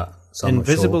something like that. So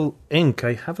Invisible Ink,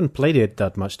 I haven't played it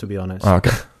that much, to be honest. Oh,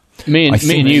 okay. Me and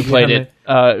you played it.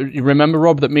 You remember,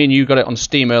 Rob, that me and you got it on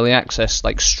Steam Early Access,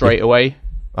 like, straight away?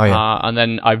 Oh, yeah. And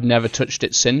then I've never touched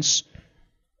it since.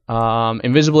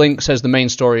 Invisible Ink says the main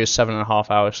story is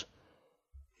 7.5 hours.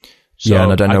 So yeah,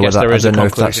 and I don't know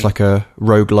if that's like a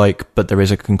roguelike, but there is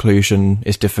a conclusion.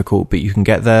 It's difficult, but you can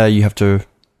get there. You have to,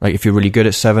 like, if you're really good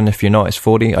at 7, if you're not, it's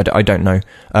 40. I don't know.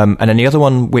 And then the other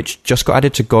one, which just got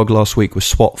added to GOG last week, was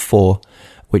SWAT 4,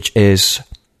 which is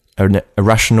an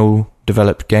Irrational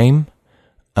developed game.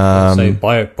 So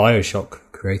Bioshock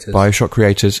creators. Bioshock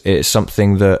creators. It's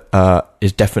something that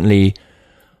is definitely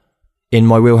in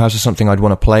my wheelhouse. Is something I'd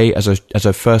want to play as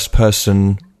a first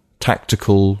person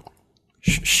tactical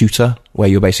shooter, where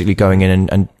you're basically going in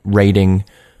and raiding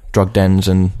drug dens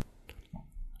and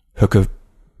hooker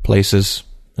places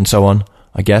and so on,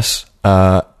 I guess.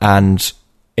 And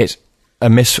it's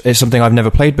something I've never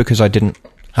played because I didn't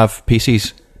have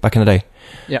PCs back in the day.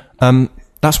 Yeah.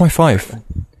 That's my 5.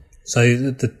 So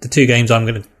the two games I'm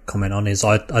going to comment on is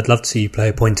I'd love to see you play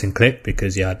a point and click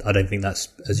because I don't think that's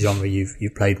a genre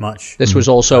you've played much. This was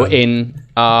also in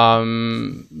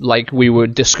like we were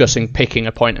discussing picking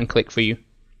a point and click for you.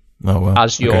 Oh, wow.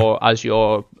 As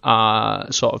your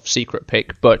sort of secret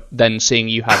pick, but then seeing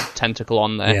you have Tentacle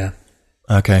on there. Yeah.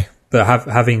 Okay. But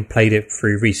having played it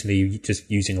through recently, just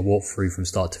using a walkthrough from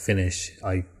start to finish,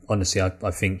 I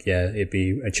think it'd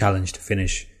be a challenge to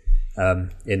finish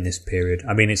in this period.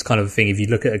 I mean, it's kind of a thing. If you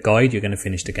look at a guide, you're going to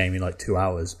finish the game in like 2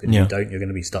 hours, but if you don't, you're going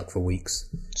to be stuck for weeks.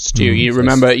 Stu, you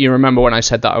remember when I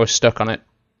said that I was stuck on it?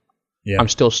 Yeah. I'm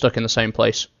still stuck in the same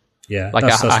place. Yeah, like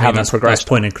I haven't progressed. That's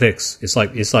point and clicks. It's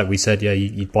like we said. Yeah,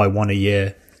 you'd buy one a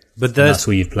year, but that's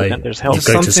what you'd play. There's help.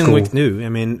 It's something we do. I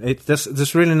mean,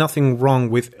 there's really nothing wrong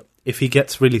with if he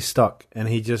gets really stuck and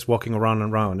he's just walking around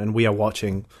and around, and we are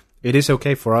watching. It is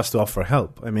okay for us to offer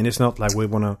help. I mean, it's not like we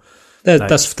want to.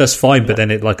 That's fine, but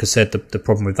then like I said, the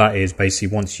problem with that is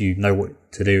basically once you know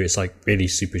what to do, it's like really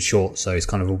super short. So it's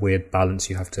kind of a weird balance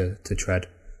you have to tread.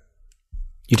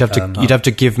 You'd have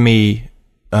to give me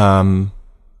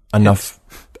enough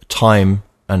time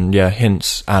and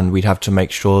hints, and we'd have to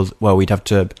make sure. We'd have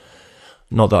to.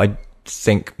 Not that I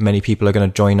think many people are going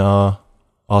to join our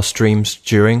streams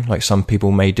during, like some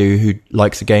people may do, who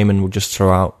like the game and will just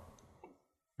throw out.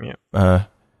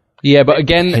 Yeah, but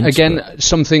again,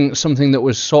 something that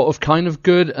was sort of kind of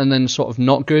good and then sort of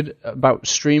not good about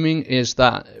streaming is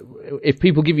that if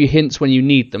people give you hints when you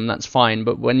need them, that's fine.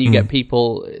 But when you get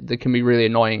people that can be really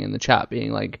annoying in the chat,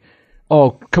 being like,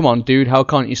 "Oh, come on, dude, how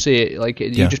can't you see it?" Like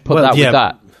you just put with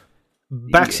that.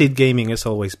 Backseat gaming is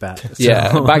always bad. So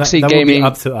backseat that gaming would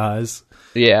be up to us.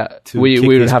 Yeah, we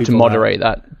would have to moderate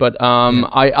that. But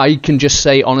I can just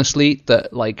say honestly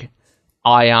that like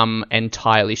I am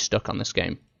entirely stuck on this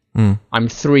game. I'm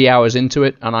 3 hours into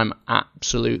it, and I'm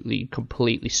absolutely,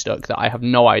 completely stuck. That I have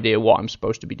no idea what I'm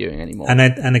supposed to be doing anymore.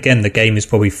 And again, the game is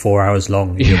probably 4 hours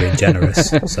long. If you're being generous.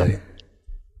 So,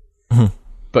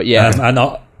 but yeah, and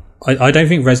I don't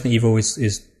think Resident Evil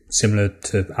is similar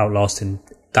to Outlast in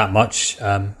that much.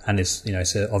 And it's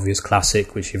it's an obvious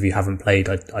classic. Which if you haven't played,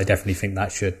 I definitely think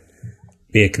that should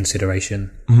be a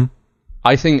consideration. Mm-hmm.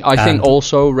 I think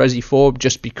also Resi 4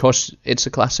 just because it's a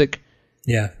classic.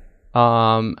 Yeah.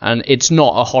 And it's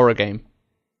not a horror game.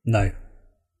 No.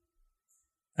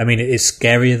 I mean, it is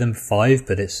scarier than 5,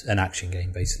 but it's an action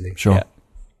game, basically. Sure. Yeah.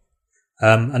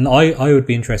 And I would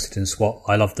be interested in SWAT.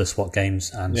 I love the SWAT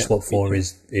games, and SWAT 4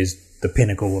 is the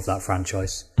pinnacle of that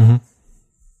franchise. Mm-hmm.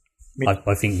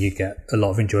 I think you get a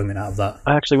lot of enjoyment out of that.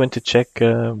 I actually went to check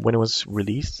when it was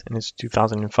released, and it's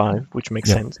 2005, which makes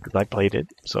sense because I played it.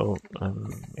 So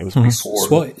it was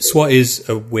before. SWAT is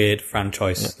a weird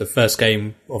franchise. Yeah. The first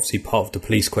game, obviously part of the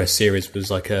Police Quest series,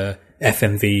 was like a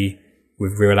FMV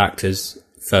with real actors,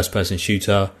 first-person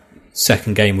shooter.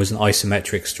 Second game was an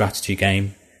isometric strategy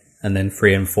game. And then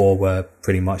 3 and 4 were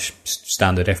pretty much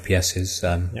standard FPSs,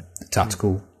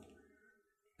 tactical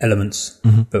elements.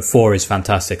 Mm-hmm. But 4 is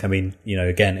fantastic. I mean,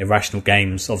 again, Irrational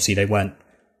Games, obviously they weren't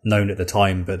known at the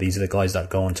time, but these are the guys that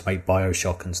go on to make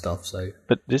BioShock and stuff. So,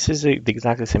 but this is the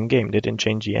exactly same game. They didn't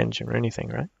change the engine or anything,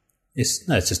 right? It's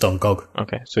just on GOG.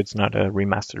 Okay, so it's not a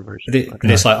remastered version.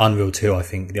 But it's like Unreal 2, I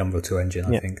think, the Unreal 2 engine,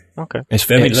 I think. Okay.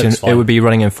 It would be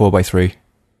running in 4x3.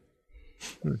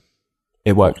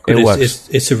 It worked. It works.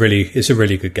 It's a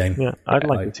really good game. Yeah, I'd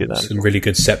like to see that. Some really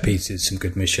good set pieces, some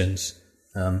good missions.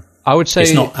 I would say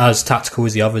it's not as tactical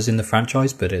as the others in the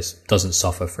franchise, but it doesn't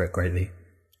suffer for it greatly.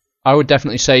 I would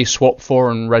definitely say SWAT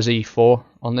 4 and Resi 4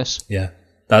 on this. Yeah,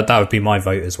 that would be my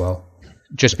vote as well.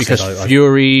 Just because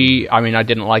Fury, I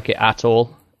didn't like it at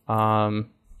all.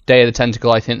 Day of the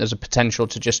Tentacle, I think there's a potential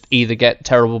to just either get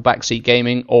terrible backseat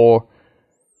gaming or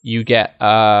you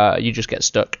just get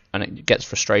stuck and it gets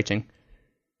frustrating.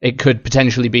 It could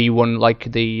potentially be one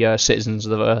like the Citizens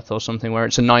of the Earth or something where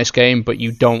it's a nice game, but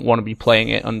you don't want to be playing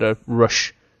it under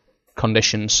rush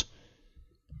conditions.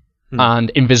 And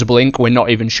Invisible Ink, we're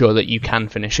not even sure that you can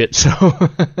finish it. So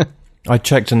I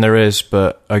checked and there is,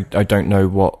 but I don't know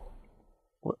what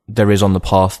there is on the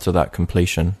path to that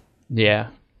completion. Yeah.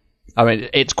 I mean,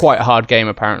 it's quite a hard game,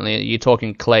 apparently. You're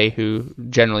talking Clay, who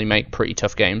generally make pretty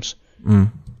tough games.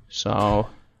 So,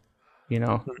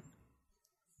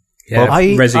 Yeah,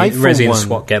 Resi and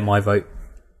SWAT get my vote.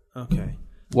 Okay.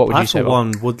 What would you say? I, for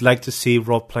one, would like to see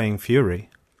Rob playing Fury.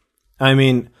 I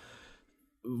mean,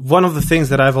 one of the things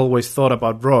that I've always thought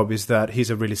about Rob is that he's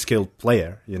a really skilled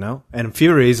player, and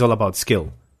Fury is all about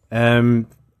skill.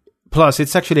 Plus,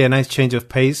 it's actually a nice change of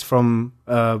pace from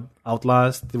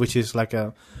Outlast, which is like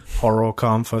a horror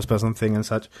calm first-person thing and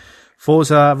such.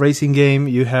 Forza racing game,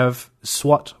 you have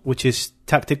SWAT, which is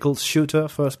tactical shooter,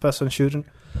 first-person shooter.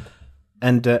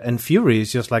 And Fury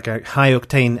is just like a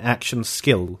high-octane action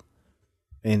skill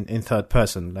in third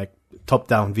person, like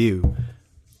top-down view.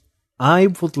 I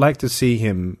would like to see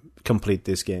him complete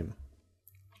this game,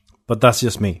 but that's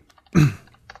just me.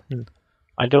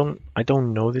 I don't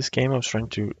know this game. I was trying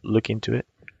to look into it,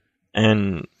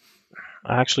 and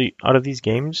actually, out of these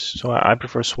games, so I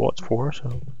prefer SWAT 4.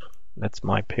 So that's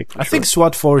my pick. I think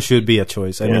SWAT 4 should be a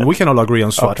choice. I mean, we can all agree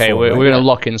on SWAT 4. Okay, we're going to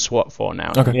lock in SWAT 4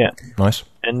 now. Okay, yeah, nice.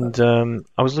 And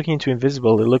I was looking into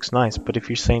Invisible. It looks nice, but if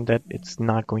you're saying that it's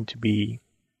not going to be,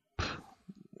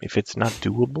 if it's not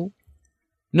doable.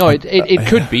 No, it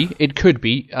could be. It could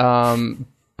be.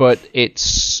 But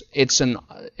it's a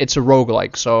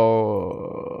roguelike,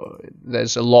 so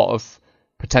there's a lot of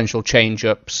potential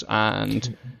change-ups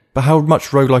and... But how much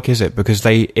roguelike is it? Because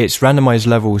it's randomized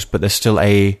levels, but there's still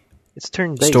it's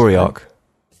turn-based story arc.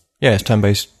 Yeah, it's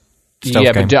turn-based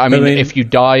stealth game. But I mean, if you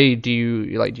die, do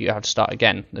you have to start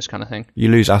again? This kind of thing. You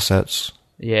lose assets.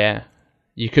 Yeah,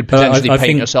 you could potentially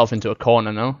paint yourself into a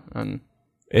corner, no? And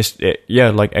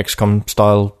like XCOM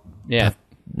style. Yeah,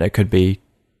 it could be.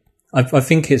 I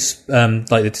think it's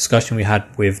like the discussion we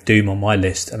had with Doom on my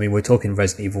list. I mean, we're talking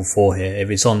Resident Evil 4 here. If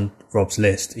it's on Rob's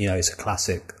list, it's a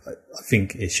classic. I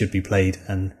think it should be played,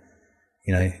 and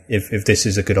if this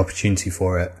is a good opportunity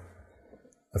for it,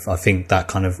 I think that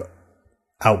kind of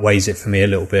outweighs it for me a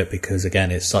little bit because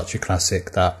again, it's such a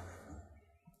classic that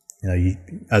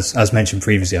as mentioned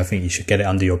previously, I think you should get it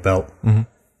under your belt. Mm-hmm.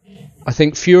 I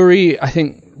think Fury. I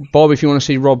think Bob, if you want to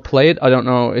see Rob play it, I don't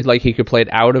know, like he could play it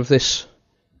out of this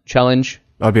challenge.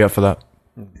 I'd be up for that.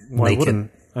 Why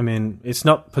wouldn't? I mean, it's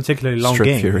not particularly long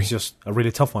game. Fury. It's just a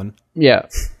really tough one. Yeah.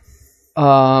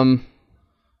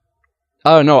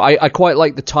 Oh no, I quite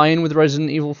like the tie-in with Resident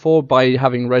Evil 4 by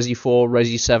having Resi 4,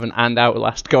 Resi 7, and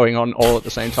Outlast going on all at the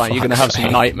same time. You're going to have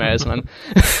some nightmares, man.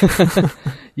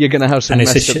 You're going to have some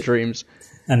messed up dreams.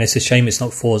 And it's a shame it's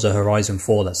not Forza Horizon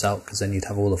 4 that's out, because then you'd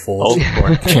have all the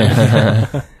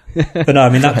 4s. But no, I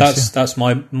mean that's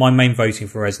my main voting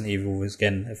for Resident Evil was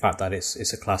again the fact that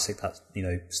it's a classic that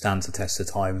stands the test of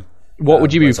time. What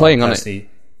would you be playing on it? PC.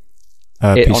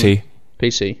 On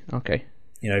PC, okay.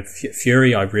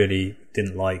 Fury I really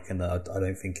didn't like, and I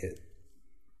don't think it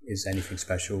is anything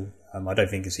special. I don't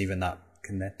think it's even that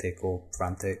kinetic or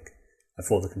frantic. I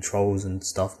thought the controls and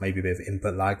stuff maybe a bit of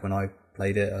input lag when I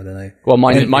played it. I don't know. Well,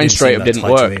 mine straight up didn't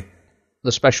work.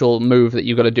 The special move that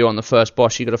you got to do on the first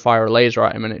boss, you got to fire a laser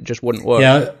at him, and it just wouldn't work.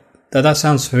 Yeah, that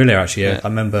sounds familiar actually. Yeah. I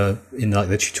remember in like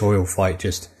the tutorial fight,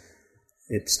 just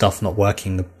stuff not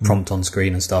working, the prompt on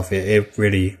screen and stuff. It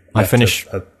really. I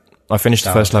finished the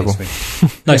first level.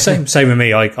 No, same with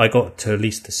me. I got to at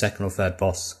least the second or third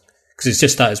boss because it's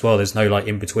just that as well. There's no like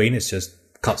in between. It's just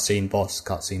cutscene boss.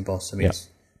 I mean,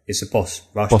 it's a boss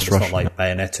rush. It's not like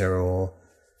Bayonetta or.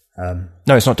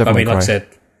 No, it's not Devil May Cry. Like I said,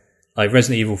 like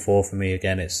Resident Evil 4 for me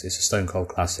again, it's a stone cold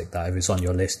classic that if it's on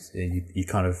your list, you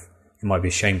might be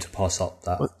ashamed to pass up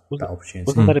that opportunity.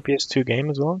 Wasn't that a PS2 game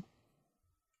as well?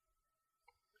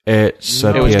 It's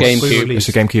it was GameCube. It's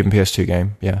a GameCube and PS2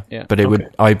 game, yeah. But it Okay. would.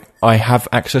 I have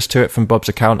access to it from Bob's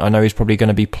account. I know he's probably going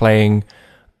to be playing.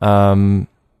 He's going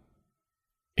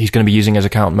to be using his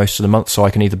account most of the month, so I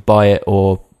can either buy it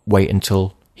or wait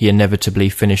until he inevitably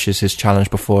finishes his challenge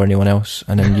before anyone else,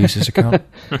 and then use his account.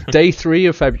 Day 3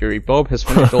 of February, Bob has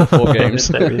finished all 4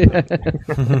 games.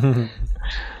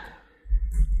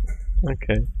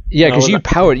 Okay. Yeah, because you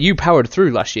powered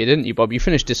through last year, didn't you, Bob? You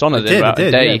finished Dishonored in about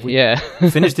a day. Yeah,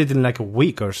 finished it in like a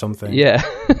week or something. Yeah.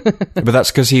 But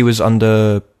that's because he was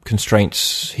under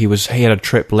constraints. He had a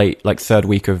trip late, like third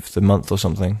week of the month or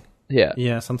something. Yeah.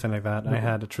 Yeah, something like that. I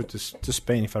had a trip to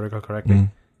Spain, if I recall correctly.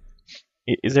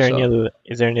 Is there any other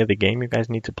game you guys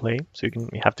need to play so you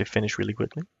have to finish really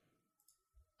quickly?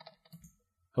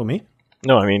 Oh, me?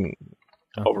 No, I mean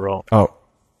overall. Oh,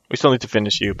 We still need to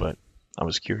finish you, but I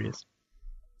was curious.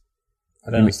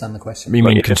 I don't understand the question. you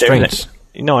mean if there's constraints?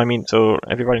 No, I mean, so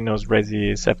everybody knows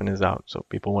Resi 7 is out, so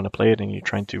people want to play it, and you're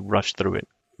trying to rush through it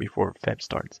before Feb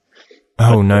starts.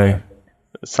 Oh no.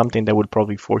 Something that would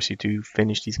probably force you to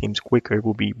finish these games quicker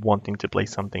will be wanting to play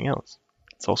something else.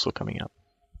 It's also coming out.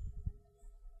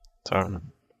 So I don't know.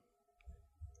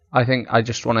 I think I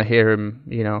just want to hear him,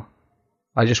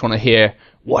 I just want to hear,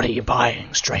 "What are you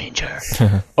buying, stranger?"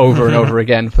 over and over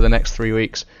again for the next 3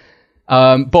 weeks.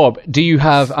 Bob, do you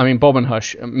have, Bob and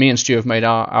Hush, me and Stu have made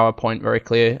our point very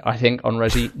clear, I think, on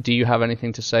Resi. Do you have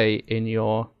anything to say in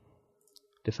your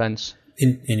defense?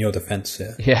 In your defense,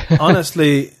 yeah. Yeah.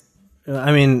 Honestly,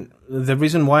 the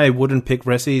reason why I wouldn't pick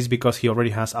Resi is because he already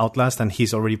has Outlast and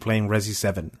he's already playing Resi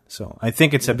 7. So I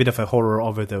think it's a bit of a horror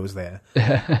overdose there.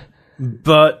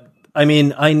 But,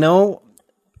 I know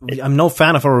I'm no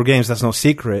fan of horror games, that's no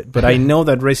secret, but I know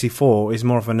that Resi 4 is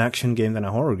more of an action game than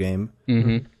a horror game.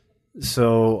 Mm-hmm.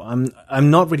 So I'm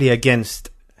not really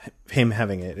against him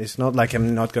having it. It's not like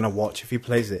I'm not going to watch if he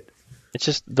plays it. It's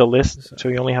just the list, so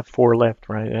you only have 4 left,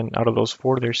 right? And out of those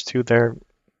 4, there's 2 they're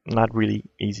not really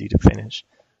easy to finish.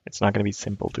 It's not going to be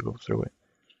simple to go through it.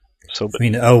 So,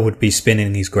 Earl would be spinning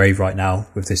in his grave right now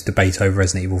with this debate over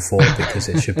Resident Evil 4 because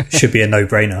it should be a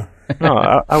no-brainer. No,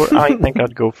 I think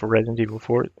I'd go for Resident Evil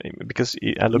 4 because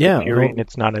I look at Fury and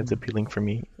it's not as appealing for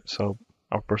me. So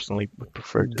I personally would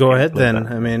prefer to go ahead then.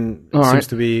 That. It seems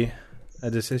to be a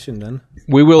decision then.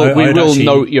 We will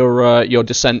note your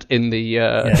dissent in the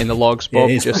in the logs,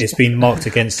 Bob. It's been marked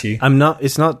against you.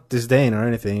 It's not disdain or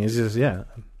anything. It's just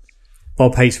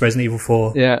Bob hates Resident Evil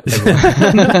 4. Yeah. Featured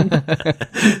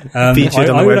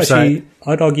on the website.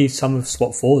 I'd argue some of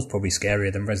SWAT 4 is probably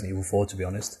scarier than Resident Evil 4, to be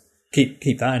honest.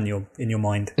 Keep that in your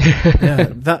mind. Yeah,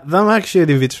 that might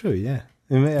actually be true. Yeah.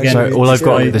 So all I've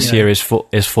got this year is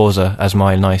Forza as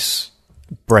my nice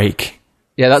break.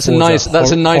 Yeah, that's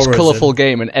Forza, a nice colourful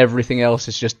game, and everything else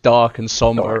is just dark and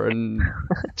somber and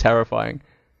terrifying.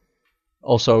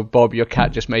 Also, Bob, your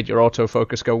cat just made your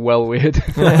autofocus go well weird.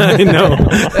 I know.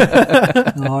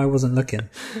 No, I wasn't looking.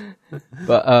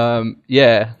 But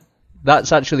yeah,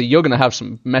 that's actually, you're going to have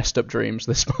some messed up dreams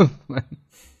this month, man.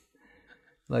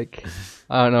 Like,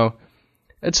 I don't know.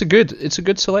 It's a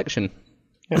good selection.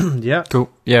 Yeah. Cool.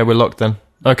 Yeah, we're locked then.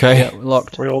 Okay. Yeah, we're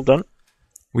locked. We're all done.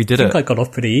 We did I think it. I got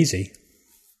off pretty easy.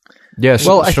 Yes.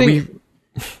 Well, I think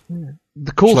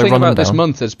the cool Shall I thing run them about this down?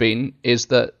 month is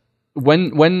that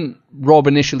when Rob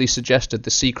initially suggested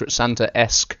the Secret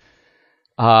Santa-esque,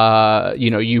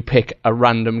 you pick a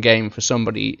random game for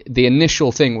somebody, the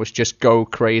initial thing was just go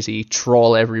crazy,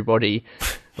 troll everybody,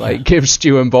 like give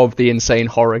Stu and Bob the insane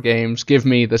horror games, give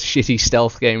me the shitty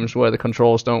stealth games where the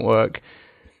controls don't work,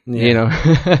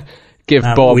 give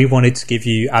Bob... We wanted to give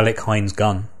you Alec Hines'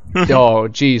 gun. Oh,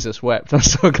 Jesus wept. I'm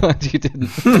so glad you didn't.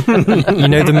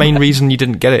 The main reason you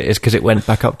didn't get it is because it went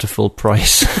back up to full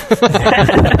price.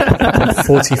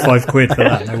 45 quid for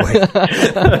that, no way.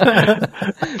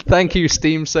 Thank you,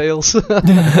 Steam sales. So,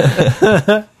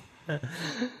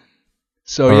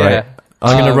 All right.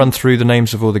 I'm going to run through the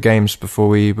names of all the games before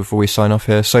we sign off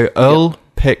here. So Earl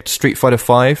picked Street Fighter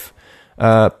V.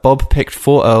 Bob picked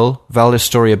For Earl, Valdez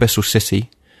Story Abyssal City.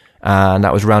 And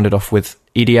that was rounded off with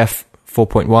EDF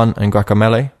 4.1 and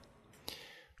Guacamelee.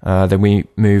 Then we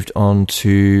moved on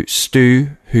to Stu,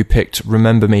 who picked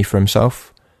Remember Me for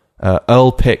himself.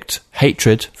 Earl picked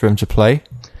Hatred for him to play.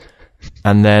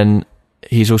 And then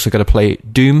he's also going to play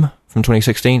Doom from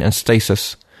 2016 and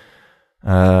Stasis.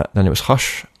 Then it was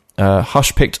Hush.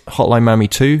 Hush picked Hotline Miami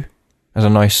 2 as a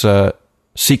nice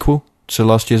sequel to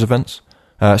last year's events.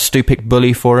 Stu picked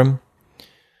Bully for him.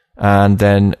 And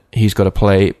then he's got to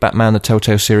play Batman the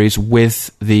Telltale series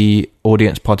with the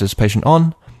audience participation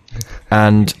on,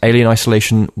 and Alien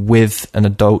Isolation with an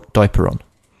adult diaper on.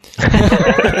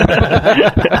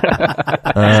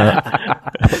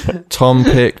 Tom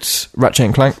picked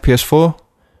Ratchet & Clank PS4.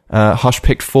 Hush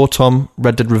picked for Tom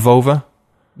Red Dead Revolver.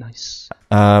 Nice.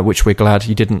 Which we're glad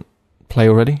you didn't play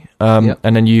already. Yep.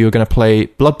 And then you're going to play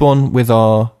Bloodborne with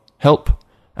our help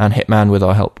and Hitman with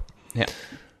our help. Yeah.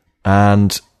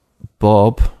 And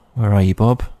Bob, where are you,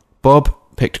 Bob? Bob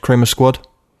picked Chroma Squad.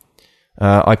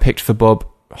 I picked for Bob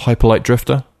Hyperlight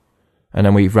Drifter. And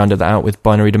then we rounded that out with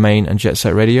Binary Domain and Jet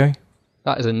Set Radio.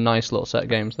 That is a nice little set of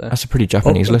games there. That's a pretty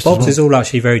Japanese list. Bob's as well. is all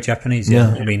actually very Japanese. Yeah.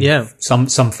 I mean, some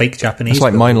fake Japanese. It's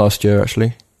like mine last year,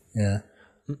 actually. Yeah.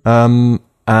 And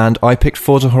I picked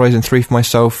Forza Horizon 3 for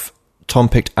myself. Tom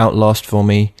picked Outlast for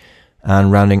me.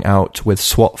 And rounding out with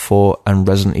SWAT 4 and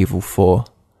Resident Evil 4.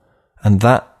 And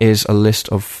that is a list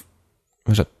of,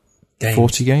 was it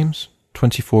 40 games?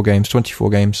 24 games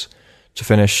to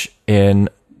finish in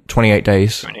 28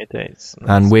 days. 28 days. Nice.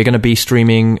 And we're going to be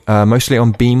streaming mostly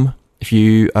on Beam. If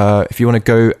you want to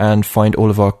go and find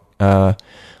all of our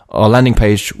landing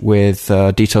page with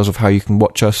details of how you can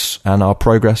watch us and our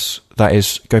progress, that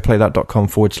is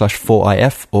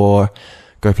goplaythat.com/4if or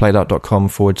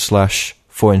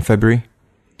goplaythat.com/4in-February.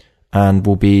 And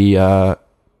we'll be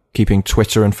keeping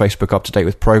Twitter and Facebook up to date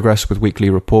with progress, with weekly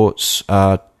reports.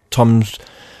 Tom's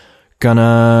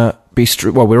gonna be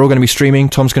we're all going to be streaming.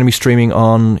 Tom's going to be streaming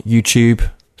on YouTube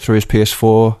through his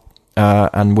PS4,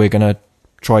 and we're going to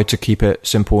try to keep it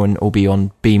simple and all be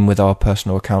on Beam with our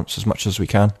personal accounts as much as we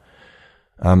can.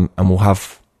 And we'll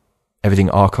have everything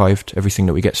archived, everything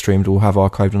that we get streamed, we'll have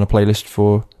archived on a playlist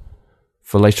for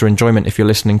later enjoyment if you're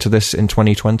listening to this in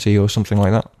 2020 or something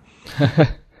like that.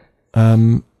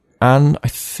 And I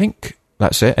think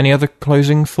that's it. Any other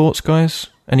closing thoughts, guys?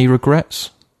 Any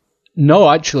regrets?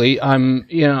 No, actually, I'm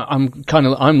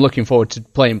looking forward to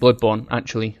playing Bloodborne.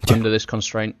 Actually, under this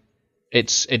constraint,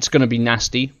 it's going to be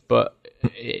nasty, but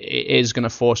it is going to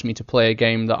force me to play a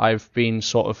game that I've been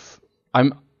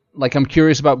I'm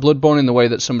curious about Bloodborne in the way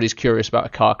that somebody's curious about a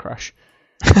car crash.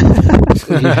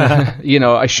 You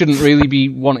know, I shouldn't really be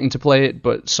wanting to play it,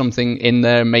 but something in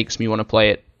there makes me want to play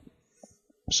it.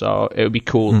 So it would be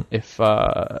cool if,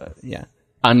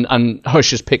 And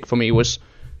Hush's pick for me was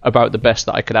about the best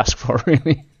that I could ask for,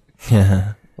 really.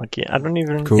 Yeah. Okay, I don't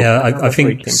even... Cool. Yeah, I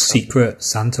think Secret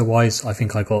Santa-wise, I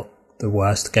think I got the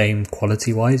worst game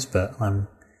quality-wise, but I'm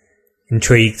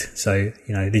intrigued. So,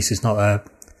 this is not a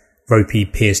ropey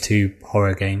PS2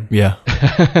 horror game. Yeah.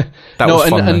 That was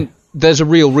fun, and there's a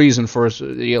real reason for us,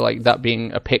 that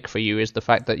being a pick for you, is the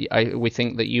fact that we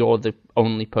think that you're the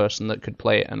only person that could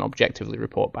play it and objectively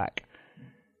report back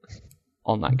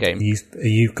on that game. Are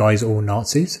you guys all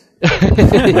Nazis? You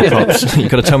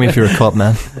got to tell me if you're a cop,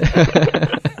 man.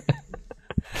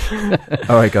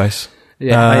 All right, guys.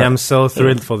 Yeah, I am so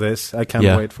thrilled for this. I can't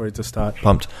wait for it to start.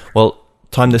 Pumped. Well,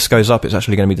 time this goes up, it's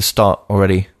actually going to be the start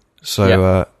already.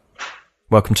 So,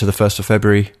 welcome to the 1st of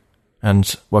February,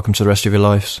 and welcome to the rest of your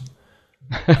lives.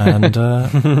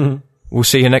 And we'll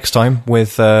see you next time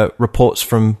with reports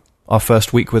from our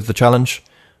first week with the challenge.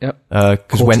 Yep.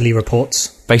 Quarterly reports.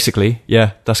 Basically,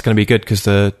 yeah, that's going to be good because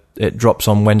it drops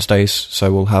on Wednesdays,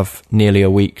 so we'll have nearly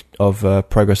a week of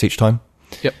progress each time.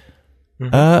 Yep.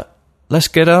 Let's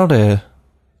get out of here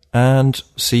and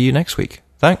see you next week.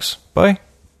 Thanks. Bye.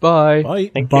 Bye.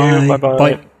 Bye. Thank you.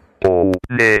 Bye-bye.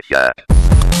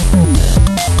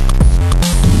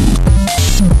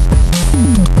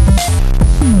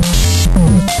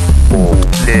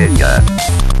 Bye.